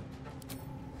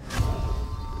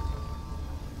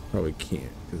probably can't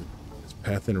because it's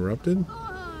path interrupted.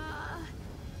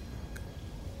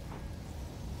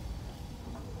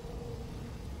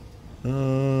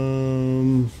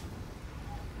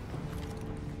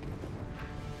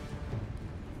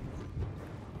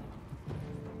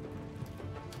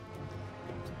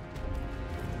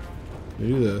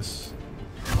 Do this.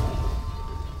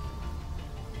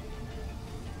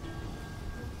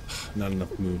 Not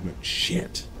enough movement.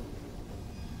 Shit.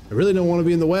 I really don't want to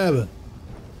be in the web.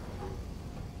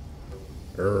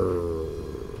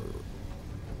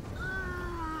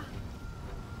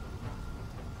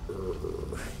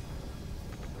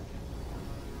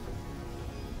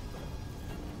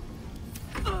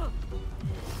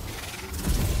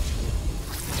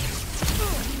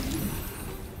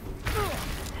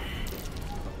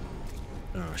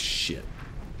 Oh shit.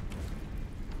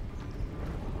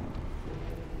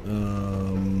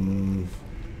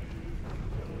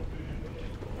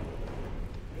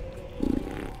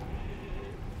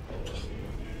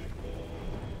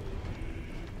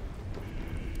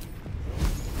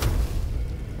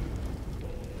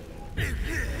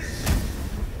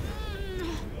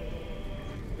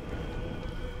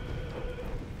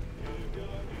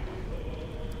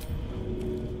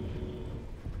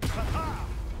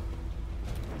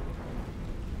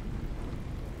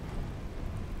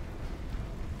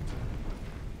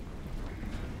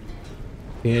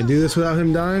 Can't do this without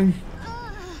him dying.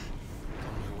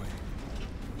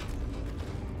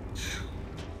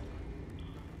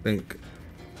 Thank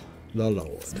the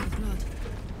Lord. Smell blood.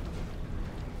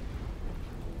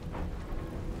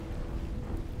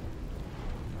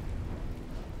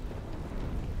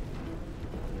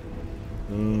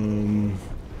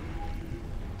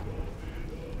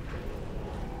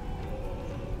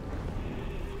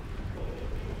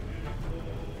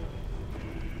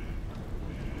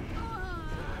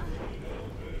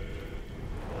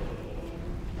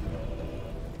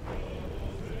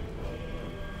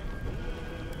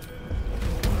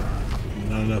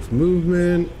 Not enough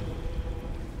movement.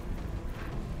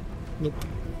 Nope.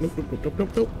 Nope, nope, nope, nope, nope,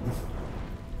 nope.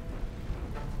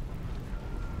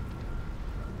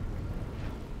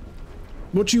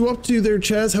 What you up to there,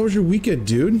 Chaz? How was your weekend,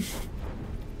 dude?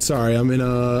 Sorry, I'm in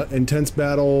a intense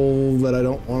battle that I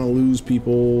don't want to lose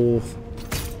people.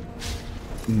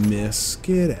 Miss,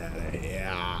 get out of here.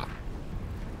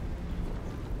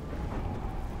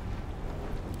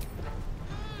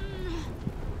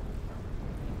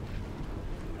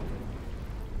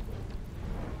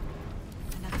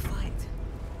 Another fight.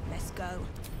 Let's go.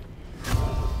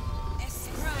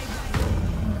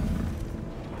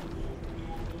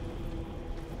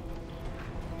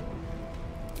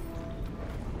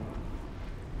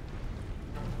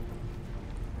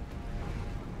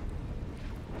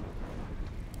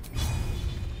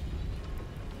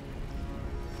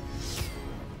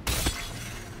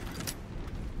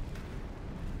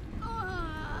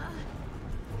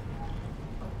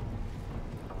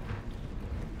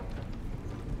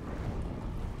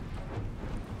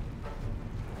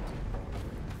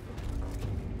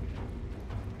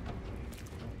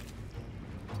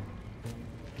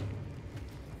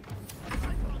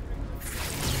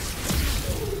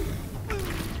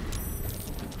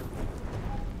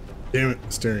 Damn it,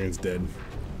 Asterian's dead.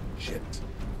 Shit.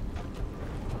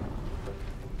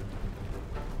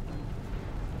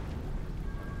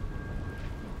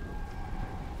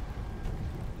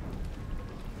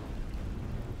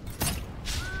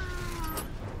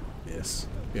 Yes.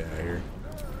 Get out of here.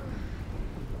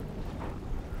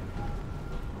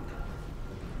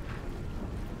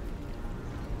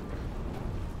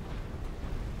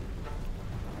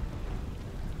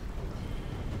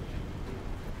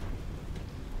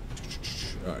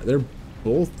 Alright, they're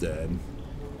both dead.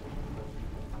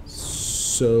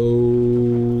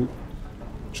 So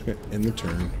just gonna end the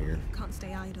turn here. Can't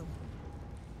stay idle.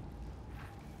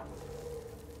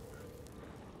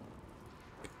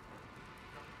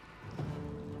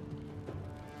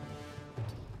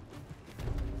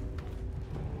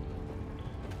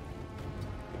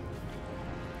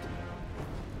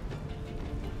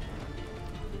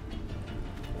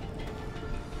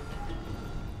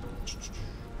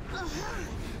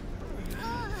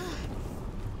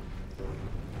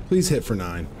 Please hit for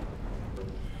 9.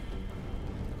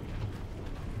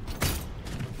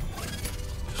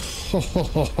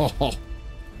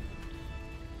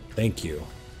 Thank you.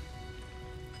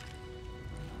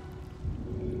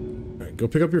 Alright, go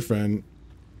pick up your friend.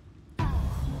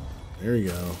 There you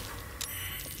go.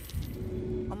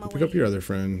 On my Pick way. up your other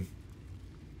friend.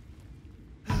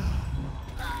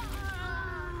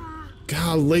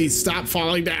 Golly, stop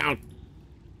falling down!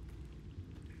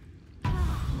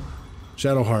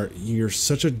 Shadowheart, you're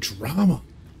such a drama.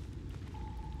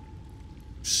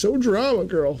 So drama,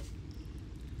 girl.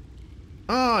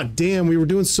 Ah, damn, we were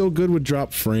doing so good with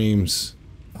drop frames.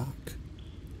 Fuck.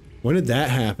 When did that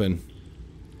happen?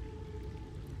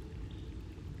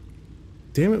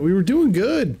 Damn it, we were doing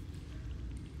good.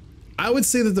 I would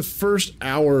say that the first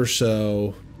hour or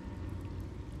so...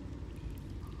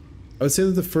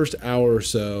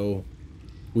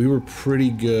 we were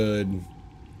pretty good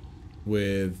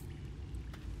with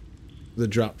the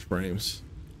drop frames.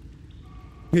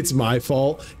 It's my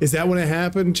fault. Is that when it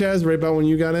happened, Chaz? Right about when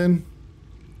you got in?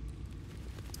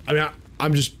 I mean,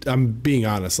 I'm being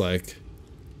honest, like...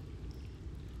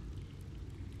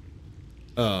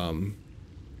 I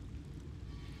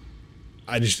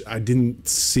didn't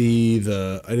see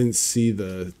the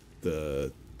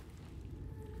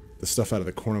stuff out of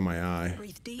the corner of my eye.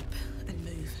 Breathe deep and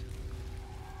move.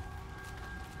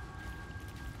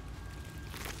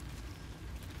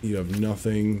 You have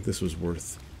nothing. This was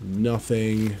worth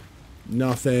nothing.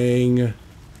 Nothing. No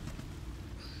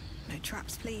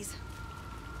traps, please.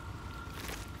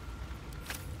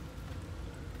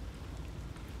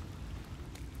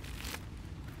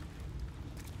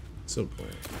 So glad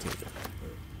to take it.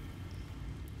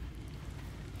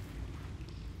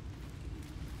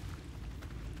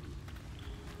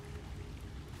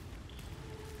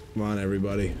 Come on,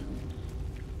 everybody.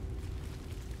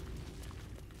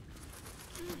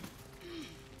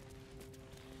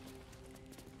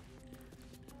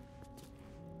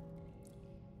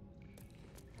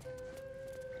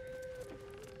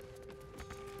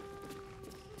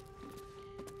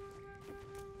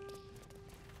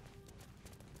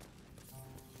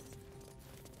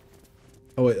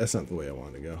 Oh wait, that's not the way I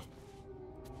wanted to go.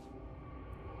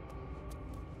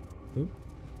 Oop.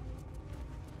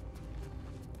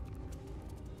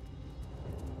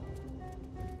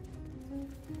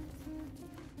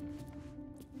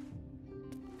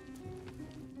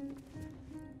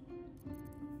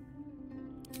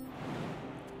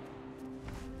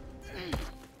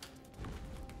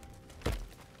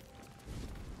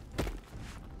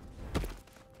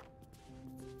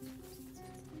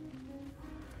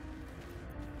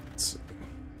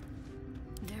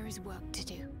 There is work to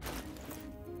do.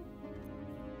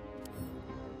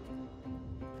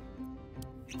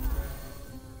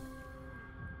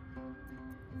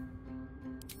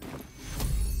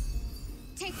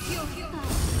 Take your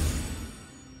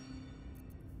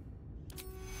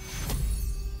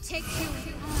Take your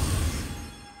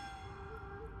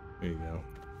There you go.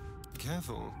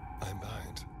 Careful, I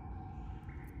bite.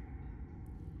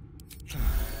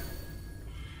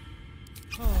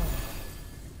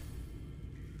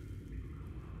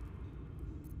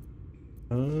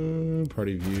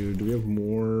 Party view. Do we have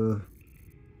more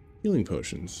healing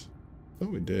potions? I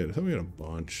thought we did. I thought we had a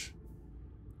bunch.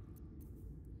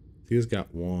 Thia's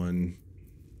got one.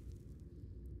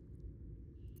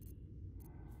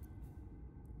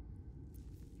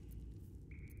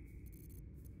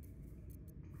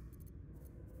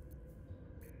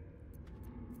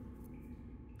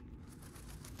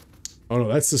 Oh no,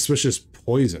 that's suspicious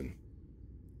poison.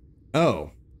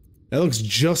 Oh, that looks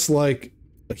just like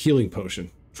a healing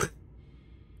potion.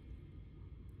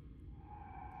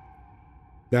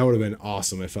 That would have been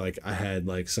awesome if like I had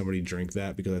like somebody drink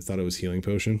that because I thought it was healing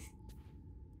potion.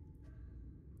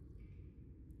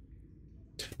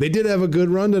 They did have a good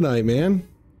run tonight, man.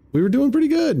 We were doing pretty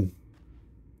good.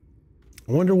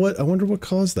 I wonder what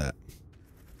caused that.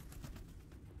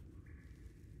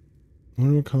 I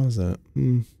wonder what caused that.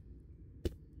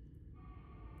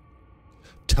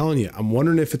 Telling you, I'm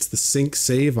wondering if it's the sync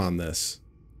save on this.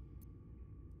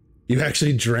 You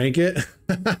actually drank it?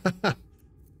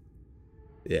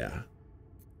 Yeah.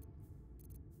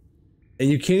 And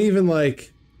you can't even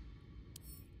like...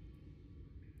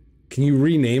 Can you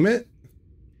rename it?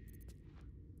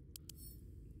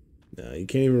 No, you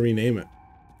can't even rename it.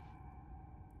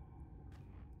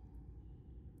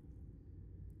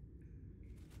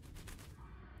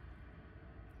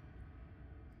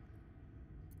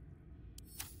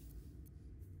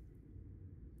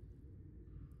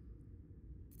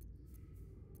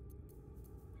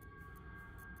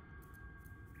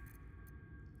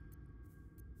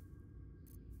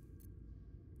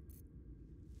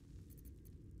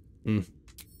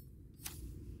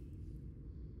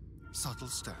 Subtle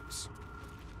steps.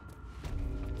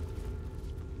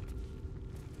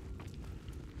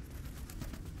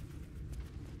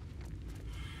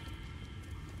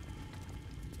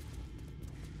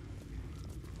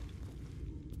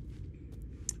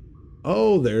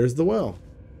 Oh, there's the well.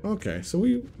 Okay, so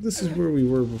this is where we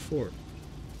were before.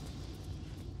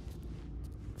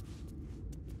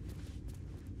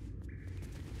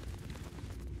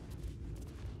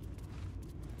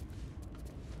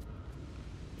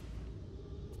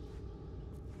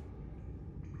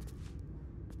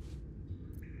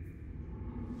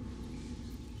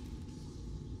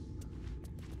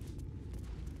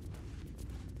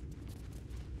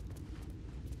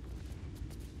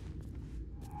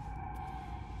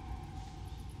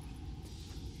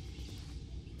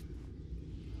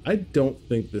 I don't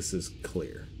think this is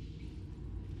clear.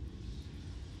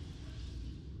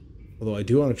 Although I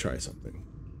do want to try something.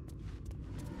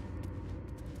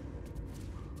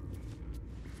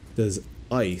 Does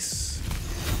ice...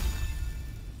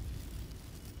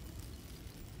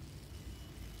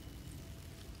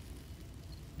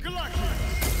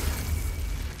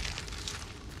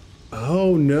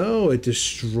 Oh no, it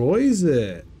destroys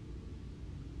it.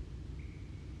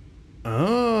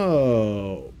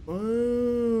 Oh.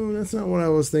 Oh, that's not what I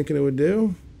was thinking it would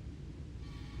do.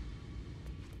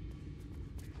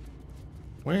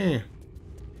 Wah.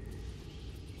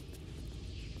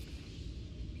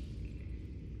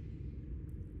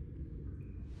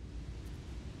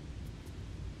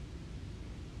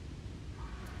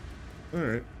 All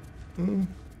right.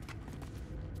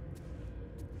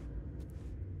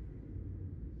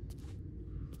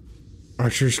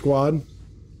 Archer squad.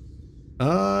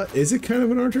 Is it kind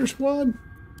of an archer squad?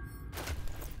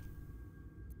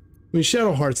 I mean,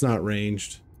 Shadowheart's not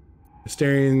ranged.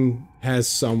 Astarion has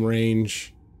some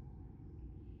range.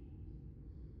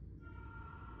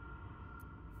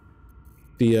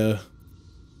 Thia.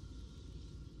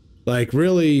 Like,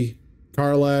 really,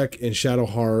 Karlach and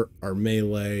Shadowheart are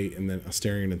melee, and then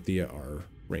Astarion and Thia are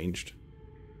ranged.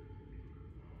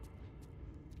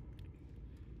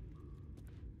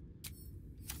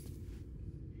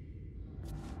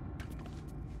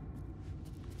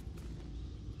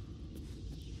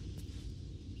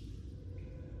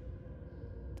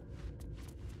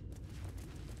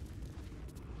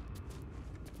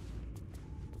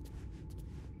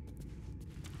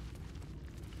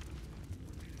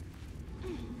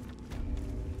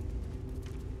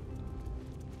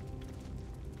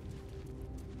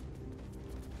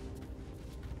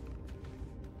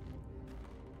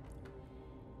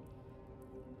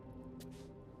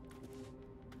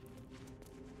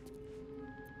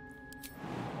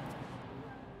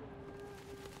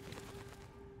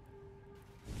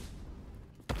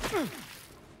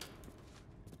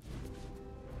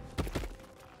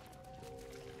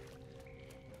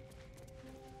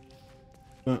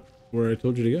 Not where I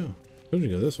told you to go. I told you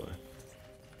to go this way.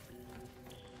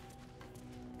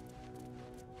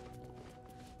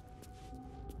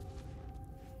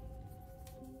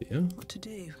 Yeah. What to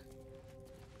do?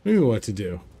 Maybe what to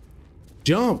do.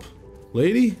 Jump,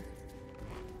 lady.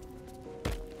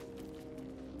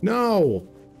 No.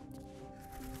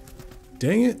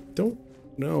 Dang it. Don't.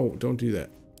 No, don't do that.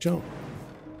 Jump.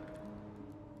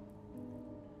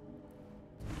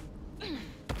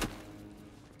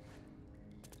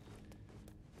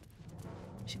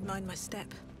 Should mind my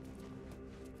step.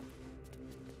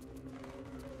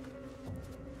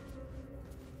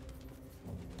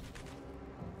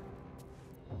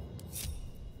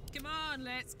 Come on,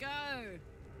 let's go.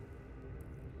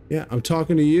 Yeah, I'm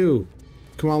talking to you.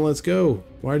 Come on, let's go.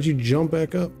 Why did you jump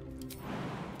back up?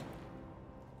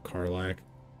 Carlac.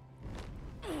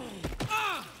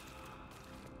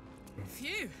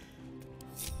 Phew.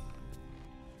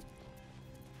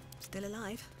 Still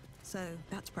alive, so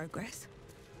that's progress.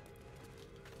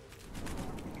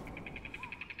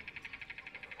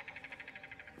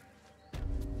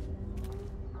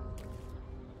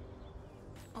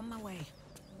 On my way.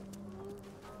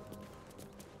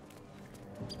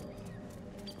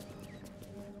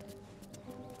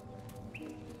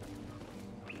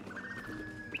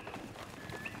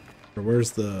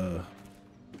 Where's the...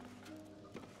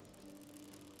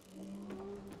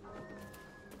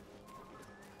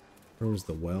 Where was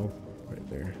the well? Right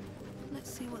there.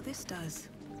 Let's see what this does.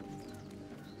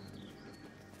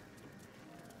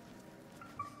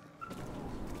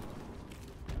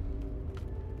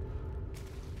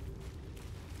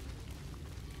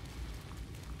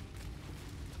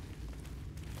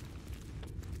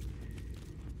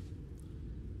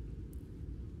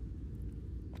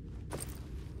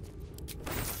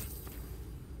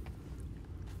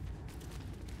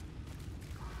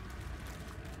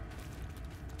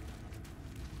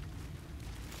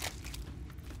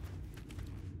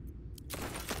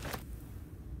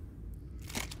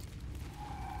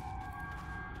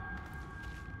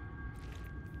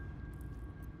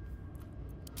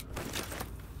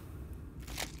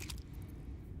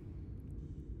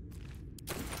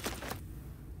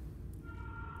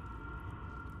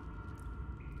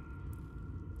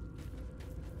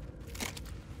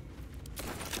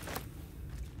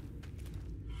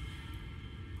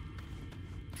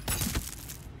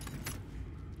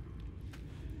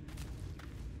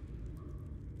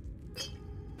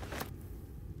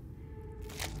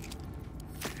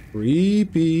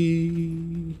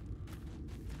 Creepy.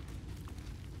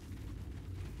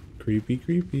 Creepy,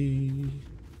 creepy.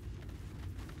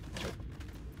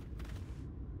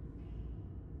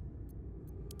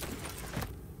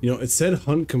 You know, it said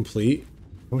hunt complete.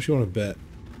 How much you want to bet?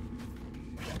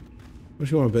 How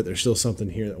much you want to bet there's still something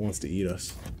here that wants to eat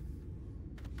us?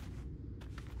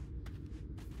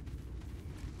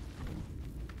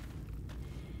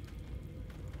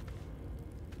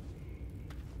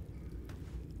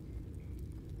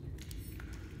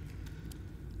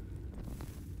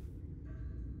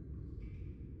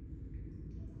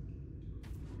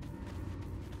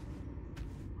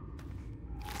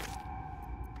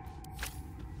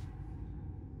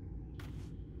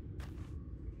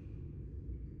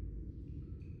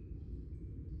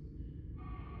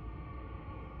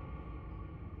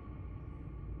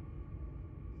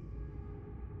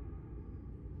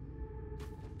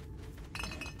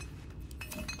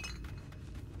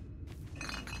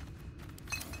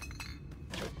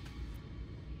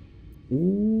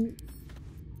 Ooh.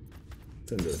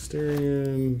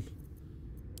 Tendosterium.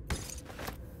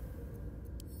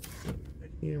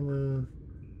 Hammer.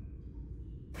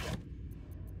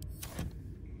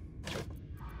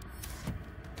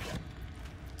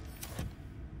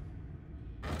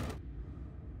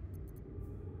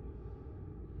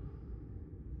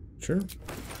 Sure.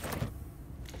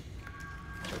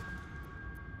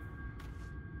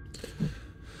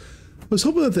 I was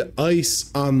hoping that the ice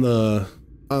on the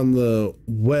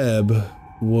web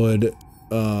would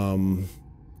I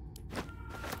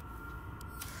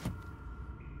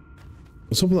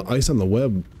was hoping the ice on the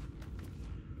web.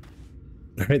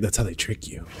 Alright, that's how they trick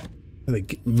you. How they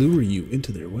lure you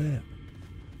into their web.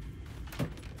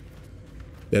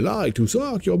 They like to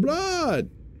suck your blood.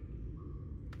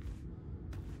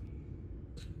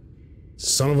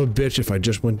 Son of a bitch, if I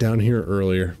just went down here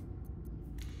earlier.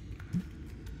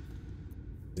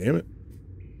 Damn it.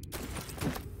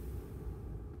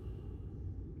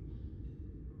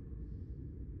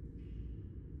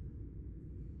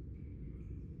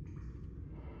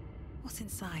 What's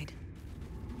inside?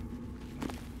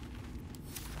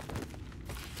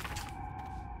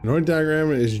 An order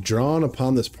diagram is drawn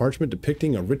upon this parchment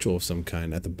depicting a ritual of some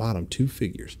kind. At the bottom, 2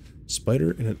 figures, spider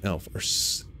and an elf, are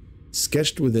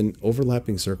sketched within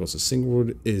overlapping circles. A single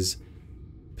word is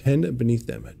penned beneath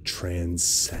them.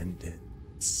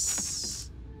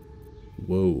 Transcendence.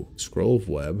 Whoa. Scroll of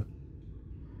web.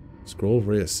 Scroll of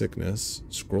ray of sickness.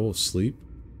 Scroll of sleep.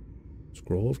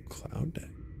 Scroll of cloud deck.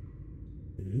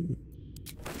 Ooh.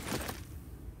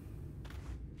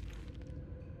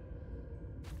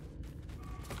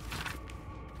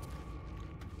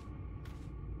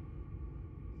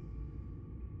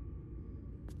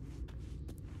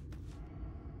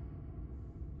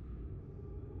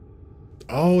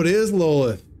 Oh, it is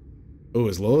Lolith. Oh,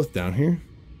 is Lolith down here?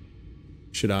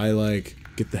 Should I, like,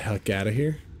 get the heck out of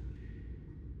here?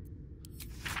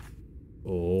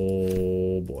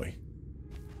 Oh, boy.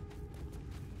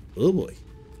 Oh, boy.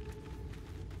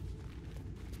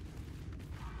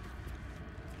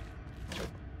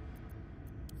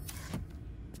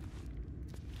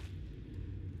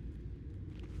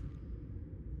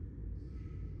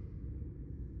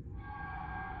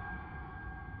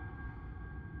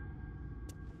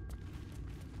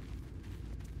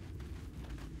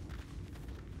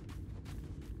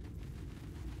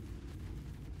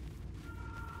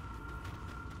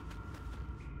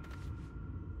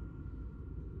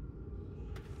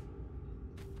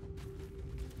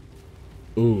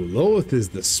 Ooh, Lolith is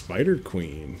the Spider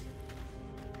Queen.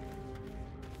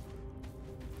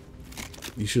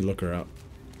 You should look her up.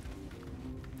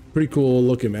 Pretty cool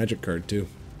looking magic card too.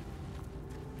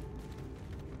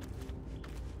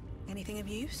 Anything of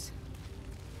use?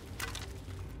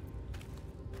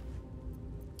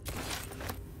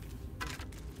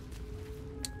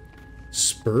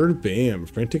 Spurred Bam,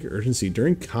 frantic urgency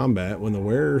during combat. When the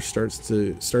wearer starts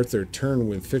their turn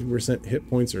with 50% hit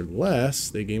points or less,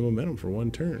 they gain momentum for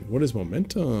 1 turn. What is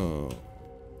momentum?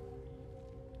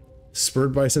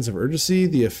 Spurred by a sense of urgency,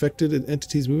 the affected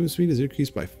entity's movement speed is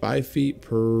increased by 5 feet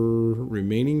per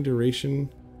remaining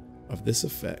duration of this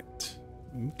effect.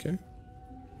 Okay.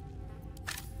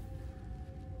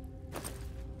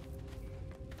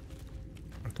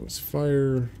 Alchemist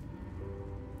fire.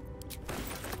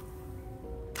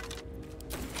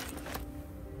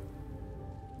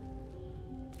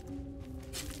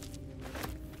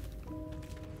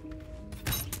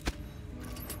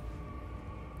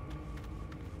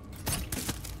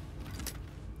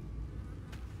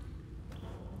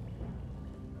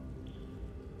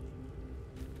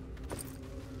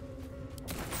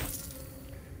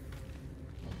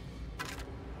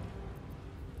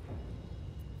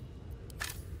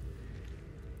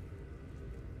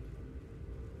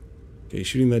 Okay,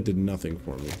 shooting that did nothing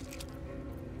for me.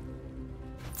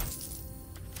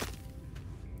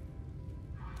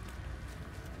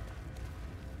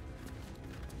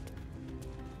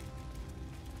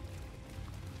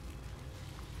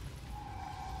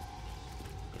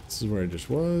 This is where I just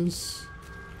was.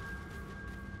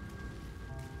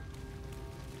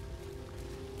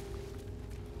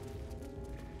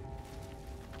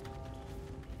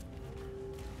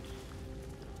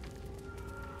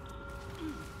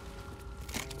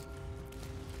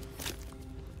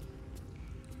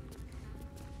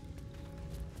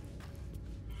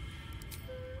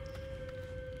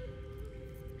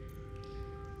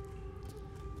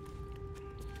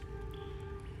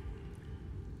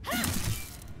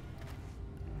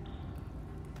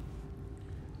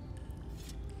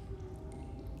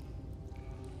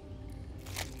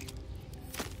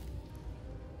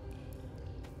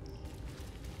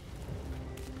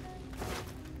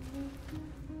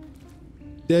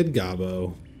 Dead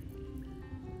Gobbo.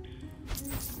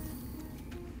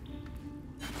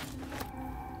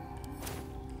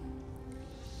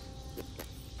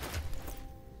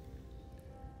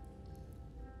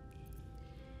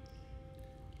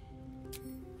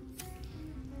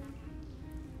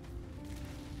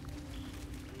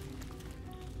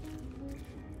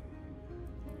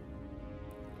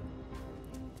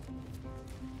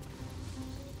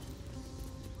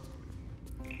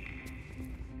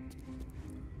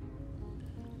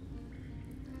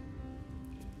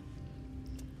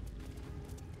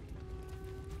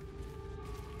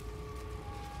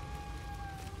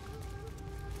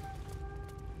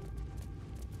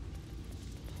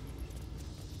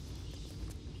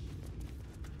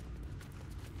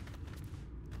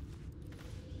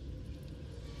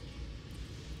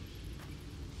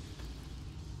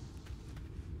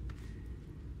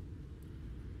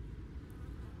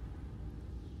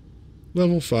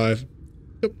 Level 5.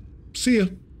 Yep. See ya.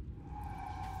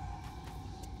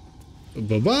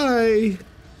 Bye-bye.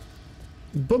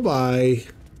 Bye-bye.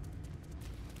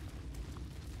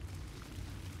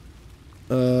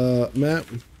 Map.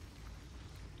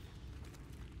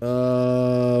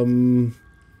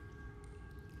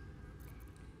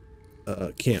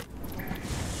 Camp.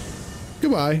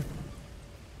 Goodbye.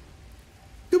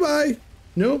 Goodbye.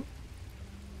 Nope.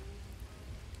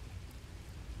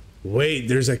 Wait,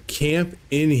 there's a camp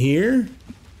in here?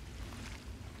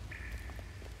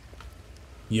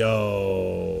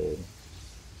 Yo.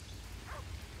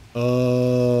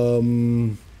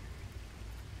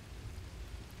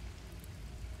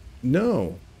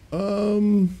 No.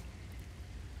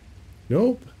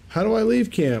 Nope. How do I leave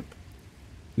camp?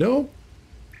 Nope.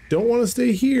 Don't want to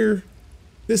stay here.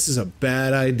 This is a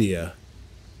bad idea.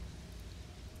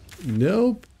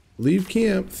 Nope. Leave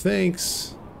camp.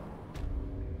 Thanks.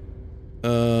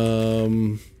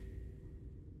 Nope.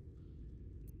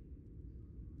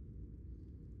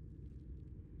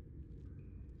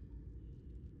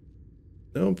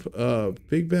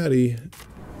 Big baddie.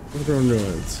 Overgrown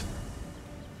ruins.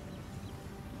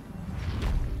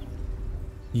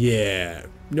 Yeah.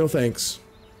 No thanks.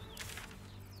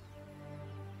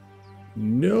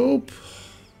 Nope.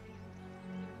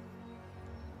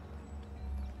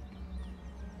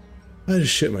 I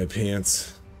just shit my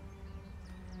pants.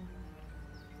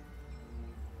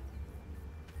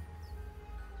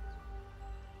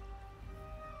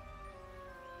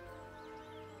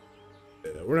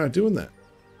 We're not doing that.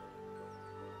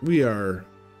 We are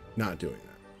not doing that.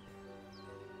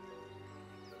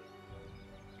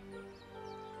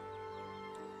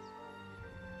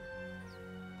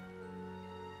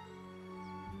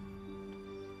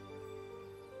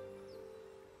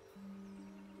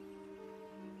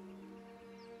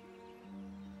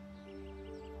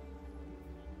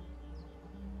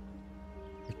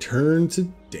 Return to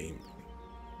Damon.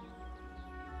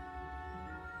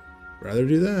 Rather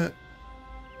do that.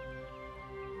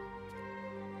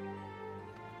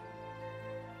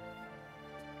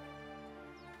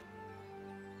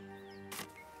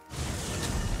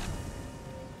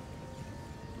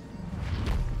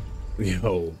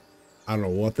 Yo, I don't know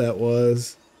what that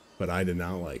was, but I did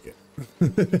not like it.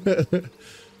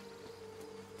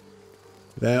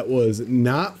 That was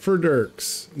not for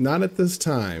Derks. Not at this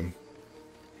time.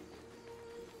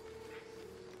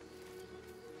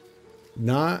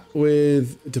 Not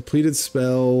with depleted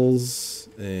spells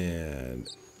and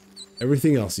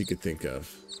everything else you could think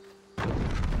of.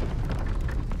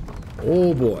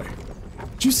 Oh boy.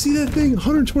 Did you see that thing?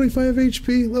 125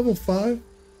 HP, level 5?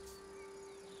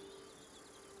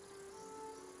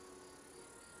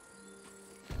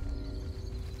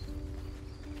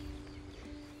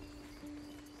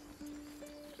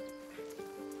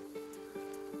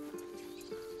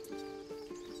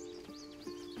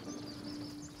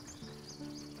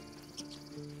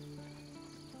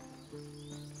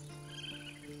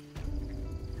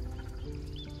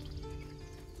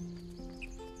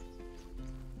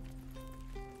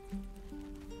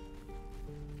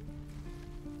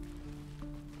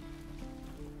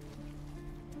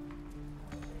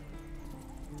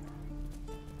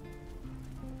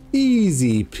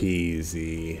 Easy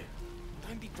peasy.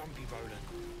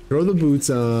 Throw the boots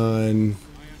on.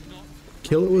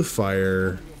 Kill it with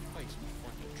fire.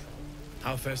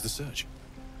 How fares the search?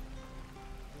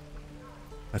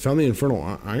 I found the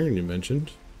infernal iron you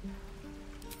mentioned.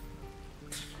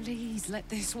 Please let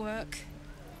this work.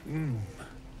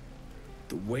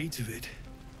 The weight of it.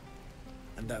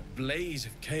 And that blaze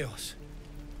of chaos.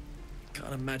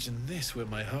 Can't imagine this where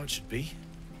my heart should be.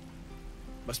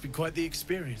 Must be quite the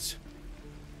experience.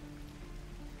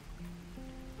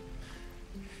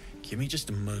 Give me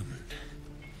just a moment.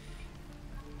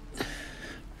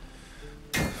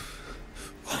 And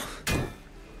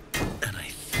I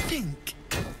think...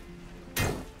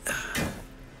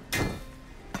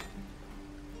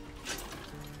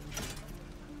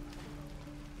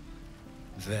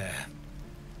 There.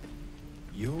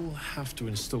 You'll have to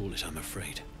install it, I'm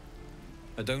afraid.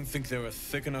 I don't think there are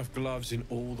thick enough gloves in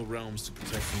all the realms to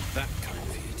protect from that kind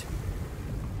of heat.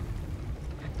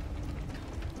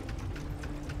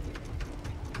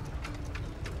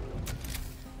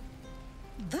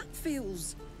 That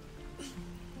feels...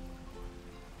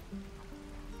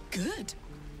 good.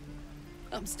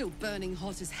 I'm still burning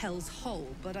hot as hell's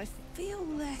hole, but I feel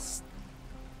less...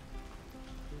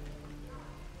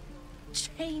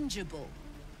 changeable.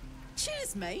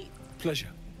 Cheers, mate. Pleasure.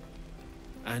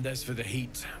 And as for the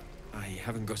heat, I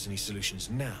haven't got any solutions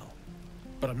now,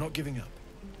 but I'm not giving up.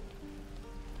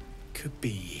 Could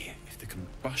be if the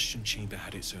combustion chamber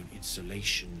had its own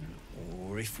insulation,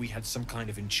 or if we had some kind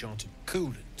of enchanted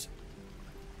coolant.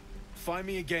 Find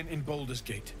me again in Baldur's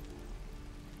Gate.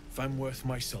 If I'm worth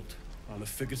my salt, I'll have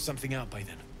figured something out by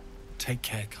then. Take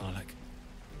care, Karlach.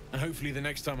 And hopefully the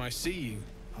next time I see you,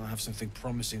 I'll have something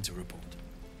promising to report.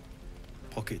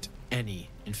 Pocket any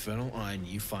infernal iron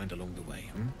you find along the way,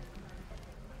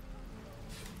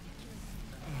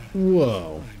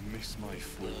 Whoa. I miss my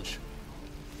forge.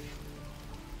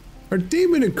 Are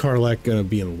Damon and Karlak gonna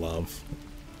be in love?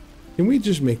 Can we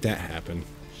just make that happen?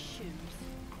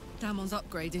 Damon's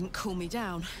upgrade didn't cool me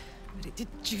down, but it did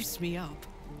juice me up.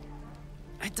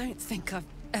 I don't think I've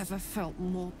ever felt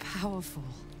more powerful.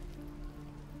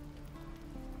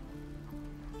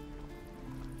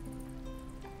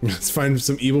 Let's find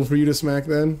some evil for you to smack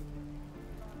then.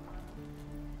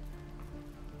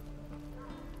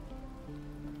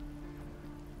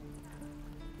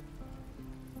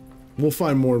 We'll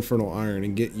find more infernal iron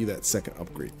and get you that second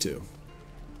upgrade too.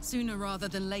 Sooner rather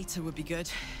than later would be good.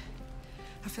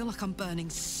 I feel like I'm burning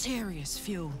serious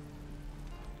fuel.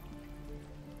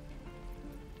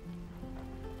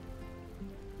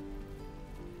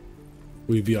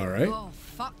 We'd be alright. Oh,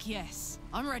 fuck yes.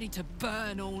 I'm ready to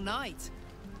burn all night.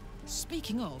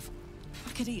 Speaking of,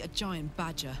 I could eat a giant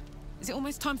badger. Is it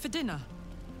almost time for dinner?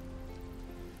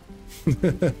 Alright.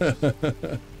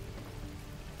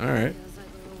 Feels like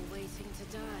we're all waiting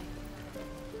to die.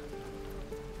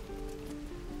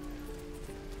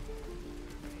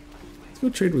 Let's go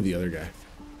trade with the other guy. Is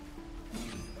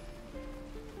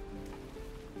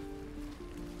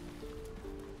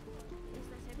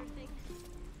that everything?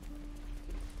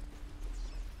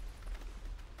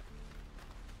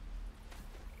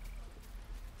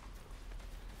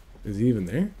 Is he even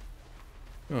there?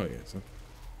 Oh, yes.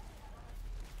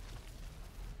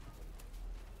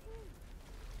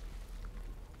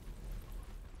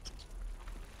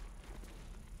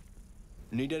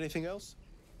 Need anything else?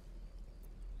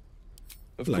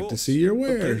 Of I'd like to course, see your but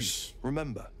please, wares.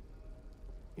 remember,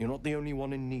 you're not the only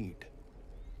one in need.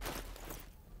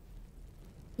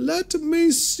 Let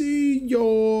me see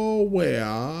your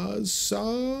wares,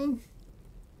 sir.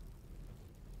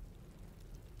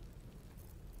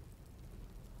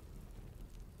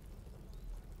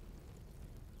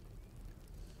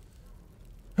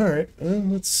 Alright,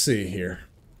 let's see here.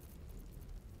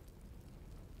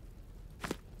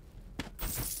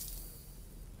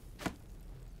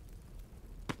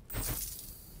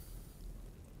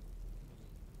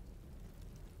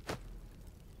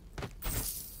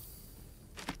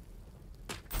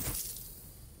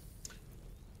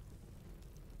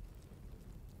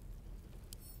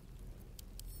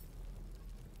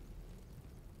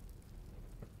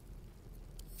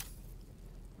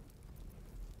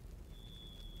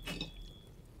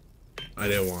 I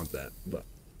didn't want that, but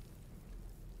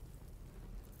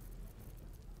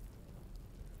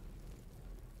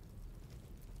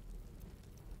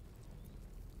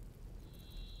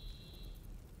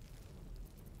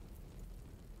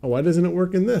oh, why doesn't it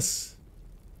work in this?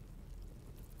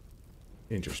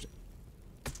 Interesting.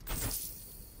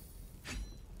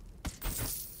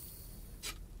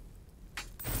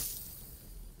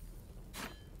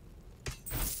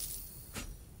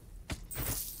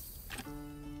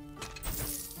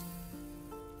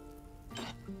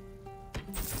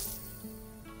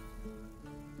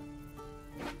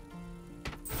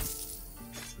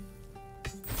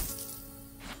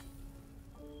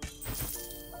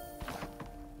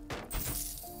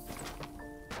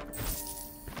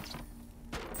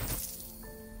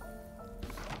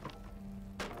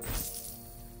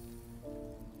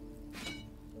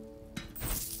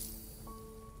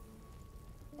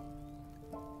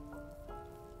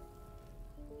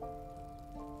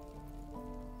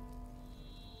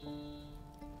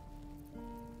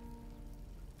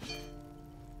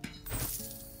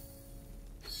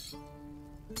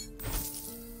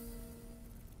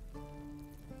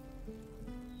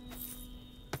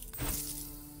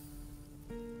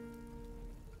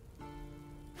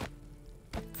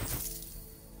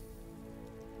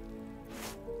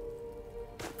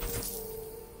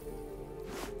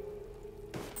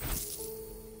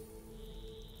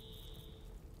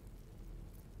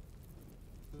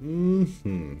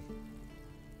 Mm-hmm.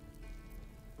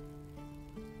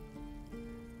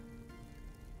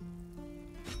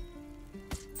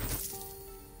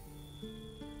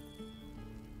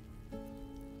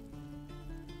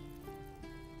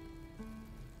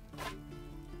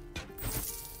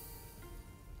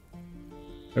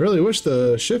 I really wish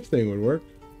the shift thing would work.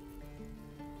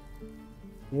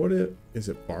 What is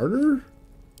it barter?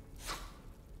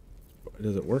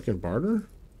 Does it work in barter?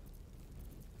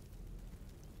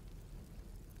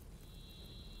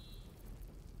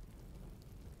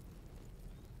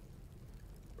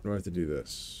 Or do I have to do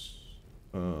this?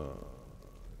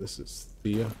 This is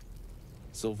Thea.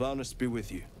 Sylvanus be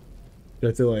with you. Do I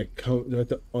have to like do I have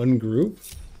to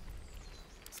ungroup?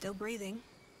 Still breathing,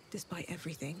 despite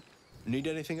everything. Need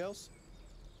anything else?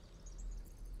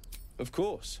 Of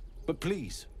course. But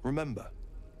please, remember,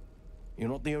 you're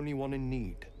not the only one in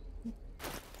need.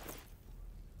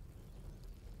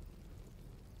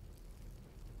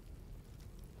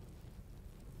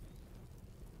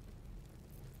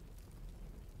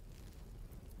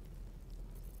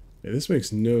 Yeah, this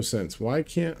makes no sense. Why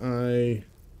can't I...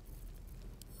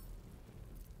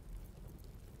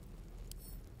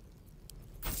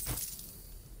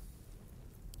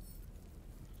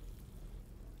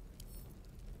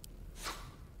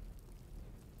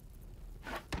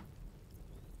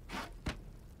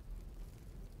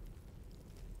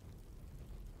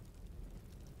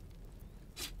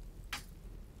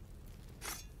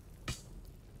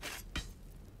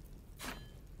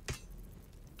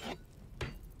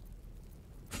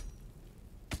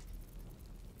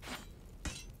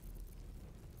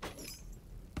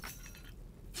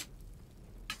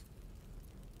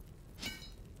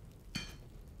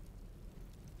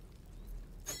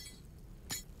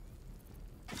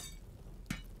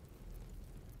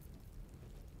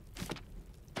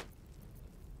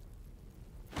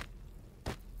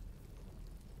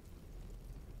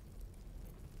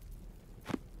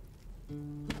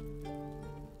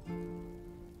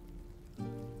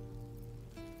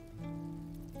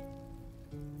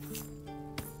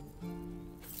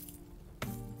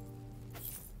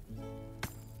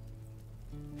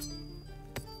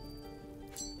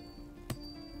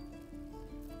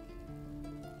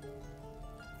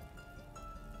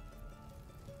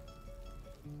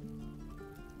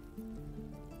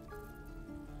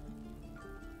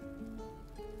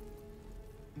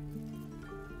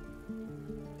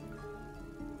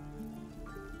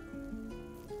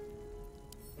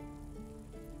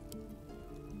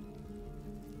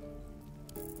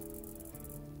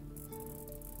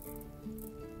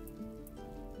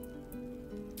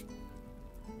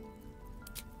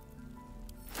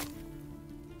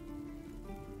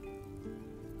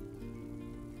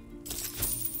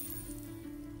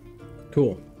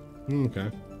 Cool.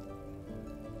 Okay.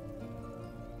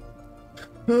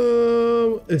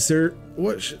 Is there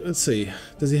what? Let's see.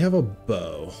 Does he have a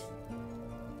bow?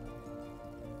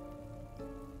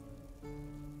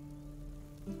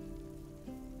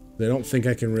 I don't think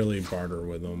I can really barter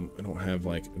with them. I don't have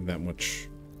like that much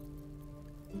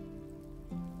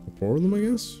rapport with them, I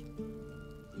guess.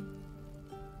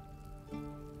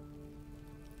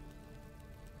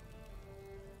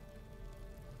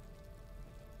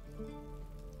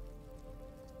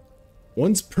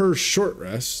 Once per short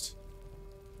rest,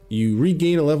 you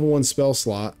regain a level 1 spell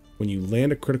slot when you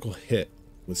land a critical hit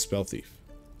with Spell Thief.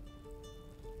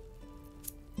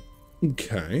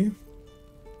 Okay.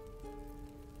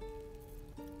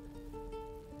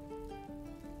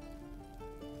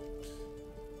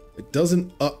 It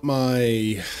doesn't up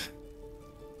my...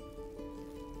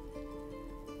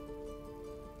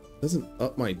 Doesn't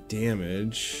up my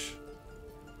damage.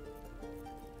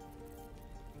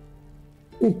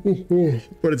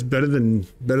 But it's better than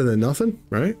nothing,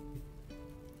 right?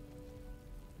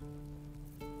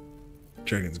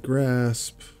 Dragon's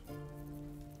Grasp.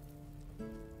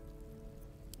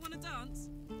 Wanna dance?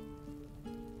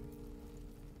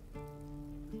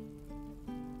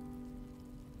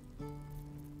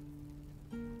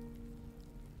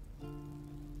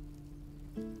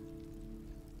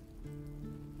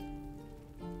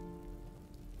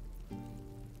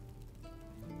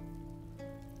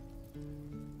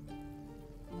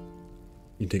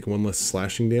 You take 1 less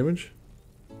slashing damage.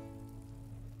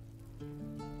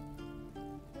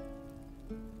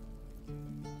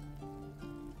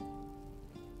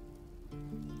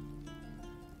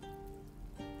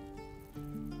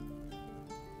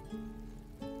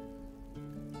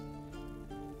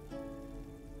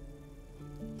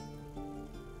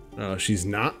 Oh, she's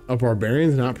not a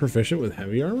barbarian's not proficient with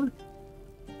heavy armor?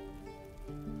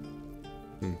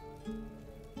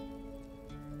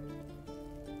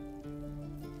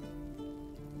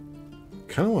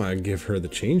 Kind of want to give her the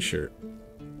chain shirt.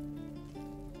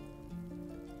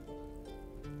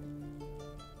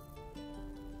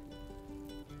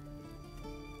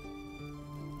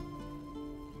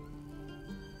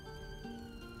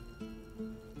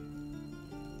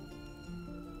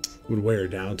 Would wear her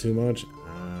down too much.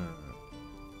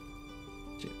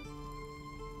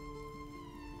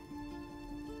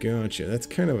 Gotcha. That's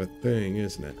kind of a thing,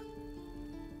 isn't it?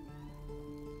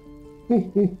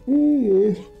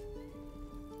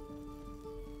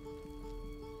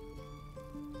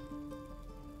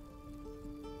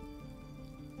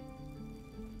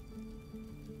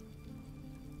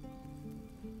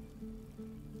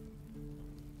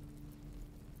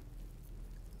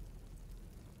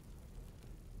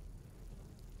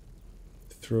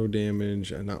 Throw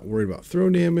damage. I'm not worried about throw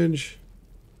damage.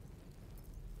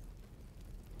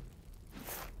 I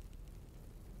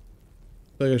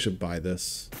feel like I should buy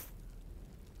this.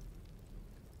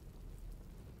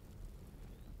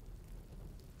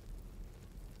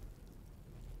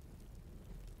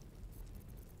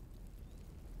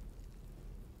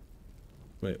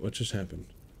 Wait, what just happened?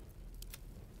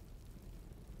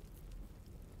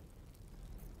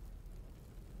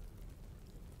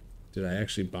 Did I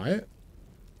actually buy it?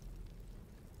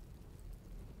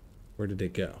 Where did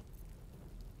it go?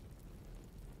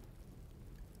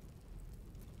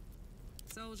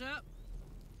 Soldier.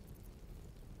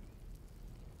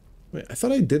 Wait, I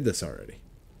thought I did this already.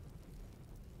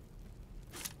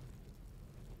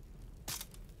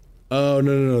 Oh,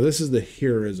 no. This is the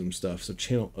heroism stuff. So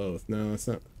channel oath. No, it's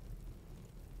not.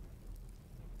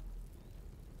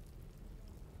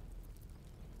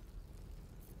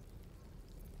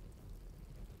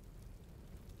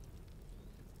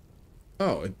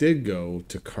 Oh, it did go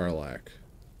to Karlach.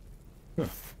 Huh,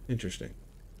 interesting.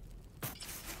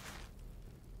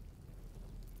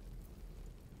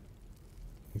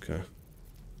 Okay.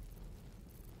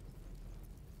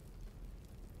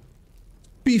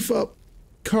 Beef up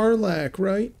Karlach,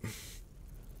 right?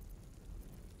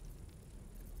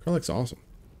 Karlach's awesome.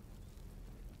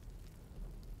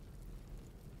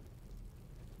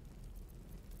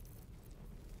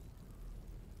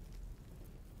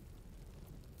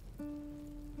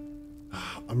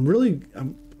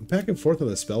 I'm back and forth on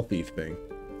the spell thief thing.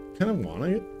 I kind of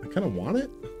want it.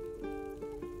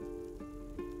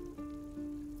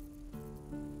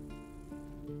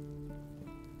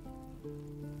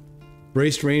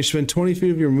 Braced range. Spend 20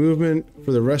 feet of your movement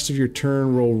for the rest of your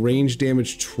turn. Roll range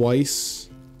damage twice.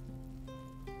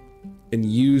 And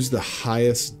use the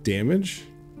highest damage.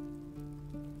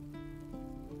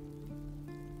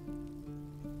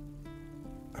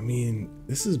 I mean,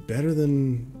 this is better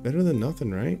than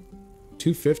nothing, right?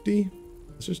 250?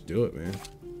 Let's just do it, man.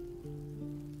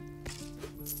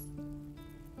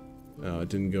 Oh, it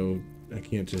didn't go. I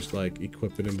can't just like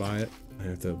equip it and buy it. I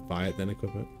have to buy it then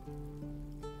equip it.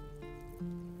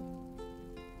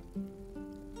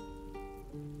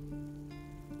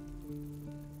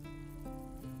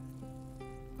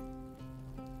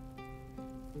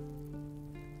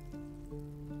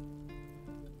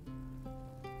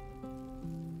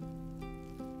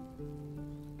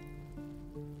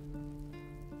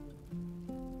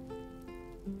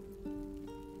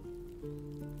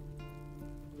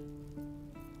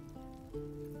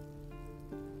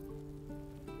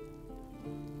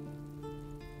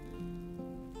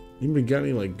 Anybody got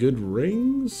any like good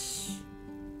rings?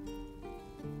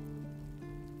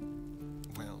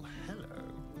 Well, hello.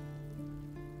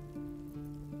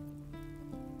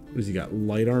 What does he got?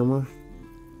 Light armor?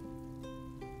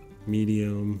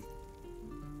 Medium.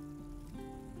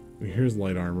 Here's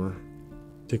light armor.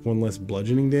 Take one less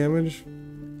bludgeoning damage.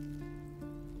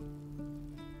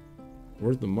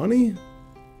 Worth the money?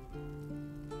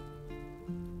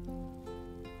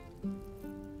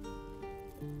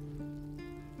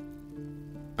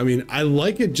 I mean, I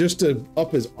like it just to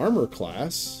up his armor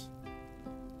class.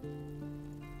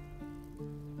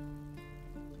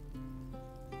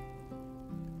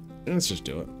 Let's just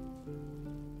do it.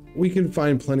 We can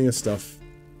find plenty of stuff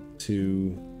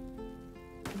to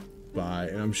buy,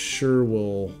 and I'm sure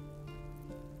we'll...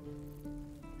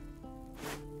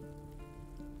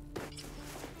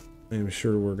 I'm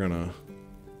sure we're gonna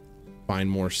find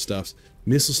more stuff.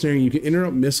 Missile snaring. You can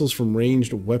interrupt missiles from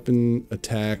ranged weapon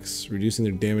attacks, reducing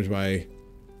their damage by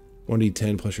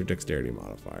 1d10 plus your dexterity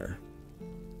modifier.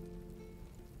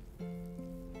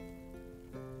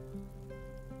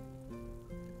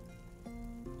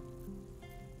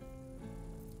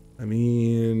 I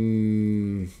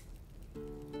mean...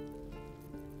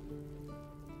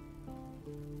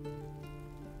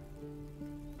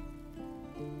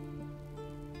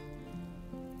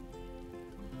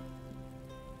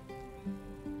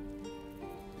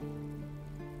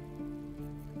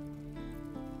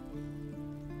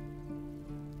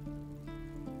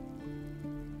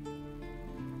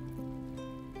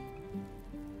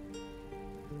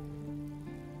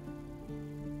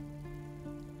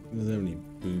 doesn't have any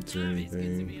boots or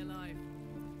anything.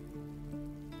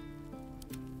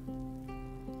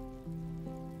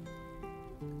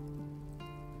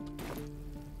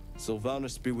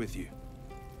 Sylvanus be with you.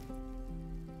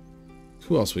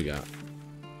 Who else we got?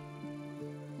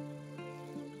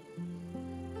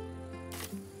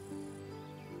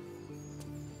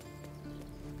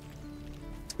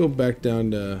 Let's go back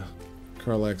down to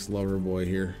Karlach's lover boy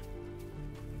here.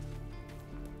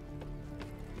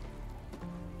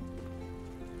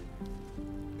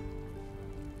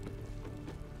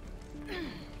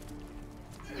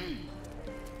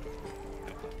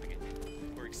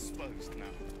 exposed now.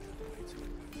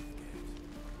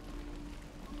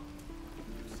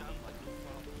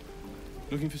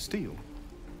 Looking for steel?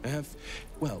 I have,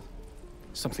 well,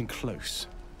 something close.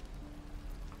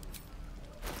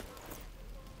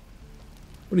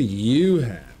 What do you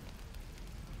have?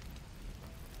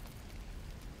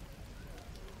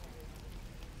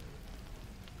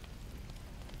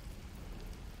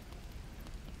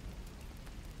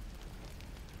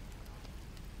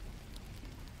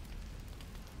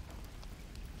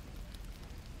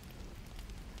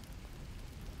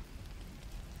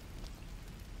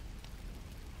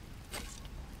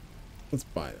 Let's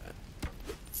buy that.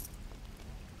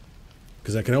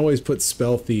 Because I can always put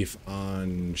Spell Thief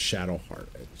on Shadowheart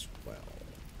as well.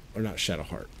 Or not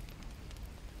Shadowheart.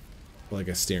 Like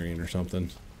Asterion or something.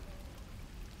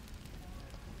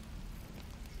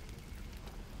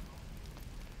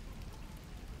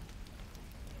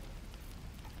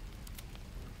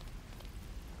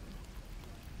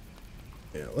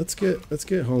 Yeah, let's get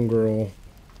Homegirl.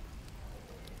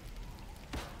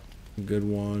 A good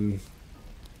one.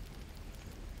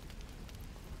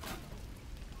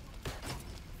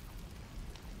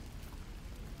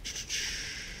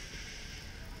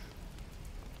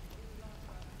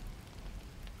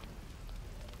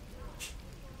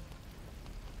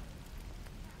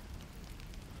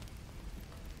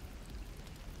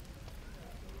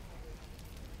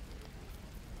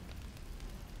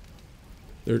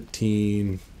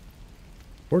 $13,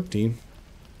 $14.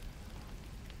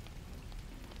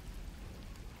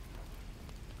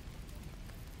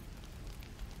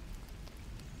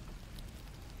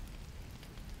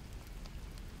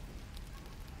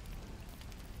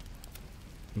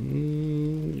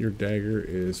 Your dagger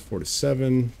is 4 to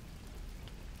 7.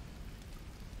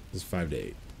 This is 5 to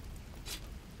 8.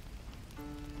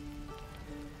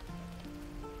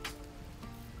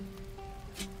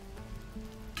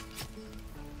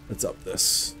 Let's up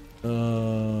this.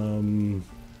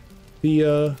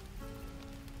 Thia, why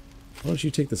don't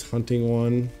you take this hunting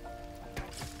one?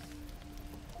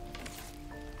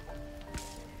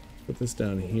 Put this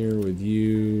down here with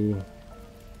you.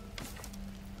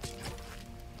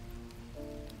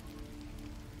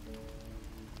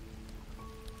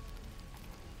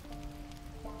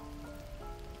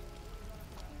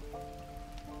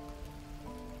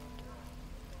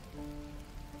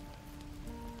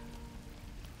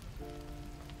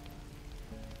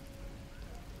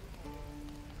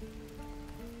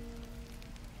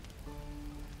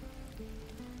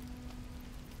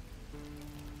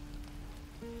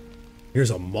 Here's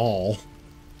a mall.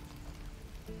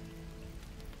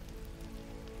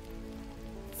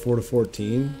 4 to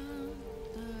 14.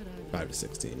 5 to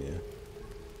 16, yeah.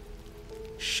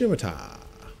 Shimata.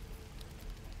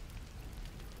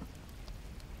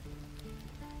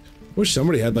 Wish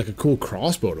somebody had like a cool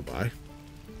crossbow to buy.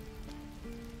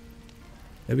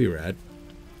 That'd be rad.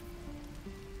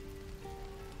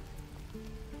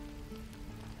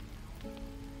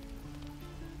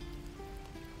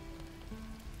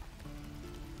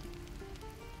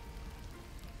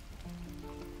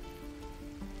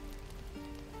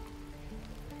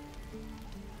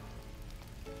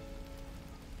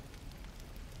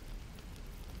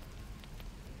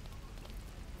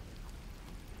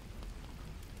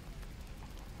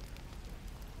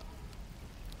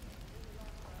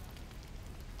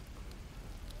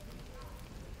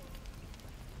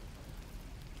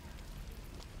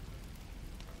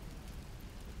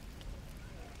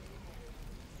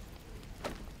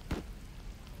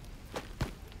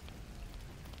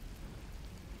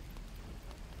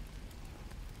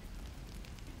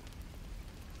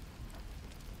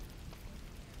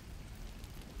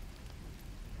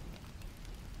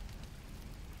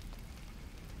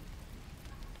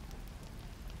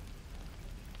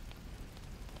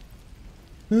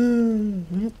 I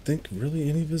don't think really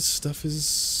any of his stuff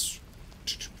is...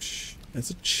 That's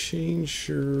a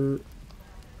changer.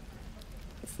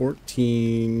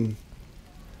 14.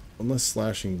 Unless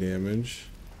slashing damage.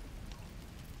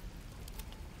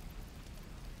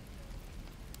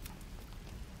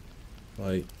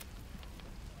 Light.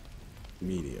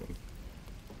 Medium.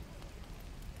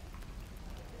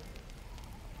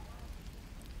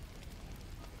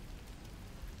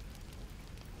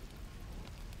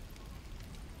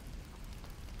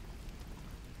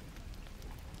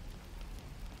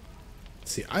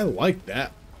 See, I like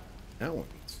that. That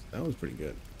one's pretty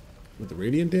good. With the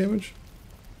radiant damage?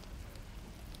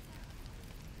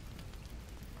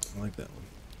 I like that one.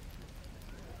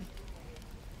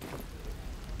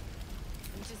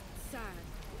 I'm just sad.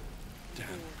 Damn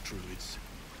druids.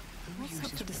 What's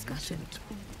up for discussion?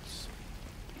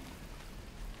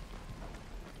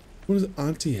 What does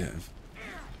Auntie have?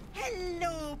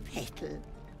 Hello, Petal.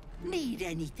 Need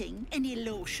anything? Any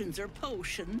lotions or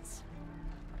potions?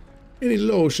 Any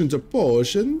lotions or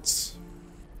potions?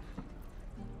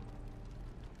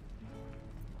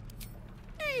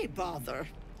 Hey, bother.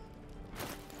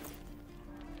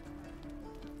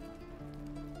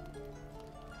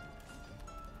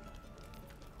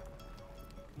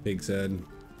 Pig said.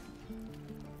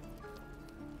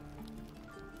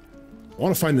 I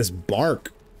want to find this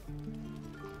bark.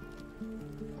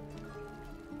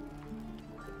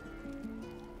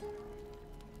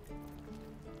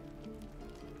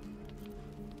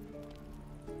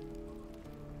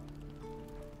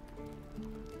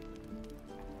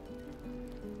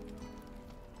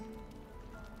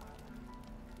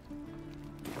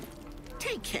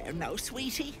 Take care now,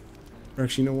 sweetie.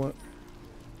 Actually, you know what?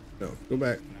 No, go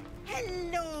back.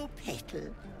 Hello, Petal.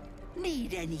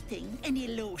 Need anything? Any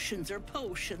lotions or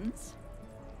potions?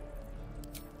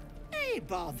 Hey,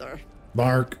 bother.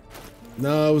 Bark.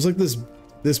 No, it was like this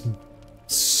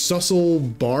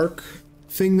sussel bark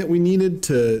thing that we needed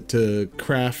to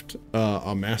craft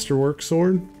a masterwork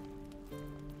sword.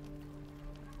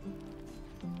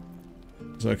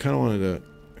 So I kind of wanted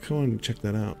to check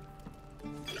that out.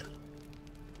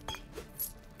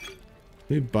 Let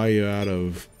me buy you out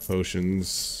of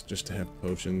potions just to have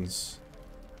potions.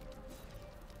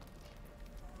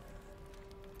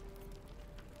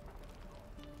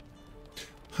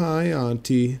 Hi,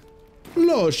 Auntie.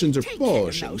 Lotions or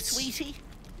potions? Take care now, sweetie.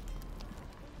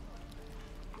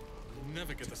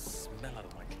 Never get the smell out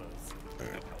of my clothes.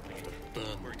 Burn.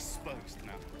 We're exposed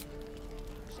now.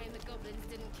 Shame the goblins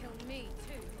didn't kill me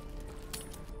too.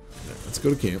 Yeah, let's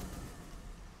go to camp.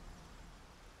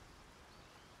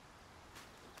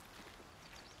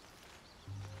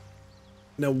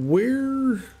 Now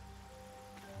where...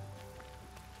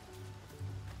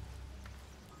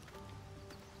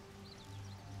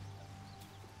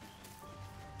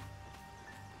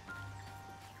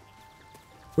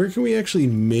 Where can we actually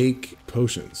make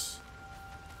potions?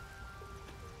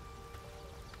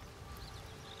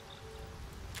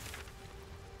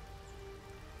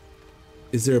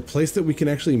 Is there a place that we can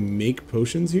actually make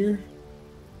potions here?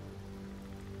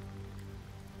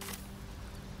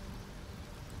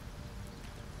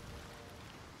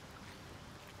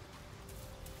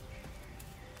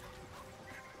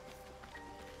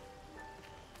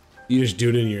 You just do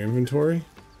it in your inventory?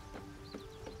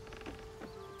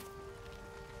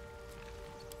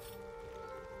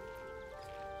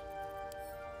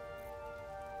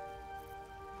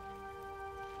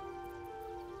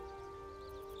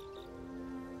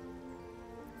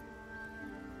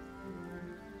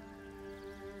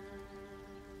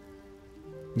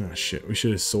 Oh shit, we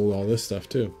should have sold all this stuff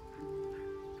too.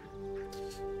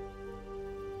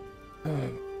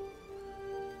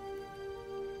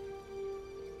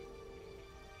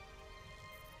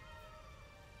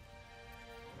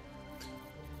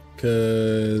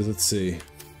 Cause let's see.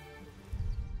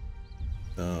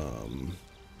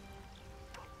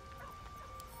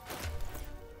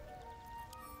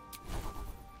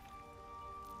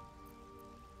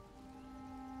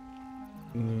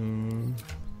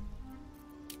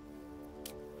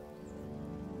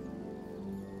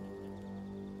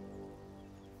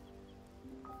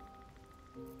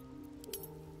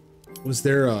 Was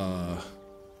there a...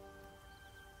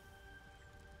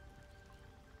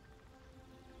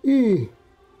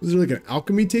 Was there like an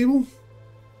alchemy table?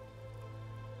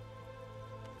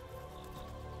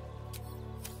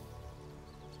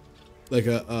 Like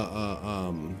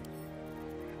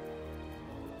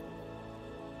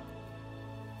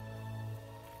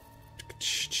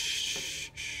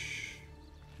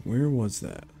where was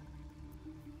that?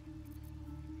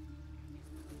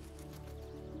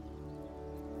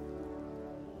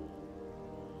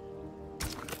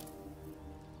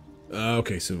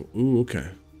 Okay, so, ooh, okay.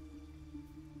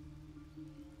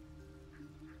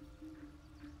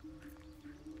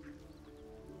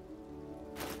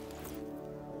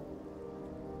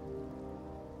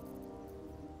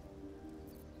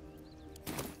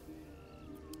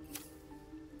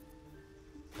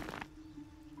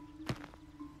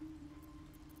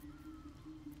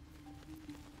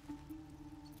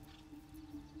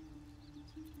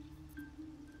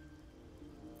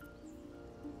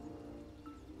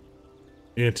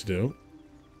 Antidote.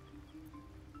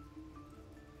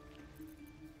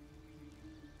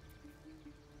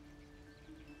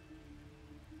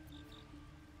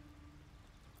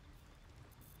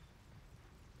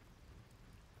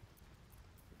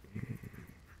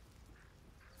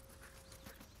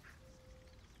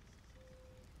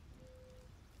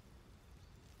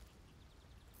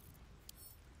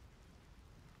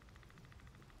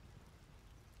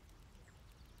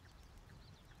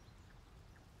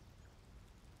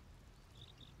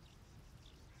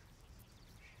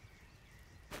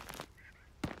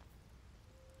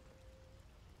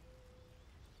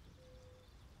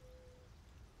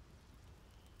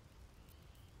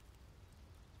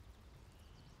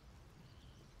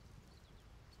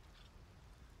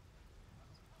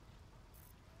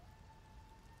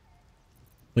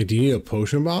 Like, do you need a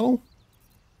potion bottle?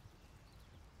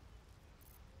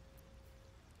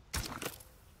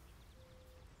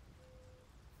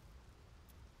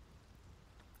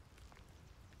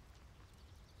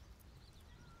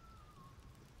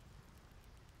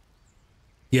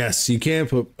 Yes, you can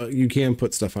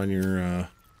put stuff on your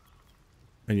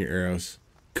arrows.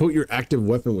 Coat your active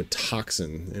weapon with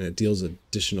toxin, and it deals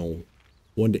additional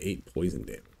 1 to 8 poison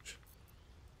damage.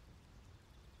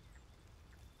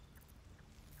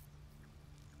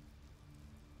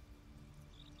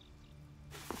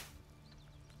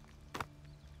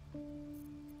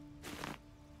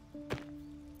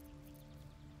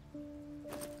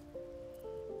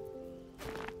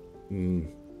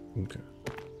 Okay.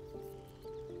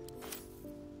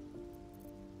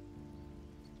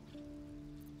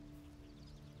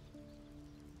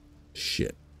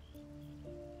 Shit.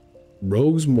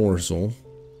 Rogue's morsel.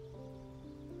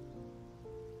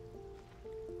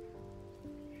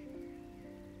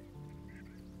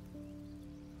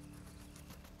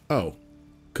 Oh.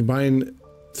 Combine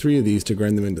 3 of these to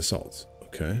grind them into salts.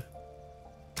 Okay.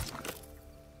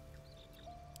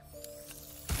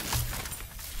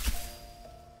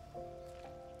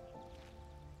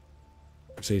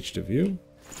 H to view.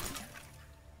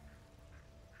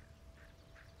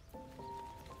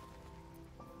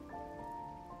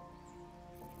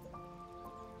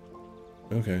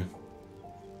 Okay.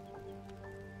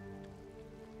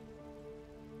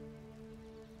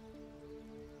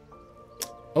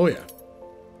 Oh yeah.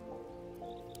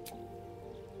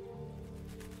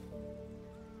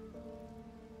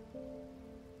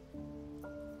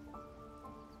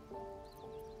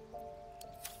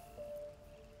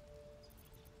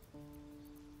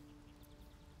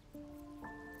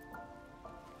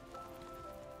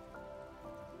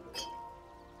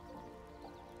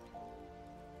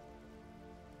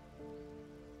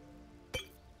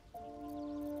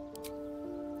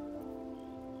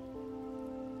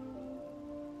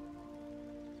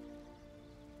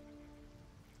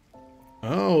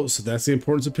 Oh, so that's the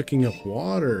importance of picking up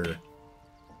water.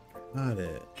 Got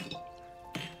it.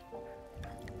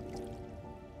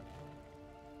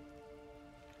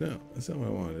 No, that's not what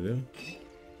I wanted to do.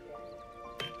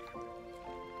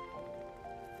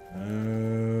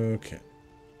 Okay.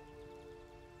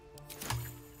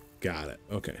 Got it.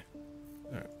 Okay.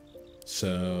 All right.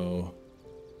 So...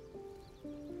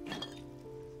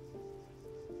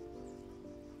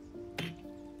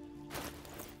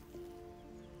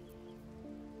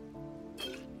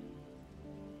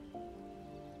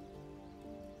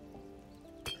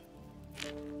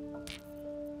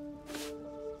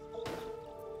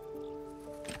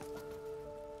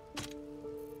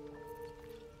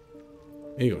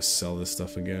 I need to go sell this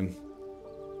stuff again.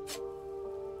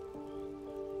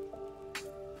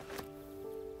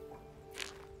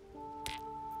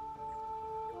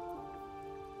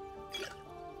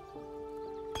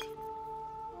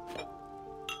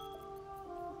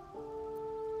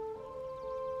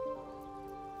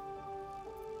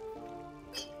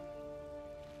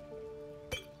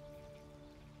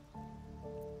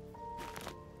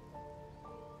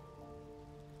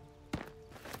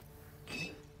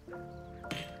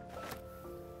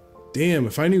 Damn,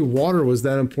 if I knew water was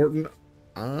that important,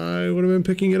 I would have been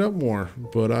picking it up more,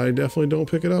 but I definitely don't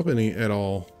pick it up any at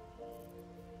all.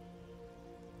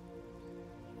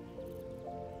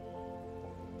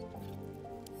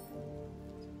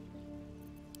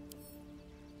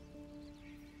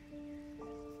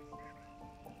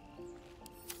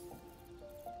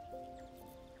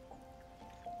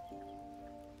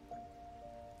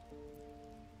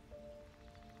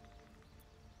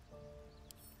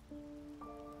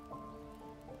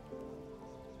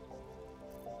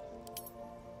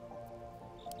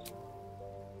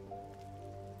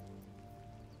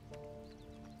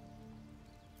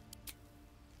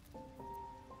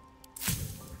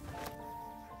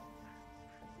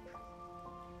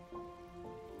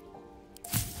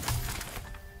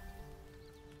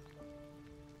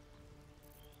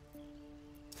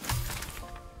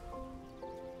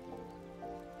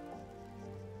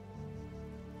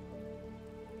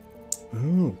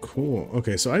 Oh, cool.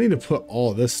 Okay, so I need to put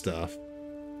all this stuff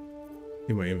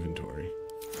in my inventory.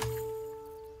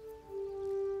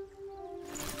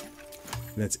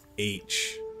 And that's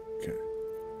H. Okay.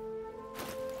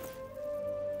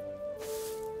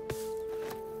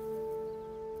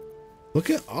 Look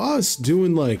at us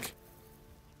doing like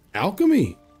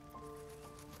alchemy.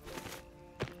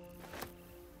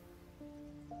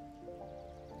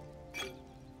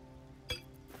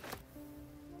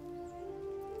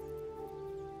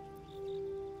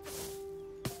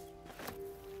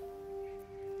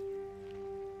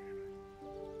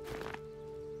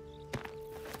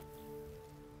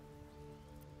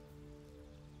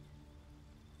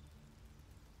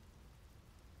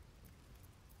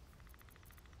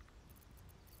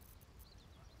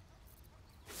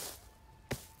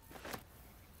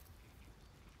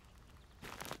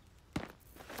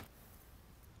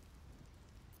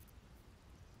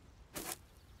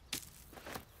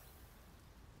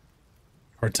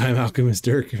 Part-time alchemist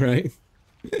Dirk, right?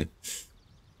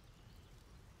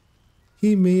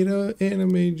 He made a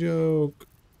anime joke.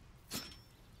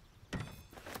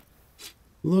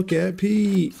 Look at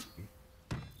Pete.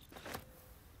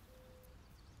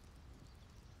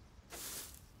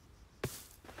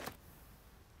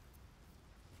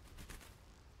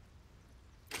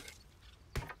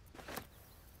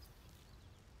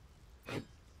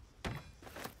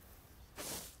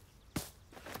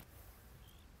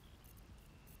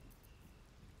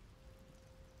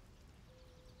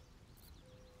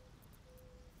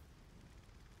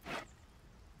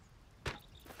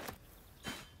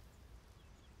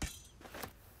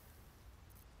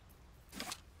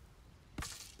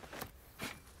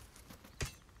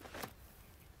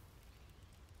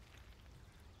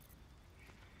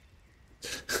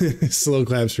 Slow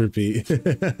claps for Pete.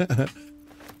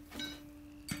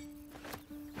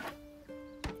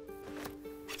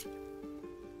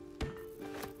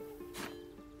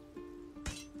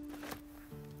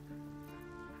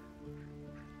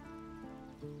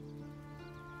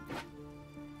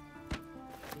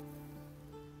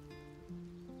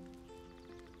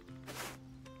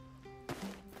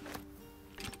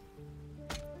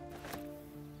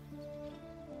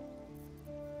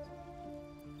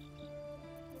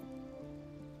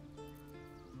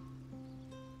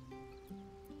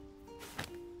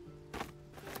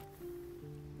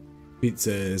 Pete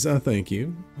says, "Oh, thank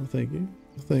you. Oh, thank you.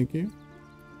 Oh, thank you."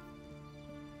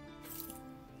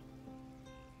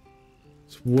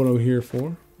 It's what I'm here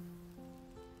for.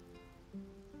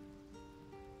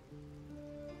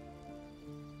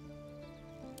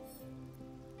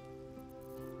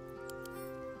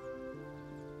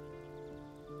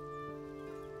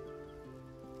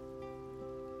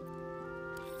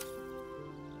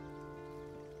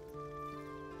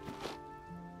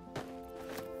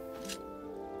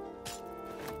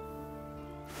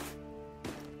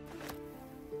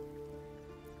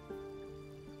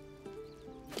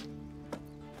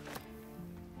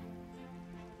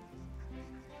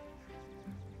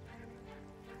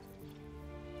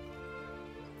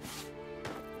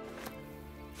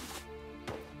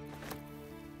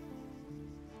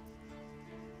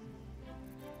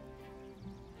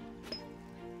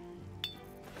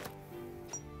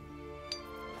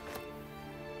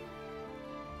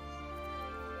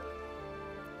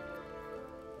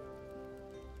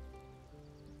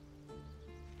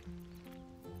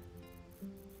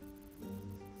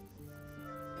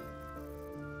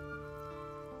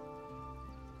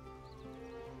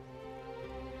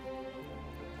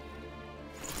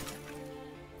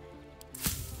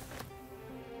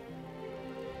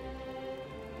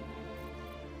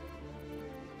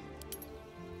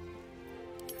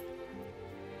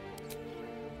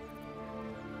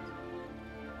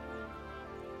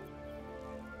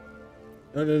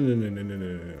 Oh,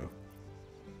 no.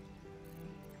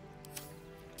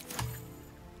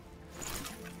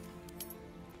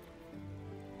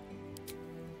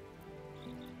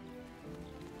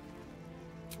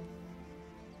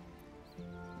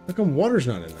 How come water's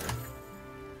not in there?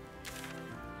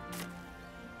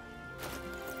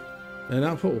 Did I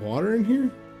not put water in here?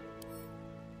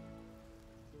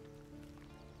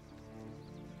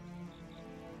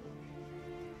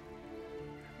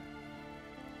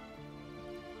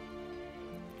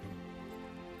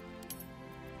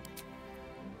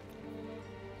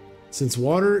 Since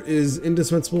water is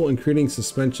indispensable in creating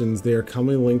suspensions, they are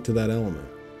commonly linked to that element.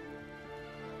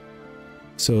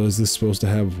 So is this supposed to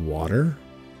have water?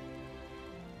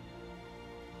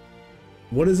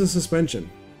 What is a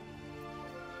suspension?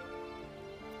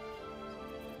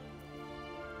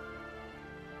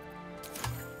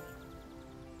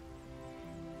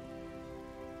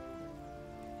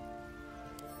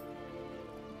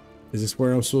 Is this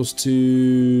where I'm supposed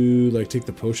to, like, take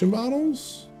the potion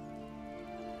bottles?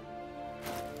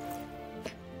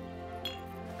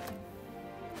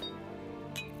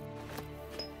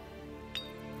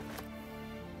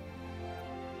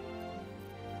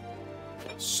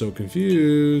 So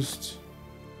confused.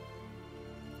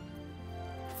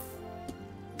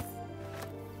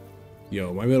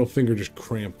 Yo, my middle finger just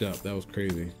cramped up. That was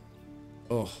crazy.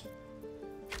 Oh.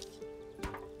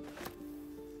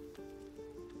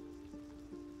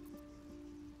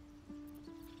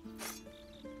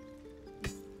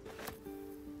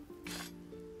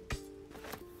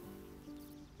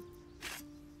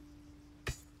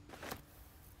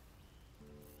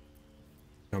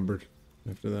 Cumbered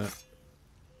after that.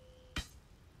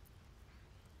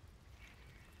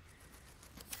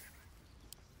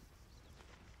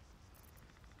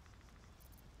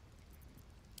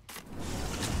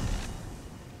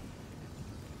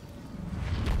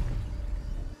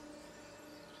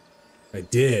 I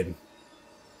did.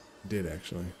 I did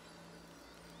actually.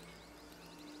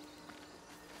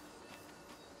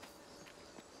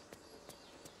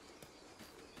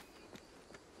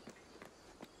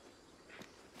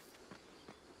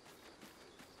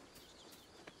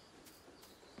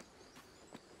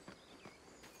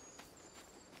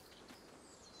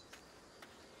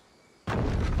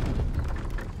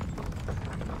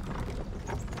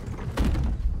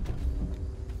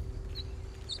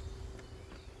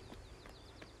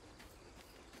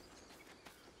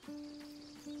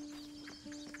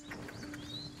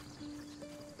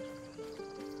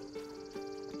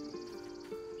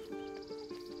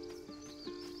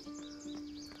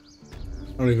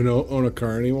 I don't even own a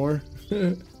car anymore.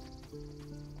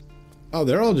 Oh,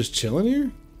 they're all just chilling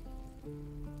here?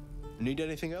 Need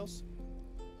anything else?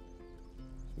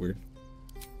 Weird.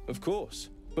 Of course.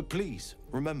 But please,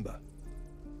 remember,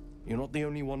 you're not the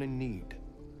only one in need.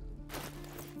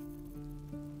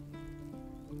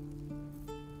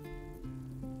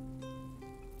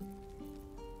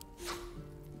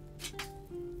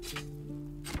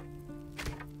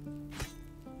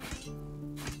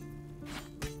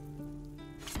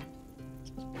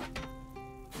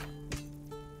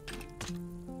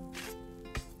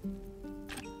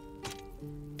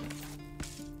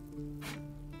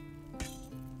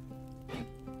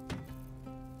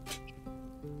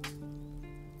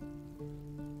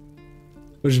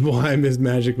 Which is why I missed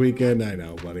Magic Weekend. I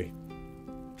know, buddy.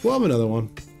 We'll have another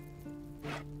one.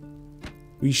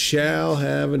 We shall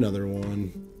have another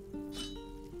one.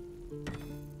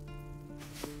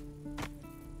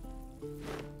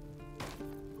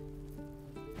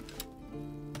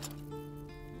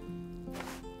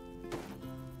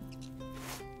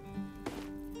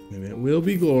 And it will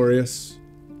be glorious.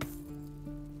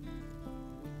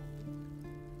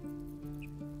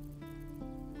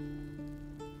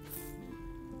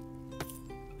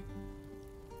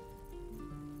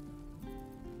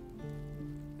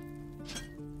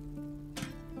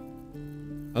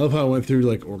 I love how I went through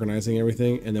like organizing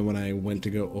everything, and then when I went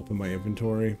to go open my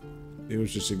inventory, it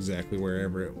was just exactly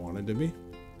wherever it wanted to be.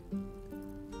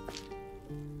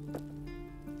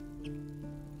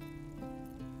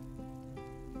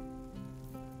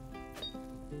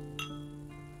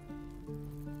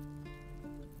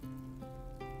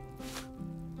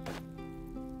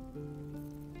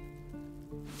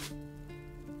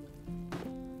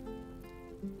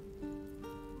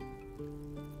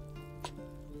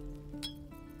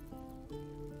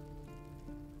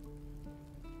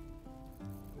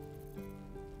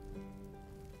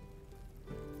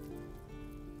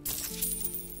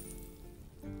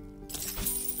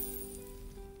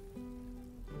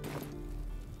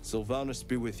 Sylvanus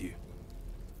be with you.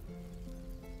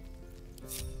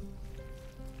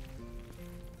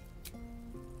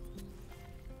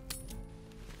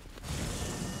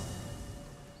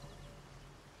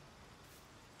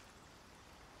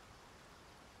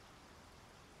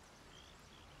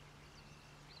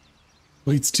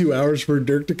 Waits 2 hours for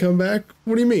Dirk to come back?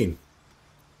 What do you mean?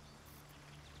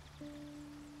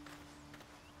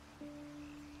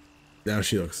 Now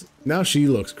she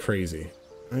looks crazy.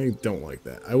 I don't like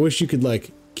that. I wish you could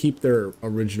like keep their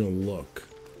original look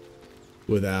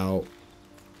without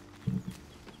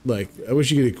like, I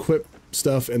wish you could equip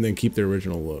stuff and then keep their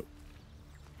original look.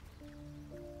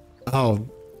 Oh,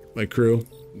 my crew.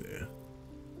 Yeah.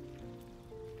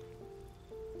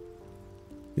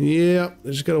 Yeah, I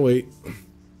just gotta wait.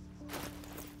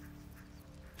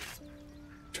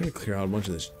 Trying to clear out a bunch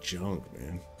of this junk,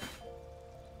 man.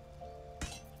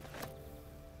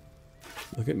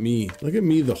 Look at me. Look at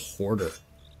me, the hoarder.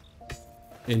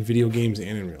 In video games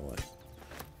and in real life.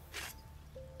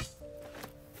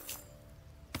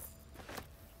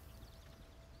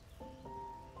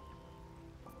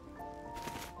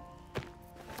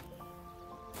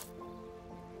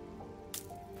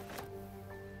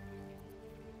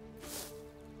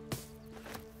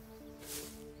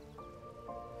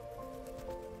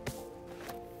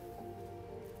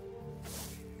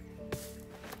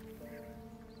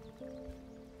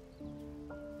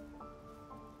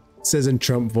 Says in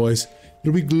Trump voice,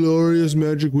 it'll be glorious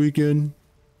Magic Weekend.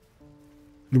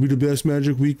 It'll be the best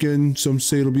Magic Weekend. Some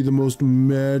say it'll be the most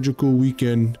magical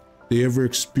weekend they ever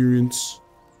experience.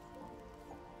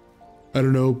 I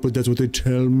don't know, but that's what they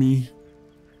tell me.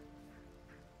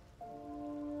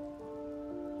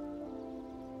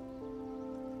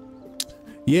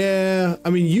 Yeah, I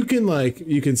mean, you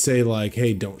can say like,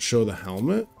 hey, don't show the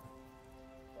helmet.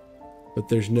 But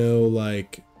there's no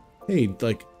like, hey,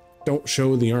 like, don't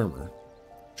show the armor.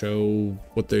 Show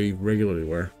what they regularly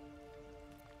wear.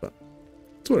 But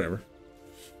it's whatever.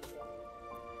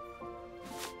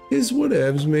 Is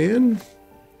whatevs, man.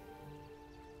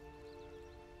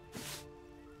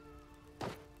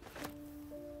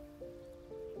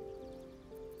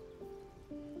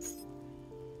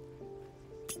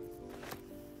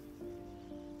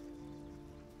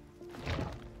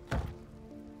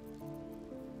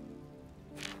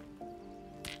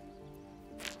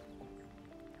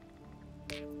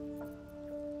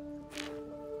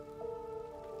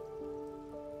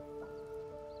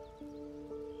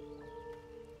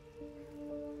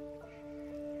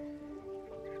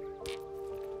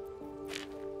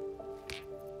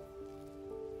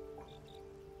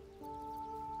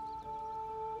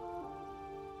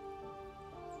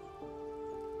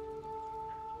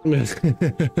 It's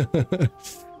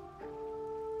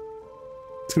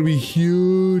gonna be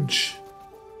huge.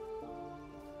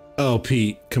 Oh,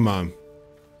 Pete, come on.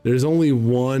 There's only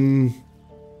one.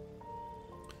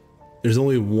 There's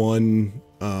only one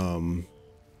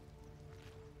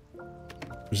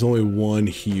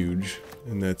huge,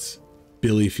 and that's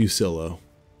Billy Fusillo.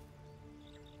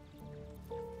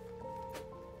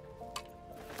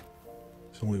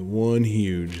 There's only one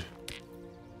huge.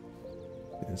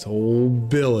 It's old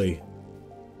Billy.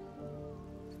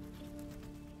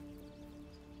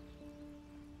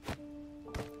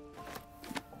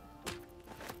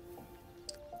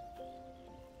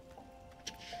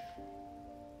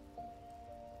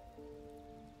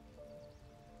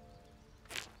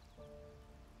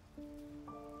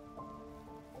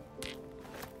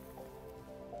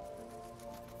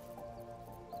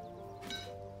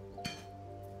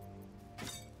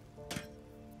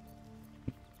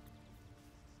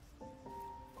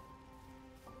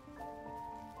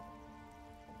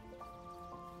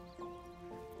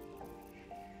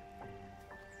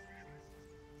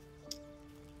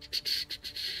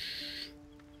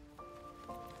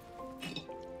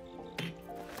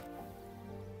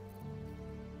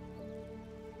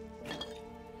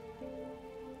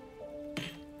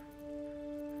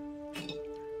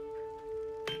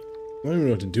 I don't even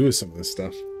know what to do with some of this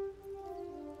stuff.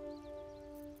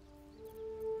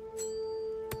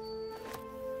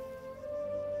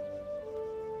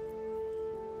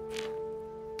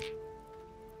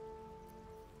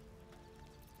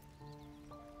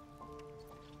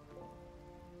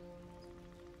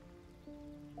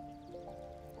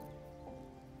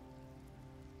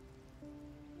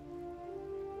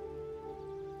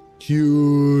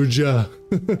 Huge.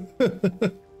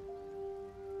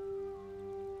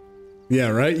 Yeah,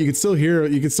 right? You can still hear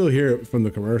it from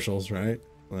the commercials, right?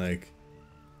 Like,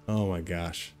 oh my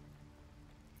gosh.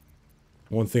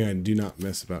 One thing I do not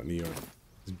miss about New York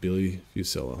is Billy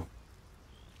Fusillo.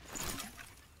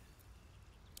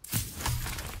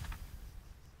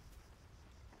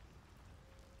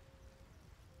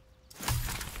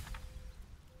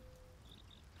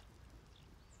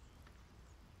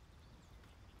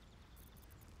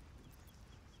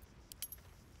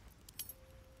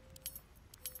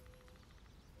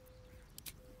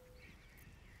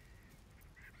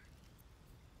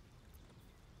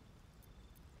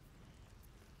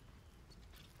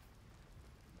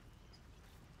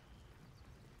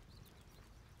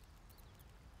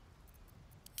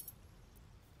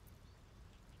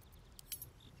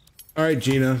 All right,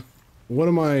 Gina, what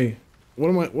am I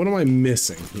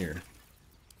missing here?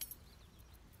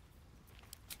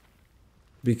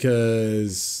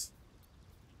 Because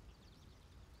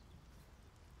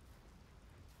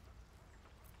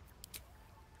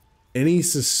any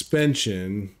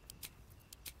suspension,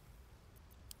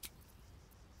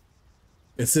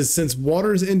 it says since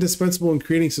water is indispensable in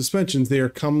creating suspensions, they are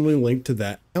commonly linked to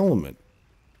that element.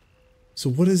 So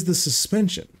what is the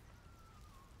suspension?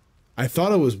 I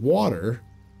thought it was water,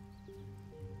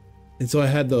 and so I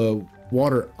had the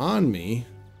water on me,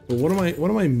 but what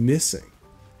am I missing?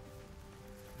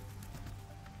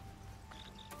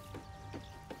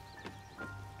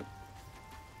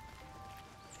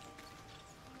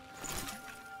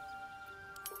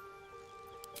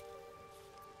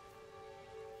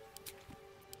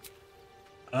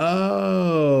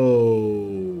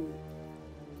 Oh.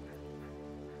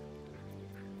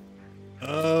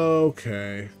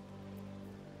 Okay.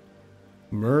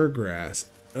 Murgrass.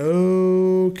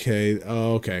 Okay.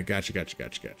 Okay. Gotcha.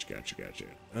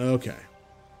 Okay.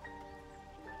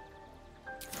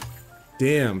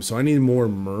 Damn. So I need more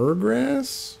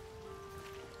murgrass?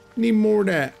 Need more of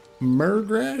that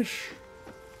murgrass?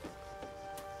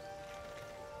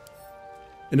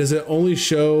 And does it only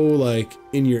show like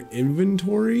in your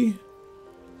inventory?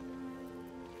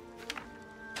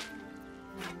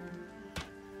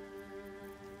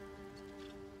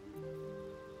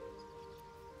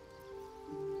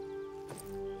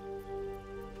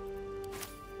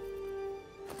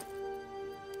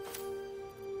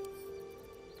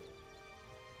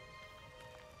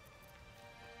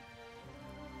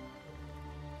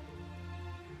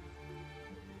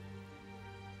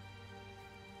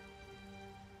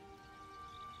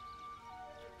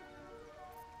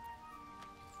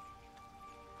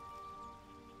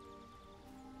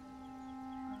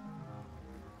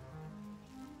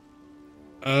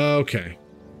 Okay.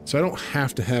 So I don't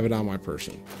have to have it on my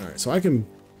person. All right, so I can...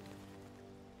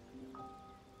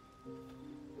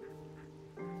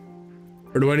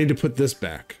 Or do I need to put this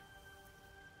back?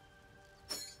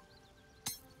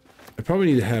 I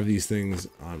probably need to have these things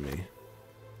on me.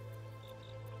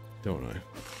 Don't I?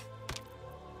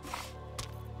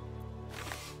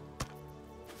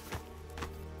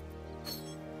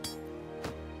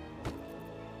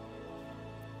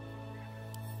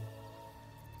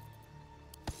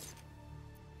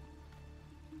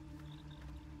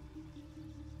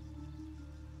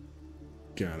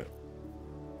 Got it.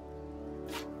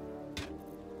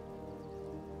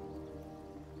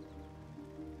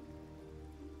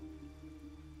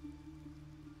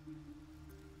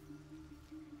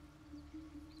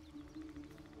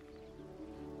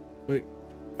 Wait.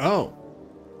 Oh.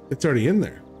 It's already in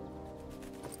there.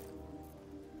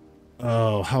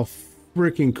 Oh, how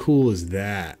freaking cool is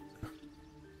that?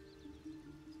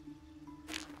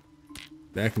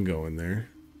 That can go in there.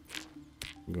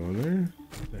 Go in there.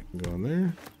 That can go in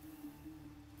there.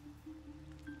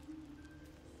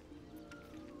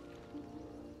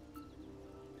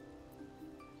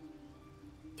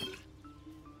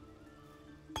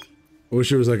 I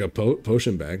wish it was like a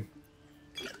potion bag.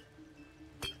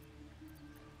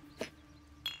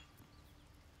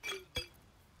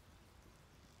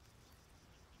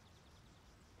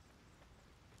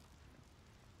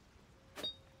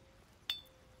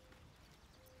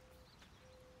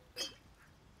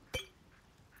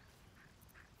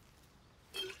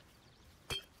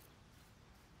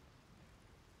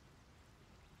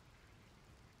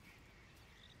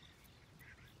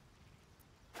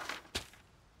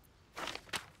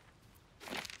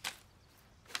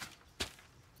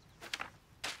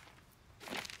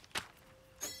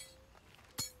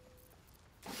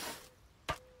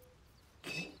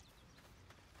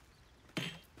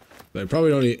 But I probably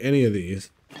don't need any of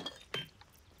these.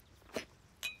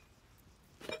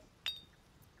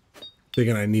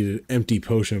 Thinking I needed empty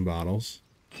potion bottles.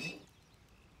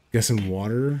 Guessing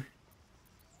water.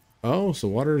 Oh, so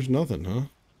water is nothing, huh?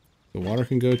 The water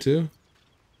can go too?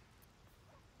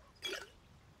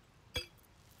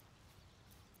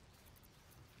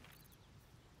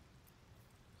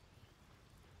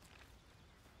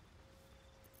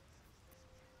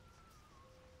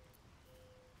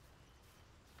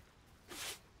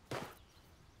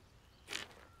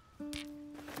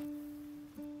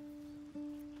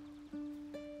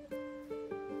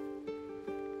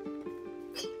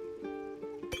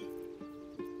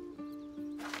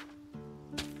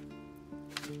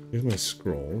 Here's my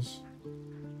scrolls.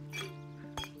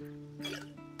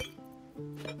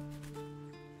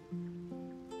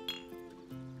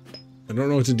 I don't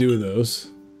know what to do with those.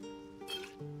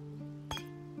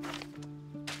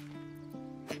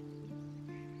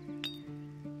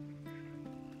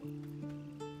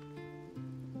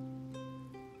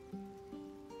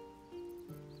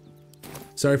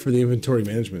 Sorry for the inventory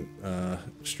management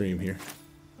stream here.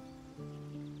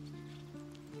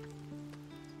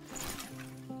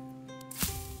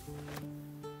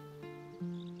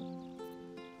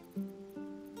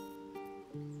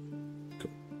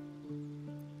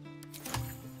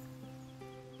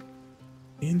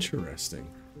 Interesting.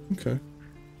 Okay.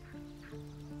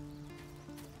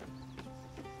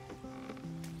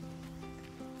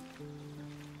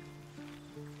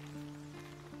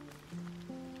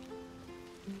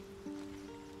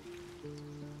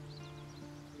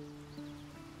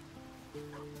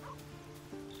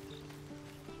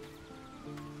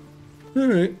 All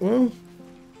right, well,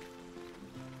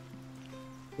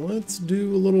 let's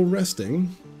do a little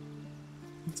resting.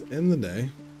 Let's end the day.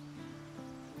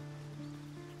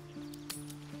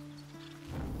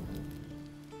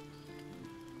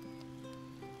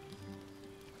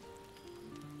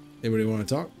 Anybody want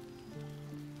to talk?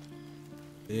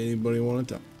 Anybody want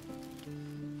to talk?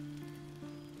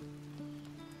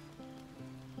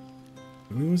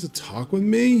 Anybody wants to talk with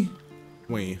me?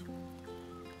 Wait.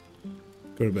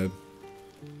 Go to bed.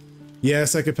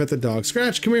 Yes, I could pet the dog.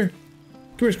 Scratch, come here.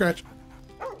 Come here, Scratch.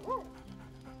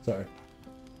 Sorry.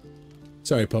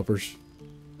 Sorry, puppers.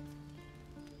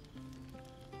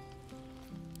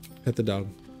 Pet the dog.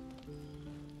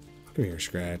 Come here,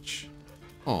 Scratch.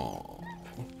 Aww.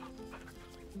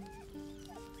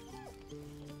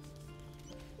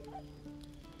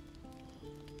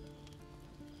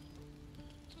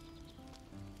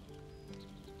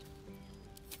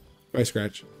 Bye,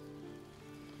 Scratch.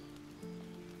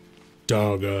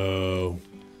 Doggo.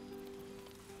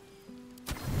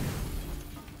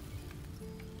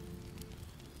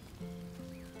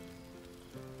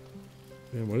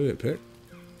 Man, what did it pick?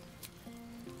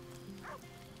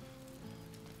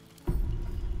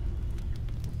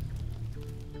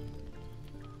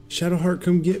 Shadowheart,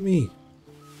 come get me.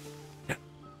 Yeah.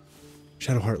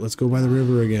 Shadowheart, let's go by the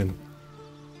river again.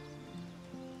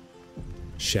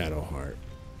 Shadowheart,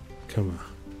 come on.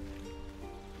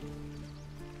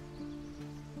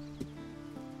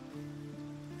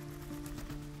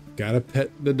 Gotta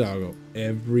pet the doggo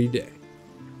every day.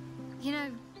 You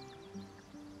know,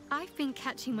 I've been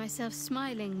catching myself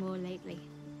smiling more lately.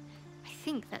 I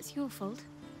think that's your fault.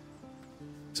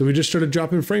 So we just started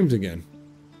dropping frames again.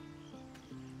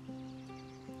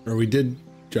 Or we did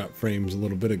drop frames a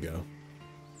little bit ago.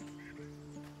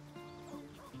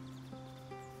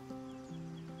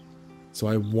 So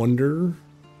I wonder,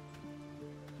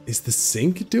 is the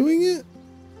sync doing it?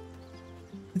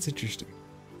 That's interesting.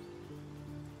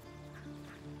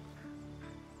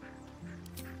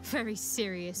 Very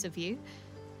serious of you.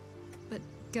 But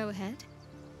go ahead.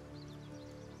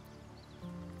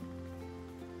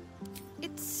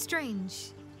 It's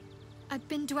strange. I've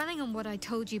been dwelling on what I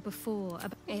told you before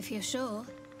about... If you're sure.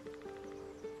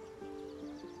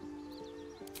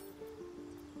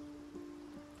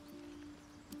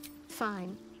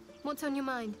 Fine. What's on your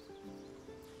mind?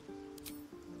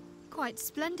 Quite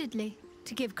splendidly,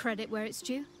 to give credit where it's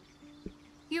due.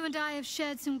 You and I have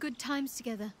shared some good times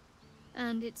together,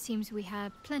 and it seems we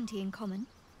have plenty in common.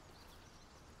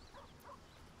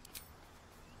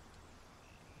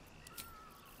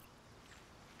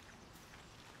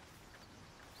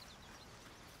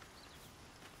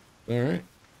 All right.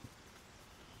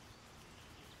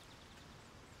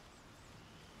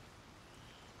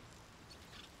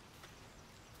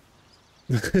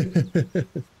 What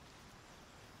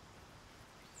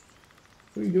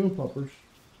are you doing, puppers?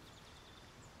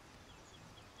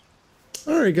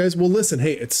 All right, guys. Well, listen.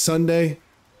 Hey, it's Sunday.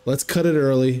 Let's cut it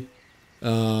early.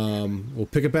 We'll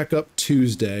pick it back up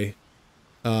Tuesday.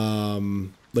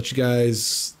 Let you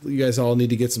guys all need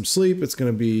to get some sleep. It's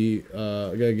gonna be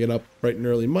I gotta get up bright and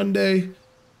early Monday,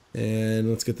 and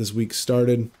let's get this week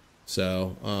started.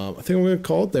 So I think I'm gonna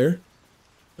call it there.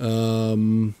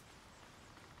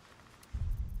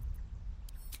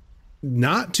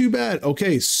 Not too bad.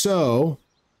 Okay, so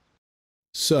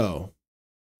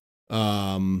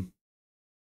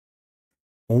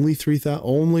only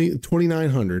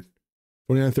 2,900,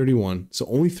 2,931. So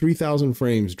only 3,000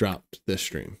 frames dropped this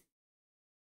stream.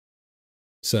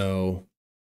 So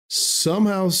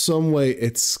somehow, some way,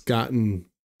 it's gotten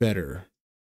better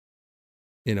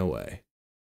in a way.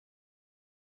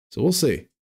 So we'll see.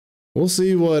 We'll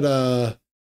see what it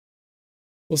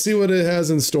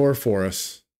has in store for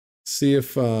us. See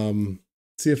if old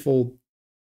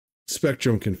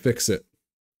Spectrum can fix it.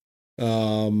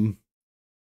 Let's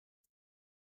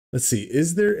see.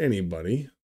 Is there anybody?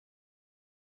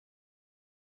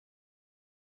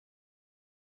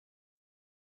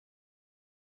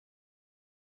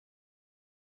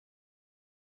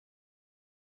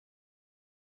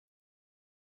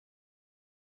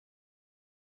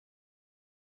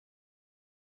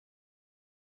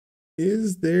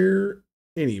 Is there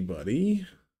anybody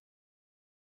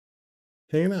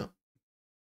hanging out?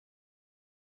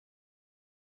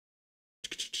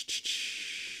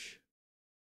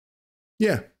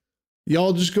 Yeah.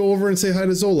 Y'all just go over and say hi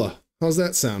to Zola. How's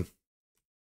that sound?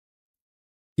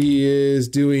 He is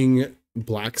doing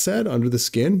Black Sad, Under the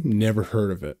Skin. Never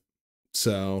heard of it.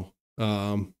 So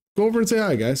go over and say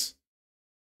hi, guys.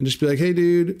 And just be like, hey,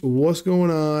 dude, what's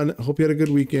going on? Hope you had a good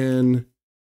weekend.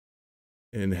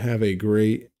 And have a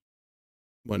great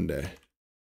Monday.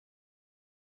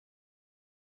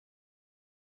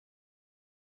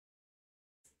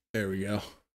 There we go.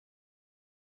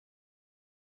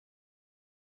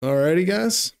 Alrighty,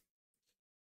 guys.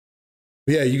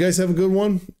 Yeah, you guys have a good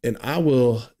one, and I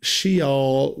will see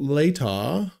y'all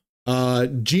later.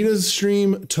 Gina's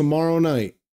stream tomorrow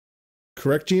night.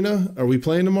 Correct, Gina? Are we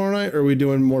playing tomorrow night, or are we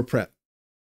doing more prep?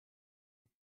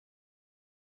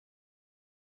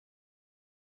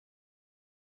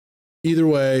 Either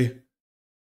way,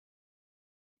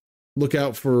 look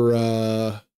out for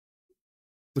any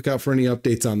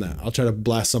updates on that. I'll try to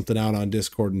blast something out on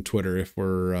Discord and Twitter if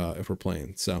we're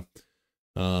playing. So,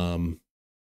 yeah,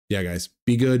 guys,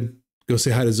 be good. Go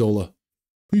say hi to Zola.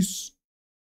 Peace.